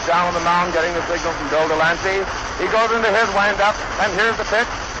 Dean is down on the mound getting the signal from Bill Delancey. He goes into his windup, and here's the pitch.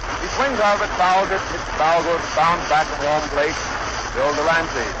 He swings out of it, fouls it. His foul goes bounds back to home plate. Bill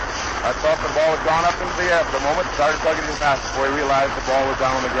Delancey. I thought the ball had gone up into the air for the moment. Started tugging his mask before he realized the ball was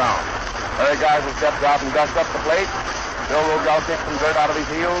down on the ground. Other guys have stepped out and dust up the plate. Bill Rogel kicked some dirt out of his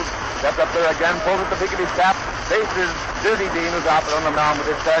heels. Stepped up there again, pulls at the peak of his cap. Faces Dizzy Dean, who's out there on the mound with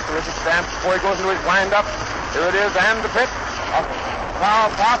his characteristic stance before he goes into his windup. Here it is, and the pitch. Now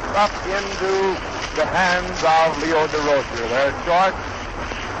pops up into the hands of Leo DeRocher. They're short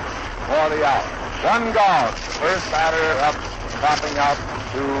for the out. 1 gone. First batter up, popping out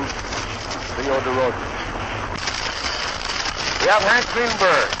to Leo DeRocher. We have Hank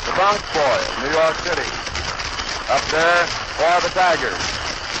Greenberg, the Bronx boy of New York City, up there for the Tigers.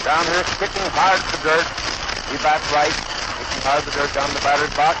 Down here kicking hard the dirt. He bats right, kicking hard the dirt down the batter's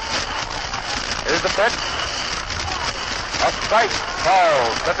box. Here's the pitch. A strike. Call,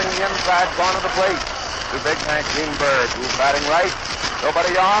 slipping the inside corner of the plate to big Hank Greenberg, who's batting right.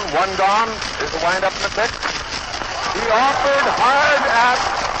 Nobody on, 1 gone. Here's the windup in the pitch. He offered hard at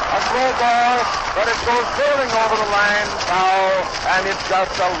a throw ball, but it goes sailing over the line, foul, and it's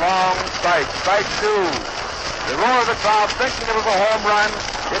just a long strike. Strike 2. The roar of the crowd thinking it was a home run.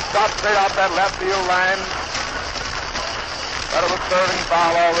 It shot straight out that left field line. But it was serving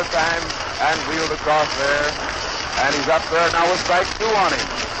foul all the time and wheeled across there. And he's up there now with strike 2 on him.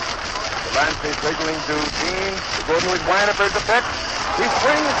 Delancey signaling to Dean to go to his windup. There's the pitch. He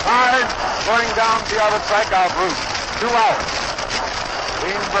swings hard, going down the other strikeout route. 2 outs.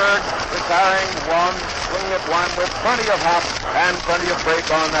 Greenberg retiring 1, swinging at 1 with plenty of hop and plenty of break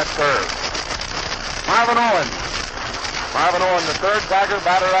on that curve. Marvin Owen, the third Tiger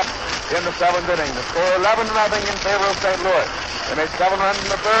batter up in the 7th inning. The score 11-0 in favor of St. Louis. They made 7 runs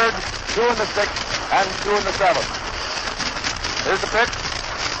in the 3rd, 2 in the 6th, and 2 in the 7th. Here's the pitch.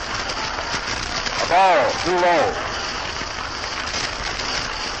 A ball, too low.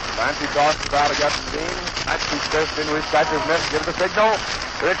 Fancy tosses out against the team. Actually steps into his catcher's mitt, gives the signal.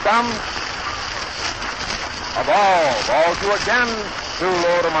 Here it comes. A ball. Ball 2 again. Too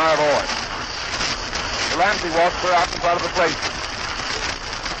low to Marv Owen. Delancey walks her out in front of the plate.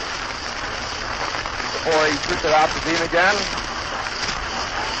 Before he shoots it out to Dean again.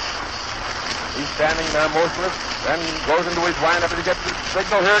 He's standing there motionless, then goes into his windup and he gets the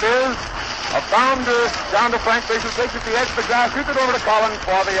signal. Here it is. A bounder down to Frank Fisher, takes it to the edge of the grass, shoots it over to Collins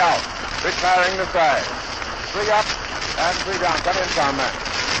for the out. Retiring the side. 3 up and 3 down. Come in, Tom-man.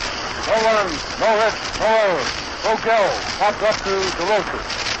 No runs, no hits, no errors. Vogel popped up to DeRosa.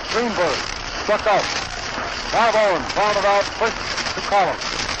 Greenberg struck out. Marv Owen founded out first to Collins.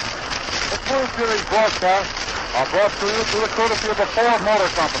 The World Series broadcasts are brought to you through the courtesy of the Ford Motor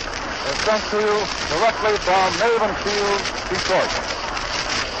Company. They're sent to you directly from Maven Field, Detroit.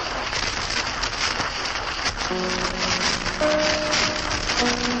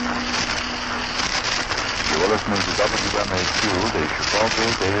 You are listening to WMAQ, the Chicago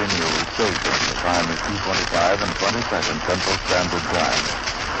Daily News Station. The time is 2:25 and 20 seconds Central Standard Time.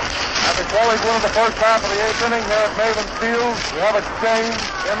 After closing one of the first half of the 8th inning here at Maven Field, we have a change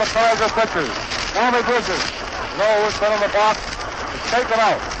in the Tiger pitchers. Tommy Bridges, nose been in the box, is taken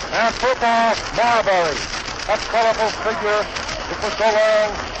out. And football, Marbury. That colorful figure, it was so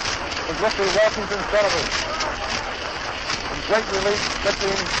long, was Ricky Washington Senators. In great relief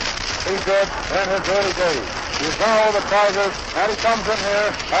pitching, he did in his early days. He's now the Tigers, and he comes in here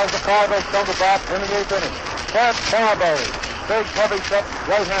as the Cardinals come to bat in the 8th inning. Ted Marbury, big, heavy set,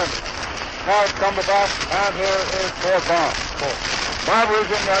 right-handed. Cards come to bat, and here is Ford Bond. Marbury's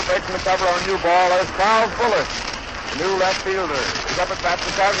in there making the cover on a new ball as Charles Bullis, the new left fielder. He's up at bat to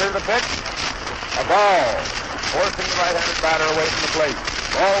start. Here's the pitch. A ball. Forcing the right-handed batter away from the plate.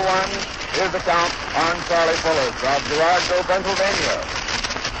 Ball 1. Here's the count on Charlie Fuller from Gerardo, Pennsylvania.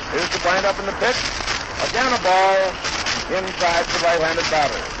 Here's the wind up in the pitch. Again a ball inside the right-handed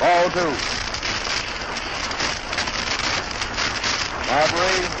batter. Ball 2.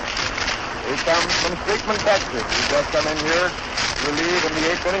 Marbury, he comes from Streetman, Texas. He's just come in here to relieve in the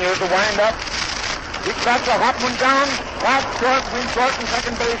 8th inning. Here's the wind up. He cracks a hot one down. That's short, between short and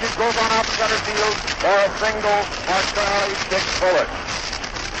second base. It goes on out to center field for a single for Charlie Dick Bullet.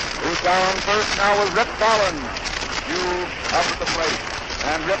 Who's down first now with Rip Collins. You up at the plate.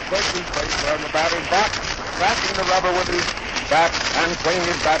 And Rip takes his place there in the batter's box, cracking the rubber with his bat and swinging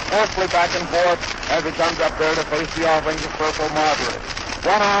his bat forcefully back and forth as he comes up there to face the offering of Purple Marbury.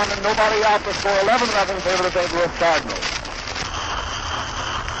 1 on and nobody out to score 11-0 in favor of the St. Louis Cardinals.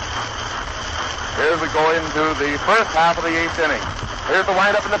 Here we go into the first half of the 8th inning. Here's the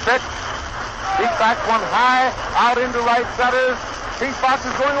windup in the pitch. He backs one high, out into right center. Pete Fox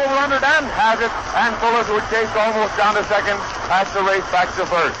is going over under and has it. And Fuller, who had chased almost down to second, has to race back to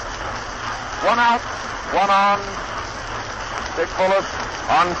first. 1 out, 1 on. Dick Fuller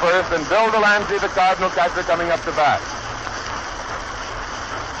on first, and Bill Delancey, the Cardinal catcher, coming up to bat.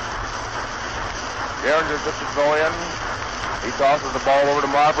 Gehringer just to throw in. He tosses the ball over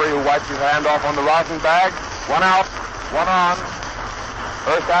to Marbury, who wipes his hand off on the rosin bag. 1 out, 1 on.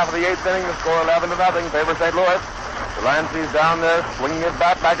 First half of the 8th inning, the score 11-0, favor St. Louis. Delancey's down there, swinging his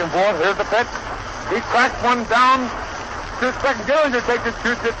bat back and forth. Here's the pitch. He cracks one down to second. Gehringer takes it,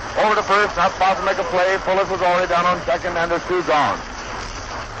 shoots it over to first. Not possible to make a play. Fuller was already down on second, and there's 2 gone.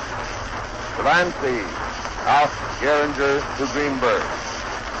 Delancey out, Gehringer to Greenberg.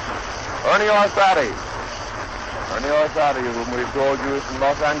 Ernie Orsatti, whom we've told you is from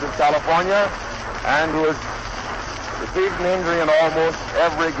Los Angeles, California, and who has received an injury in almost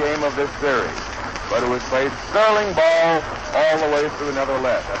every game of this series, but who has played sterling ball all the way through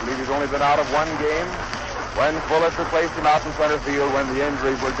nevertheless. I believe he's only been out of 1 game when Fuller replaced him out in center field when the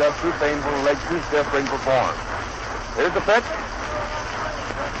injuries were just too painful and legs too stiff for him to perform. Here's the pitch.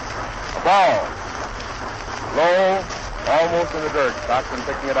 A ball. Low, almost in the dirt. Stockton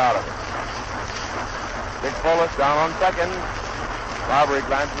picking it out of it. Dick Fuller down on second. Marbury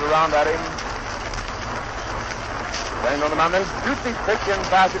glances around at him. Playing on the mountain. Shoots his pitch and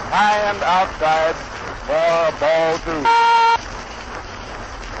passes high and outside for ball two.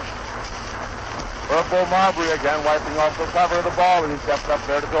 Purple Marbury again wiping off the cover of the ball as he steps up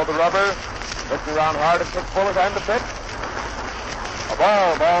there to throw the rubber. Looking around hard at Dick Fuller and the pitch. A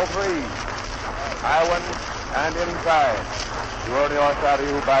ball three. High one and inside. To Ernie Orsatti,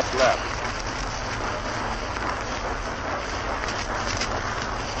 who bats left.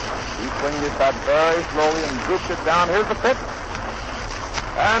 He swings his bat very slowly and droops it down. Here's the pitch.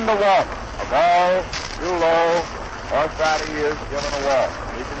 And the walk. A ball too low. Orsatti is given a walk.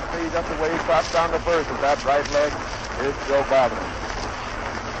 You can see just the way he drops down the first that that right leg is still bothering.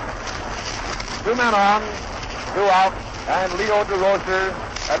 2 men on, 2 out, and Leo DeRocher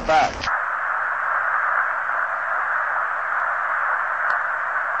at bat.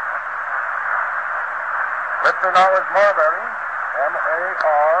 Pitcher now is Marbury, Marberry.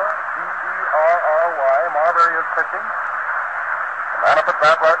 Marbury is pitching. The man up at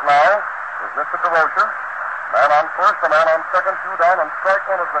bat right now is Mr. DeRocher. Man on first, the man on second, 2 down, and strike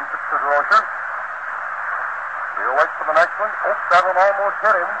one has been pitched to DeRocher. Leo waits for the next one. Oops, that one almost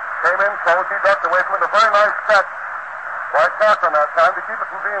hit him. Came in close, he ducked away from it. A very nice catch by Cochran that time to keep it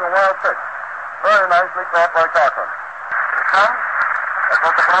from being a wild pitch. Very nicely caught by Cochran. Here it comes. That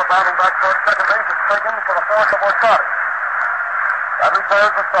goes the ball bounding back towards second base. It's taken for the fourth of Orsatti. That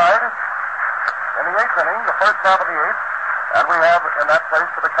retires the side. In the 8th inning, the first half of the 8th, and we have in that place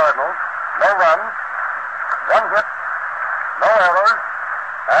for the Cardinals, no runs, 1 hit, no errors,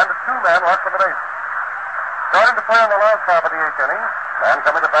 and 2 men left on the base. Starting to play in the last half of the 8th inning, man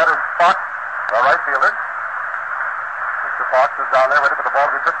coming to bat is Fox, the right fielder. Mr. Fox is down there ready for the ball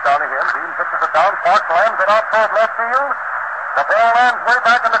to be pitched down to him. Dean pitches it down. Fox lands it out toward left field. The ball lands way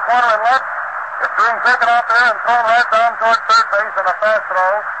back in the corner and left. It's being taken out there and thrown right down toward third base in a fast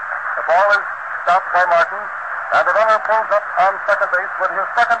throw. The ball is stopped by Martin, and the runner pulls up on second base with his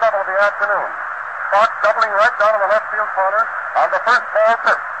second double of the afternoon. Fox doubling right down in the left field corner on the first ball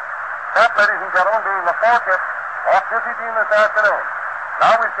pitch. That, ladies and gentlemen, being the 4th hit off Dizzy Dean this afternoon.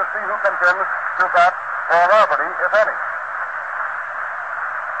 Now we shall see who contends to bat for Liberty, if any.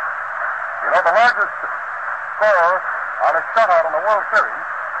 You know, the largest score on a shutout in the World Series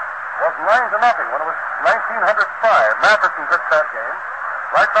was 9-0 when it was 1905. Matheson pitched that game.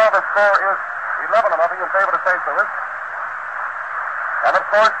 Right now the score is 11-0 in favor of St. Louis. And of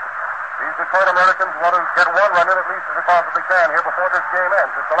course, these Detroit Americans want to get 1 run in at least as they possibly can here before this game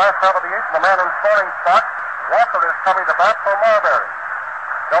ends. It's the last half of the 8th, and the man in scoring spot, Walker, is coming to bat for Marbury.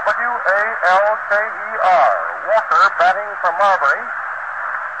 Walker. Walker batting for Marbury.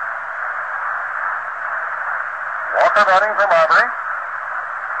 Walker batting for Marbury.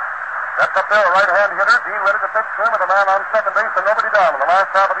 That's up there, a right-hand hitter. Dean ready to pitch to him with a man on second base and nobody down in the last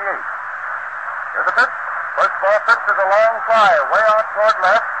half of the 8th. Here's the pitch. First ball pitch is a long fly, way out toward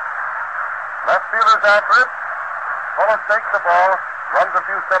left. Left fielder's after it. Fuller takes the ball, runs a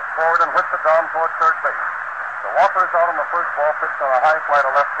few steps forward, and whips it down toward third base. So Walker is out on the first ball pitch on a high fly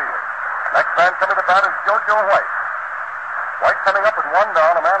to left field. Next man coming to bat is JoJo White. White coming up with 1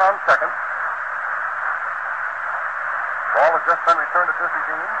 down, a man on second. Ball has just been returned to Dizzy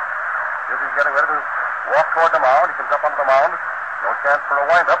Dean. Dizzy's getting ready to walk toward the mound. He comes up onto the mound. No chance for a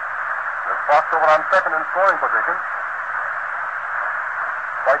windup. There's Fox over on second in scoring position.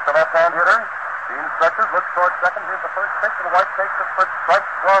 White, the left-hand hitter. Dean stretches, looks toward second. Here's the first pitch, and White takes it for strike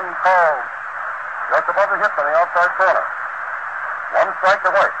 1 called. Just above the hit on the outside corner. 1 strike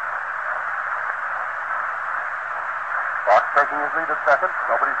to White. Fox taking his lead at second.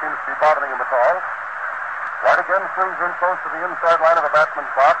 Nobody seems to be bothering him at all. White again swings in close to the inside line of the batsman's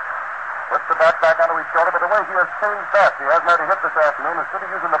box. Puts the bat back onto his shoulder, but the way he has changed bats, he hasn't had a hit this afternoon. Instead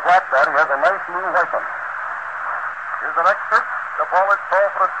of using the black bat, he has a nice new weapon. Here's the next pitch. The ball is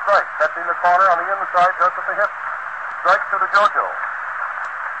called for a strike. Touching the corner on the inside just at the hip. Strike to the JoJo.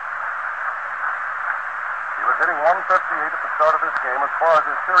 He was hitting 158 at the start of this game as far as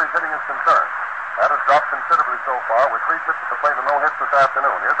his series hitting is concerned. That has dropped considerably so far with 3 pitches to play to no hits this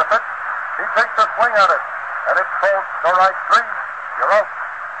afternoon. Here's the pitch. He takes a swing at it, and it's called strike 3. You're out.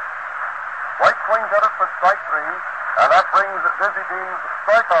 White swings at it for strike 3, and that brings Dizzy Dean's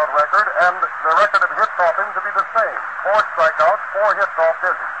strikeout record and the record of hits off him to be the same. 4 strikeouts, 4 hits off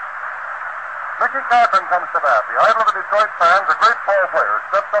Dizzy. Mickey Cochran comes to bat. The idol of the Detroit fans, a great ball player.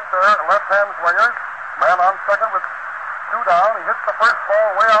 Steps up there, left-hand swinger. Man on second with 2 down. He hits the first ball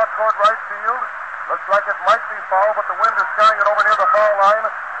way out toward right field. Looks like it might be foul, but the wind is carrying it over near the foul line,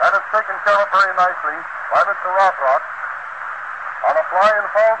 and it's taken care of very nicely by Mr. Rothrock on a fly in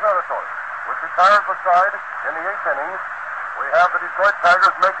foul territory. which retires the side in the 8th inning. We have the Detroit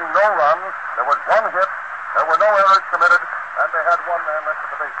Tigers making no runs. There was one hit. There were no errors committed, and they had one man left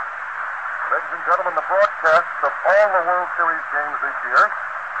at the bases. Ladies and gentlemen, the broadcasts of all the World Series games this year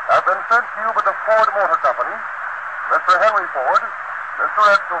have been sent to you by the Ford Motor Company, Mr. Henry Ford, Mr.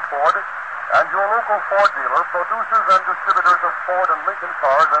 Edsel Ford, and your local Ford dealer, producers and distributors of Ford and Lincoln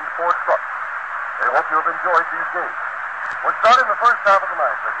cars and Ford trucks. I hope you have enjoyed these games. We're starting the first half of the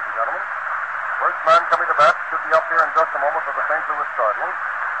ninth, ladies and gentlemen. First man coming to bat should be up here in just a moment for the St. Louis Cardinals.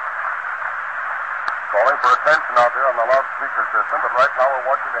 Calling for attention out there on the loudspeaker system, but right now we're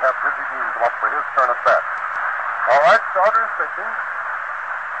watching to have Dizzy Dean come up for his turn at bat. All right, starters pitching.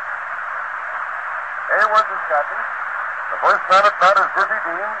 Hayworth is catching. The first man at bat is Dizzy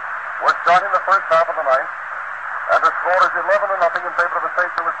Dean. We're starting the first half of the ninth, and the score is 11-0 in favor of the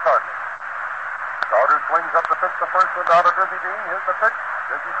St. Louis Cardinals. Starter swings up to pitch the first one down to Dizzy Dean. Here's the pitch.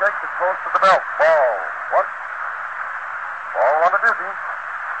 Dizzy takes it close to the belt. Ball. One. Ball on to Dizzy.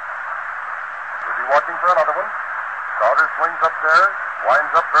 Dizzy watching for another one. Starter swings up there.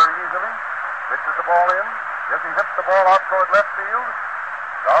 Winds up very easily. Pitches the ball in. Dizzy hits the ball out toward left field.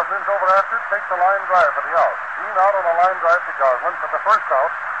 Goslin's over after it. Takes the line drive for the out. Dean out on a line drive to Goslin for the first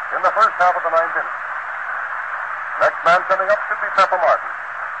out in the first half of the ninth inning. Next man coming up should be Pepper Martin.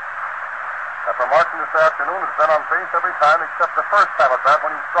 Pepper Martin this afternoon has been on base every time except the first time at bat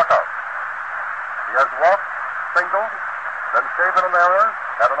when he struck out. He has walked, singled, then saved an error,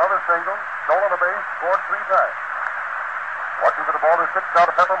 had another single, stolen a base, scored 3 times. Watching for the ball is pitched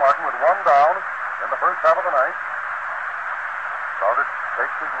out to Pepper Martin with 1 down in the first half of the ninth. Starter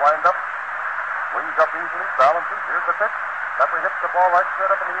takes his wind-up, swings up easily, balances. Here's the pitch. Pepper hits the ball right straight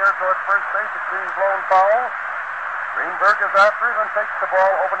up in the air towards first base. It's being blown foul. Greenberg is after it and takes the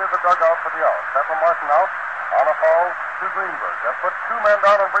ball over near the dugout for the out. Pepper Martin out on a foul to Greenberg. That puts 2 men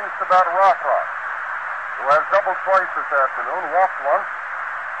down and brings to bat Rothrock, who has doubled twice this afternoon, walked once,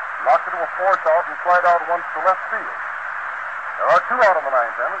 knocked it to a force out, and flied out once to left field. There are 2 out in the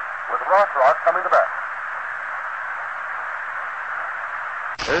ninth inning, with Rothrock coming to bat.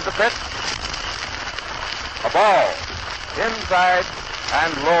 Here's the pitch. A ball. Inside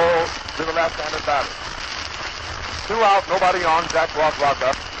and low to the left-handed batter. 2 out, nobody on. Jack Rothrock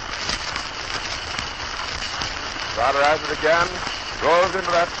up. Trotter has it again. Throws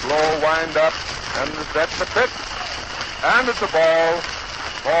into that slow wind-up. And sets the pitch. And it's a ball.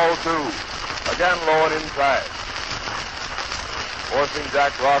 Ball 2. Again low and inside. Forcing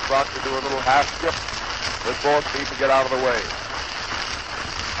Jack Rothrock to do a little half skip with both feet to get out of the way.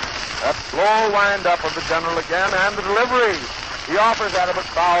 That slow wind-up of the general again, and the delivery. He offers at it, but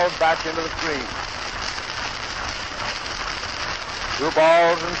fouls back into the screen. 2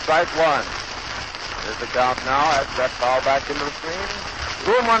 balls and strike 1. Here's the count now as that foul back into the screen.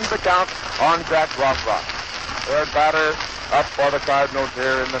 2-1 the count on Jack Rothrock. Third batter up for the Cardinals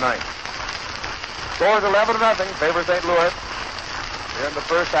here in the ninth. Scores 11-0, favor St. Louis in the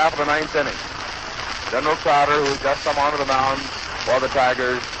first half of the ninth inning. General Trotter, who's just come onto the mound for the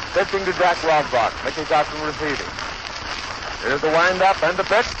Tigers, pitching to Jack Rothrock. Mickey Cochran receiving. Here's the wind-up and the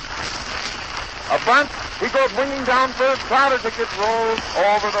pitch. A bunt. He goes winging down first. Trotter gets rolled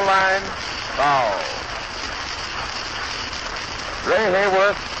over the line. Foul. Ray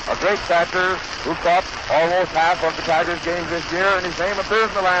Hayworth, a great catcher who caught almost half of the Tigers' games this year, and his name appears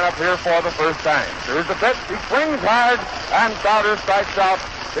in the lineup here for the first time. Here's the pitch. He swings hard, and Trotter strikes out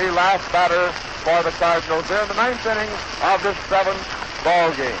the last batter for the Cardinals here in the ninth inning of this 7th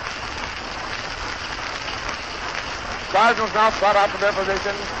ball game. Cardinals now cut out to their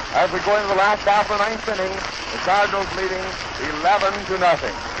position as we go into the last half of the ninth inning. The Cardinals leading 11-0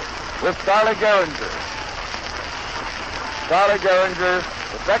 with Charlie Gehringer. Charlie Gehringer,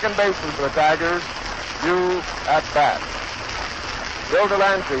 the second baseman for the Tigers, due at bat. Bill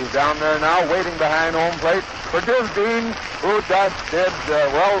Delancey's down there now waiting behind home plate for Diz Dean, who just did,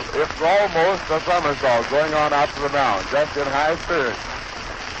 it's almost a somersault going on out to the mound, just in high spirits.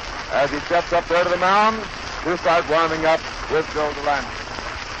 As he steps up there to the mound to start warming up with Bill Delancey.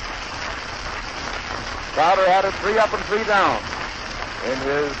 Crowder had it 3 up and 3 down in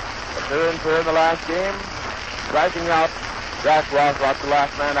his appearance here in the last game, striking out Jack Rothrock, the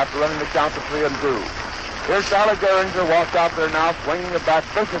last man, after running the count to 3-2. Here's Charlie Gehringer, walks out there now, swinging the bat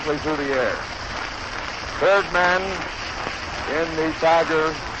viciously through the air. Third man in the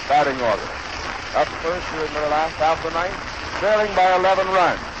Tiger batting order. Up first here in the last half of the ninth, trailing by 11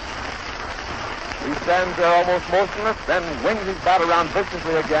 runs. He stands there almost motionless, then wings his bat around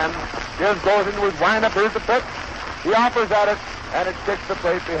viciously again. Here goes into his windup. Here's the pitch. He offers at it, and it kicks the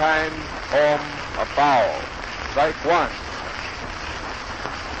plate behind home, a foul. Strike 1.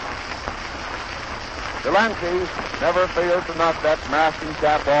 Delancey never fails to knock that masking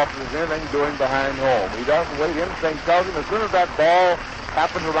cap off if there's anything doing behind home. He doesn't wait. Instinct tells him as soon as that ball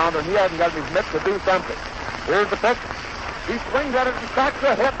happens around him, he hasn't got his mitt to do something. Here's the pitch. He swings at it and cracks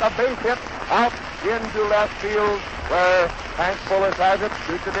a hit, a base hit, out into left field where Hank Fuller has it.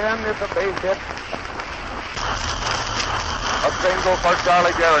 Shoots it in. It's a base hit. A single for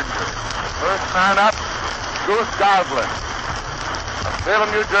Charlie Gehringer. First man up, Goose Goslin of Salem,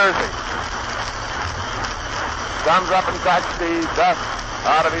 New Jersey. Comes up and cracks the dust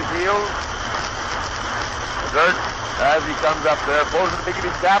out of his heels. The dirt as he comes up there. Pulls the peak of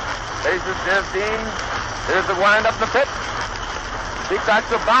his cap. Faces Jez Dean. Here's the wind up the pit. He cracks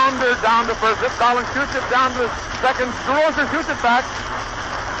a bounder down to first. Rip Collins shoots it down to second. DeRocher shoots it back.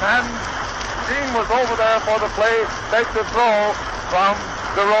 And Dean was over there for the play. Takes the throw from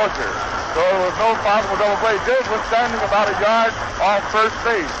DeRocher. So there was no possible double play. Diz was standing about a yard off first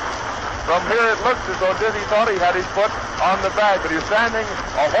base. From here it looks as though Dizzy thought he had his foot on the bag, but he's standing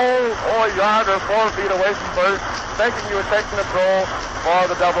a whole yard or 4 feet away from first, thinking he was taking the throw for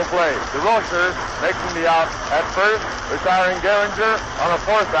the double play. DeRocher making the out at first, retiring Gehringer on a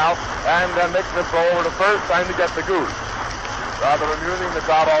fourth out, and then making the throw over to first, trying to get the Goose. Rather amusing, the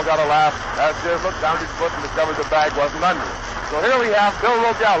crowd all got a laugh as Diz looked down his foot and discovered the bag wasn't under it. So here we have Bill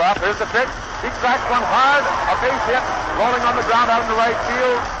Rogel up. Here's the pitch. He cracks one hard, a base hit, rolling on the ground out in the right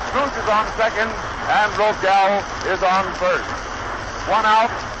field. Goose is on second, and Rogel is on first. 1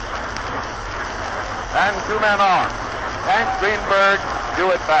 out, and 2 men on. Hank Greenberg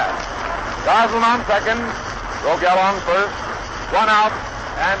do it fast. Goslin on second, Rogel on first. 1 out,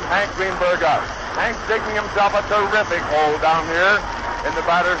 and Hank Greenberg out. Hank's digging himself a terrific hole down here in the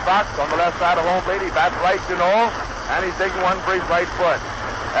batter's box on the left side of home plate. He bats right, you know, and he's digging one for his right foot.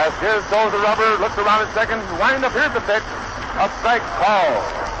 As Diz throws the rubber, looks around at second, wind up, here's the pitch. A strike call,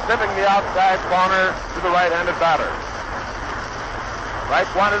 slipping the outside corner to the right-handed batter. Right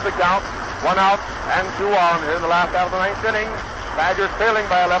one is the count, 1 out and 2 on here in the last half of the 9th inning. Badgers trailing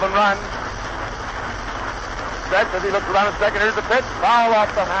by 11 runs. Stretch as he looks around at second, here's the pitch, foul off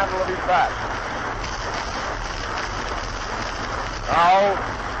the handle of his bat. Now,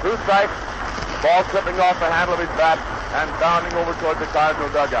 2 strikes, ball slipping off the handle of his bat and bounding over towards the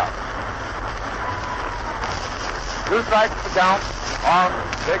Cardinal dugout. 2 strikes to count on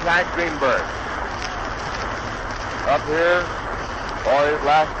Big Hank Greenberg. Up here for his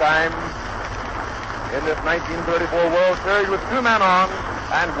last time in this 1934 World Series with 2 men on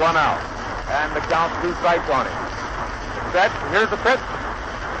and 1 out. And the count 2 strikes on him. Set, here's the pitch.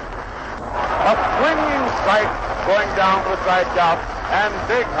 A swinging strike going down for the strikeout. And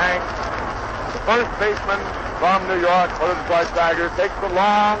Big Hank, the first baseman from New York for the Detroit Tigers, takes the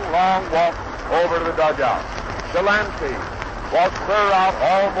long walk over to the dugout. Delancey walks clear out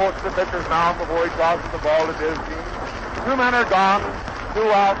almost the pitcher's mound before he tosses the ball to Jez Dean. 2 men are gone, 2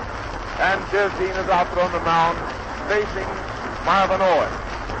 out, and Jez Dean is out there on the mound facing Marvin Owen.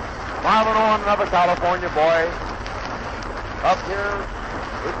 Marvin Owen, another California boy. Up here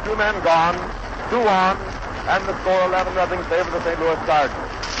with 2 men gone, 2 on, and the score 11-0 favor the St. Louis Cardinals.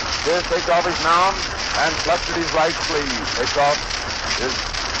 Jez takes off his mound and clutches his right sleeve. Takes off his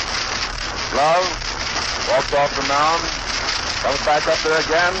glove, walks off the mound, comes back up there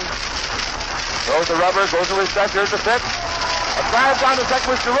again, throws the rubber, goes to his second. Here's the pitch. A drive down to second,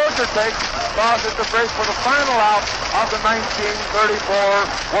 which DeRocher takes, crosses the bridge for the final out of the 1934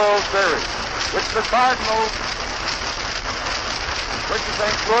 World Series, which the St.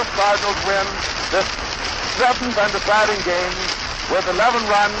 Louis Cardinals win this 7th and deciding game with 11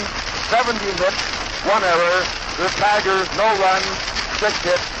 runs, 17 hits, 1 error. The Tigers, no runs, 6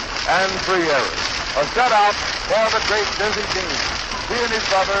 hits, and 3 errors. A shutout for the great Dizzy Dean. He and his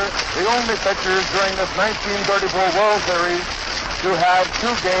brother, the only pitchers during this 1934 World Series to have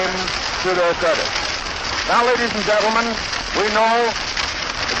 2 games to their credit. Now, ladies and gentlemen, we know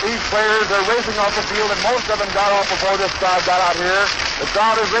that these players are racing off the field, and most of them got off before this crowd got out here. The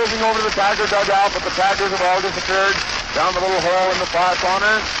crowd is racing over to the Tiger dugout, but the Tigers have all disappeared down the little hole in the far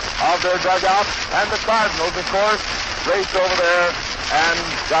corner of their dugout. And the Cardinals, of course, raced over there and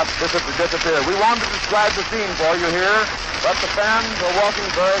got disappeared. We wanted to describe the scene for you here, but the fans are walking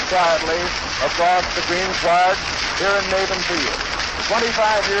very quietly across the green flag here in Maven Field. 25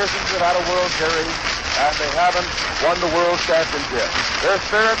 years since they've had a World Series, and they haven't won the World Championship. Their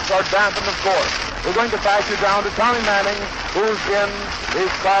spirits are dampened, of course. We're going to pass you down to Tommy Manning, who's in the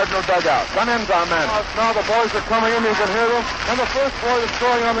Cardinal dugout. Come in, Tom Manning. Now the boys are coming in, you can hear them. And the first boy that's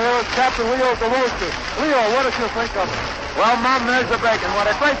going on the air is Captain Leo DeRocher. Leo, what did you think of it? Well, Mom, there's the bacon. What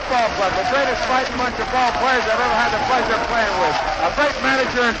a great ball club. The greatest fighting bunch of ball players I've ever had the pleasure of playing with. A great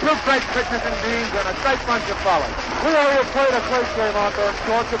manager and two great pitchers and deans and a great bunch of fellas. We already played a great game out there,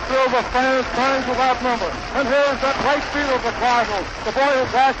 George. It filled with fans, times without number. And here's that right field of the Cardinals. The boy who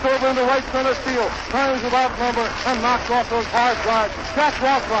dashed over into right center field, times without number, and knocked off those hard drives. Jack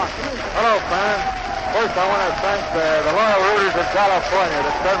Rothrock. Hello, fans. First, I want to thank the loyal rooters of California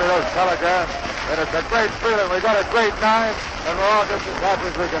that sent me those telegrams. And it's a great feeling. We got a great night, and we're all just as happy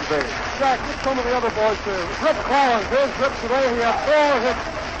as we can be. Jack, get some of the other boys too. Rip Collins, here's Rip today. He had 4 hits.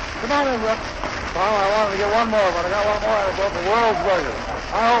 Come on in, Rip. Well, I wanted to get one more, but I got one more out of both the world's record.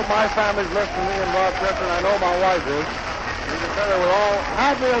 I hope my family's listening to me in Rochester, and I know my wife is. You can tell her we're all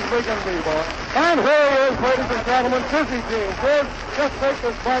happy as we can be, boy. And here he is, ladies and gentlemen, Dizzy Dean. Kid, just take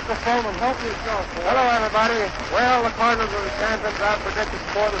this microphone and help yourself, boy. Hello, everybody. Well, the Cardinals are the champions. I predicted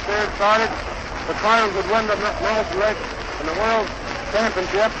before the series started the Cardinals would win the National League and the World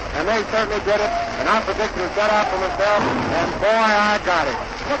Championship, and they certainly did it. And I predicted it set out for myself, and boy, I got it.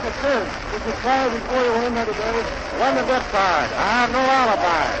 Look at this. If you try before you win today, run the dip card. I have no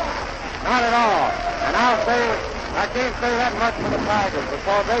alibi. Not at all. And I'll say, I can't say that much for the Tigers,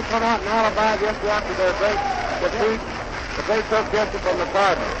 because they come out and alibi just after their great defeat, but they took this from the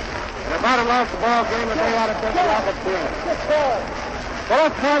Cardinals. And if I'd have lost the ball game, they ought to take the opportunity. Well,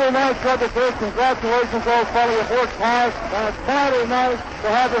 it's mighty nice, Brother Chris. Congratulations, old fellow. You've worked hard, and it's mighty nice to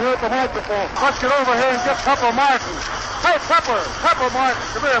have you here at the microphone. Let's get over here and get Pepper Martin. Hey, Pepper Martin,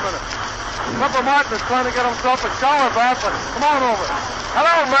 come here a minute. Pepper Martin is trying to get himself a shower bath, but come on over.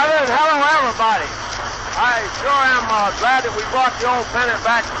 Hello, Mother, and hello, everybody. I sure am glad that we brought the old pennant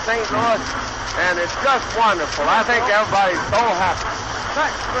back to St. Louis, and it's just wonderful. I think everybody's so happy.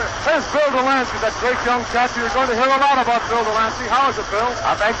 Thanks. There's Bill Delancey, that great young catcher. You're going to hear a lot about Bill Delancey. How is it, Bill?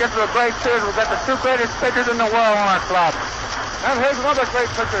 I think it's a great series. We've got the 2 greatest pitchers in the world on our club. And here's another great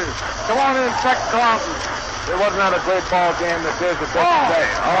pitcher. Come on in, Tex Carlton. It wasn't a great ball game that is a big day.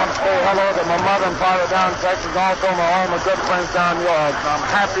 I want to say hello to my mother and father down in Texas, also all my good friends down yours. I'm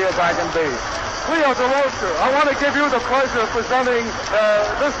happy as I can be. Leo DeRocher, I want to give you the pleasure of presenting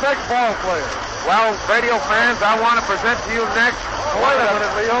this next ball player. Well, radio fans, I want to present to you next. Wait a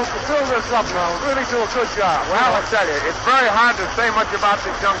minute, Leo. Fill this up now. Really do a good job. Well, I tell you, it's very hard to say much about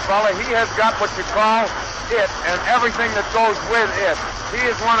this young fella. He has got what you call it and everything that goes with it. He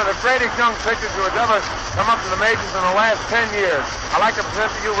is one of the greatest young pitchers who has ever come up to the majors in the last 10 years. I'd like to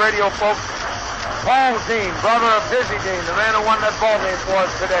present to you radio folks Paul Dean, brother of Dizzy Dean, the man who won that ball game for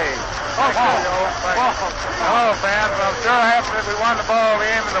us today. Hello, fans. I'm sure happy that we won the ball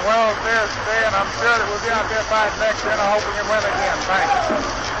game in the World Series today, and I'm sure that we'll be out there fighting next year, and I hope we can win again. Thanks.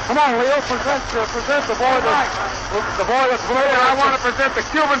 Come on, Leo, present the boy that's playing. I want to present the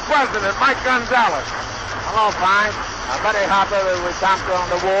Cuban president, Mike Gonzalez. Hello, fine. I'm very happy that we come on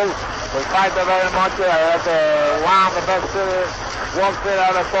the wall. We fight very much. It's one of the best World Series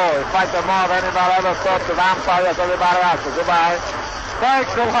ever saw. We fight more than anybody ever saw. The vampires, everybody else. Goodbye.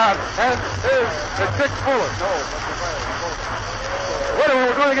 Thanks a lot. And here's the Dick Fuller. Wait a minute,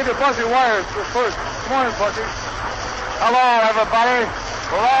 we're going to get you Buzzy Wires first. Come on in, Buzzy. Hello, everybody.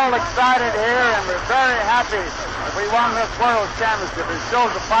 We're all excited here, and we're very happy that we won this World Championship. It shows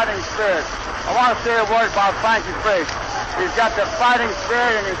the fighting spirit. I want to say a word about Frankie Fish. He's got the fighting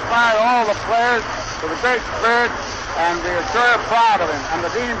spirit and inspired all the players with a great spirit, and we're sure proud of him. And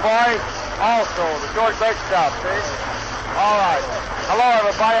the Dean boys also. They're doing great stuff, see? All right. Hello,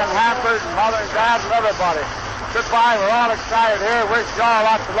 everybody, and Hampers, and Mother and Dad, and everybody. Goodbye. We're all excited here. Wish y'all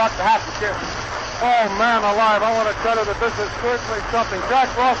lots of luck to Happy Christmas. Oh, man alive, I want to tell you that this is certainly something. Jack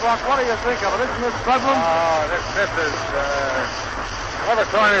Rothrock, what do you think of it? Isn't this Bedlam? Oh, this is... never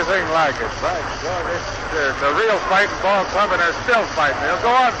saw anything like it. Right. It's a real fighting ball club, and they're still fighting. They'll go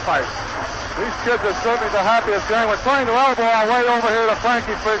on fighting. These kids are certainly the happiest gang. We're trying to elbow our way over here to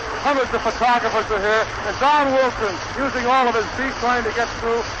Frankie Fish. Hundreds of photographers are here. And Don Wilson, using all of his feet, trying to get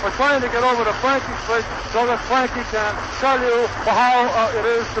through. We're trying to get over to Frankie Fish so that Frankie can tell you how it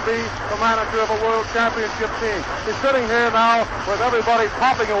is to be the manager of a World Championship team. He's sitting here now with everybody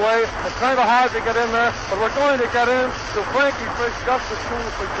popping away. It's kind of hard to get in there, but we're going to get in to Frankie Fish just as soon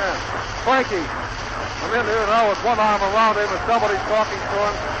as we can. Frankie, I'm in here now with one arm around him and somebody's talking to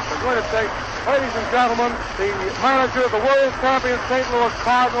him. We're going to take, ladies and gentlemen, the manager of the world champion St. Louis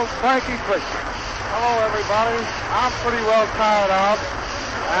Cardinals, Frankie Fish. Hello, everybody. I'm pretty well tired out.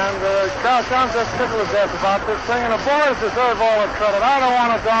 And, gosh, I'm just tickled to death about this thing. And the boys deserve all the credit. I don't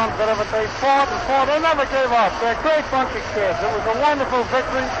want to downplay it, but they fought and fought. They never gave up. They're a great bunch of kids. It was a wonderful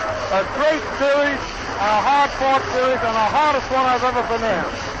victory, a great series, a hard-fought series, and the hardest one I've ever been in.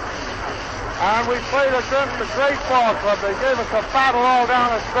 And we played against a great ball club. They gave us a battle all down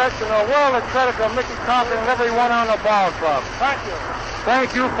the stretch, and a world of credit to Mickey Compton and everyone on the ball club. Thank you.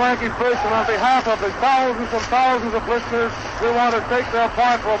 Thank you, Frankie Fish, and on behalf of the thousands and thousands of listeners, we want to take their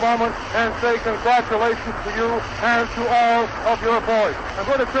part for a moment and say congratulations to you and to all of your boys. I'm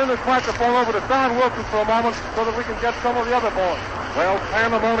going to turn this microphone over to Don Wilson for a moment so that we can get some of the other boys. Well,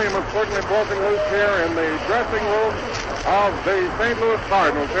 pandemonium is certainly broken loose here in the dressing room of the St. Louis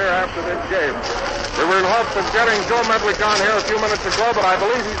Cardinals here after this game. We were in hopes of getting Joe Medwick on here a few minutes ago, but I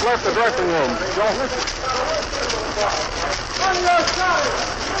believe he's left the dressing room. Joe?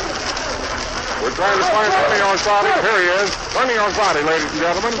 We're trying to find Tony Orsatti. Here he is. Tony Orsatti, ladies and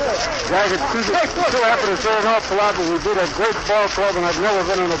gentlemen. Guys, it's too happy to say an awful lot, but we beat a great ball club, and I've never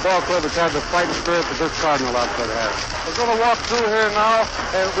been in a ball club that's had the fighting spirit that this Cardinal outfit has. We're going to walk through here now,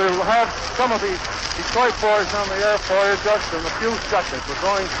 and we'll have some of the Detroit boys on the air for you just in a few seconds. We're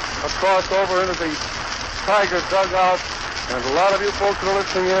going across over into the Tiger dugout, and a lot of you folks that are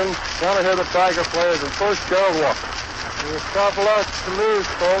listening in want to hear the Tiger players. And first, Gerald Walker. We stop a lot to lose,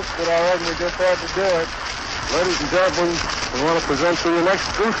 folks, but I reckon we just had to do it. Ladies and gentlemen, we want to present to you next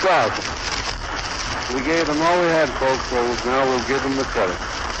Bruce Crosby. We gave them all we had, folks, so now we'll give them the credit.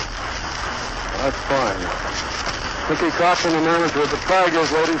 That's fine. Mickey Compton, the manager of the Tigers,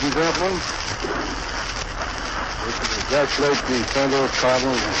 ladies and gentlemen. We congratulate the St. Louis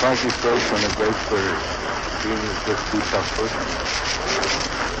Cardinals and Frankie Fish on a great career. Being just too tough for us.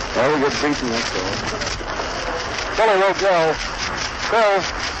 Well, we get beaten, that's all. Billy Rogel. Phil.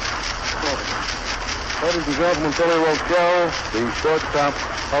 Ladies and gentlemen, Billy Rogel, the shortstop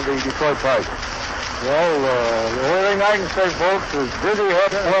of the Detroit Tigers. Well, the only thing I can say, folks, is Dizzy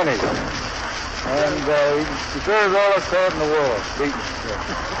had plenty. And he deserves all the credit in the world.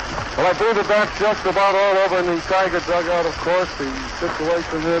 Well, I believe that that's just about all over in the Tiger dugout, of course. The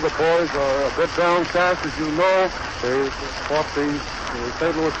situation here, the boys are a bit downcast, as you know. They fought the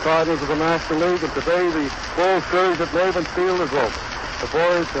St. Louis Cardinals of the National League, and today the World Series at Navin Field is over. The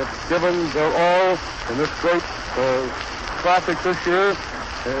boys have given their all in this great classic this year.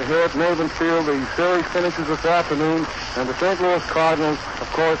 Here at Navin Field, the series finishes this afternoon, and the St. Louis Cardinals, of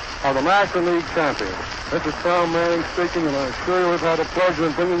course, are the National League champions. This is Tom Manning speaking, and I'm sure we've had a pleasure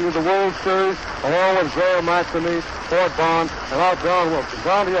in bringing you the World Series, along with Graham McNamee, Fort Bond, and our John Wilson.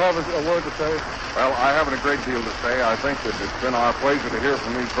 John, do you have a word to say? Well, I haven't a great deal to say. I think that it's been our pleasure to hear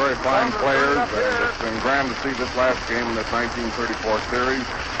from these very fine players, and it's been grand to see this last game in this 1934 series.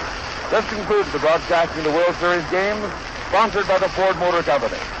 This concludes the broadcasting of the World Series games, sponsored by the Ford Motor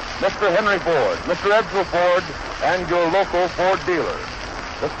Company, Mr. Henry Ford, Mr. Edsel Ford, and your local Ford dealer.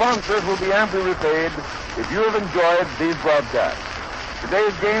 The sponsors will be amply repaid if you have enjoyed these broadcasts.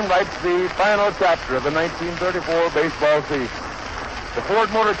 Today's game writes the final chapter of the 1934 baseball season. The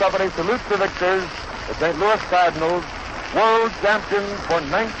Ford Motor Company salutes the victors, the St. Louis Cardinals, world champions for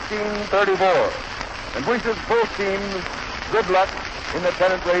 1934, and wishes both teams good luck in the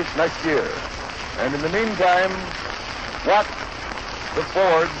pennant race next year. And in the meantime, watch the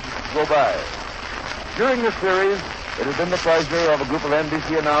Fords go by. During this series, it has been the pleasure of a group of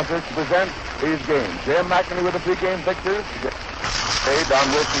NBC announcers to present these games. Graham McNamee with the pregame pictures. Don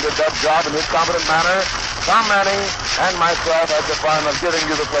Wilson did that job in his competent manner. Tom Manning and myself had the fun of giving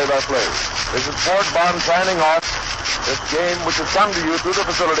you the play-by-play. This is Fort Bond signing off this game, which has come to you through the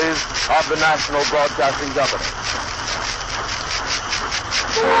facilities of the National Broadcasting Company.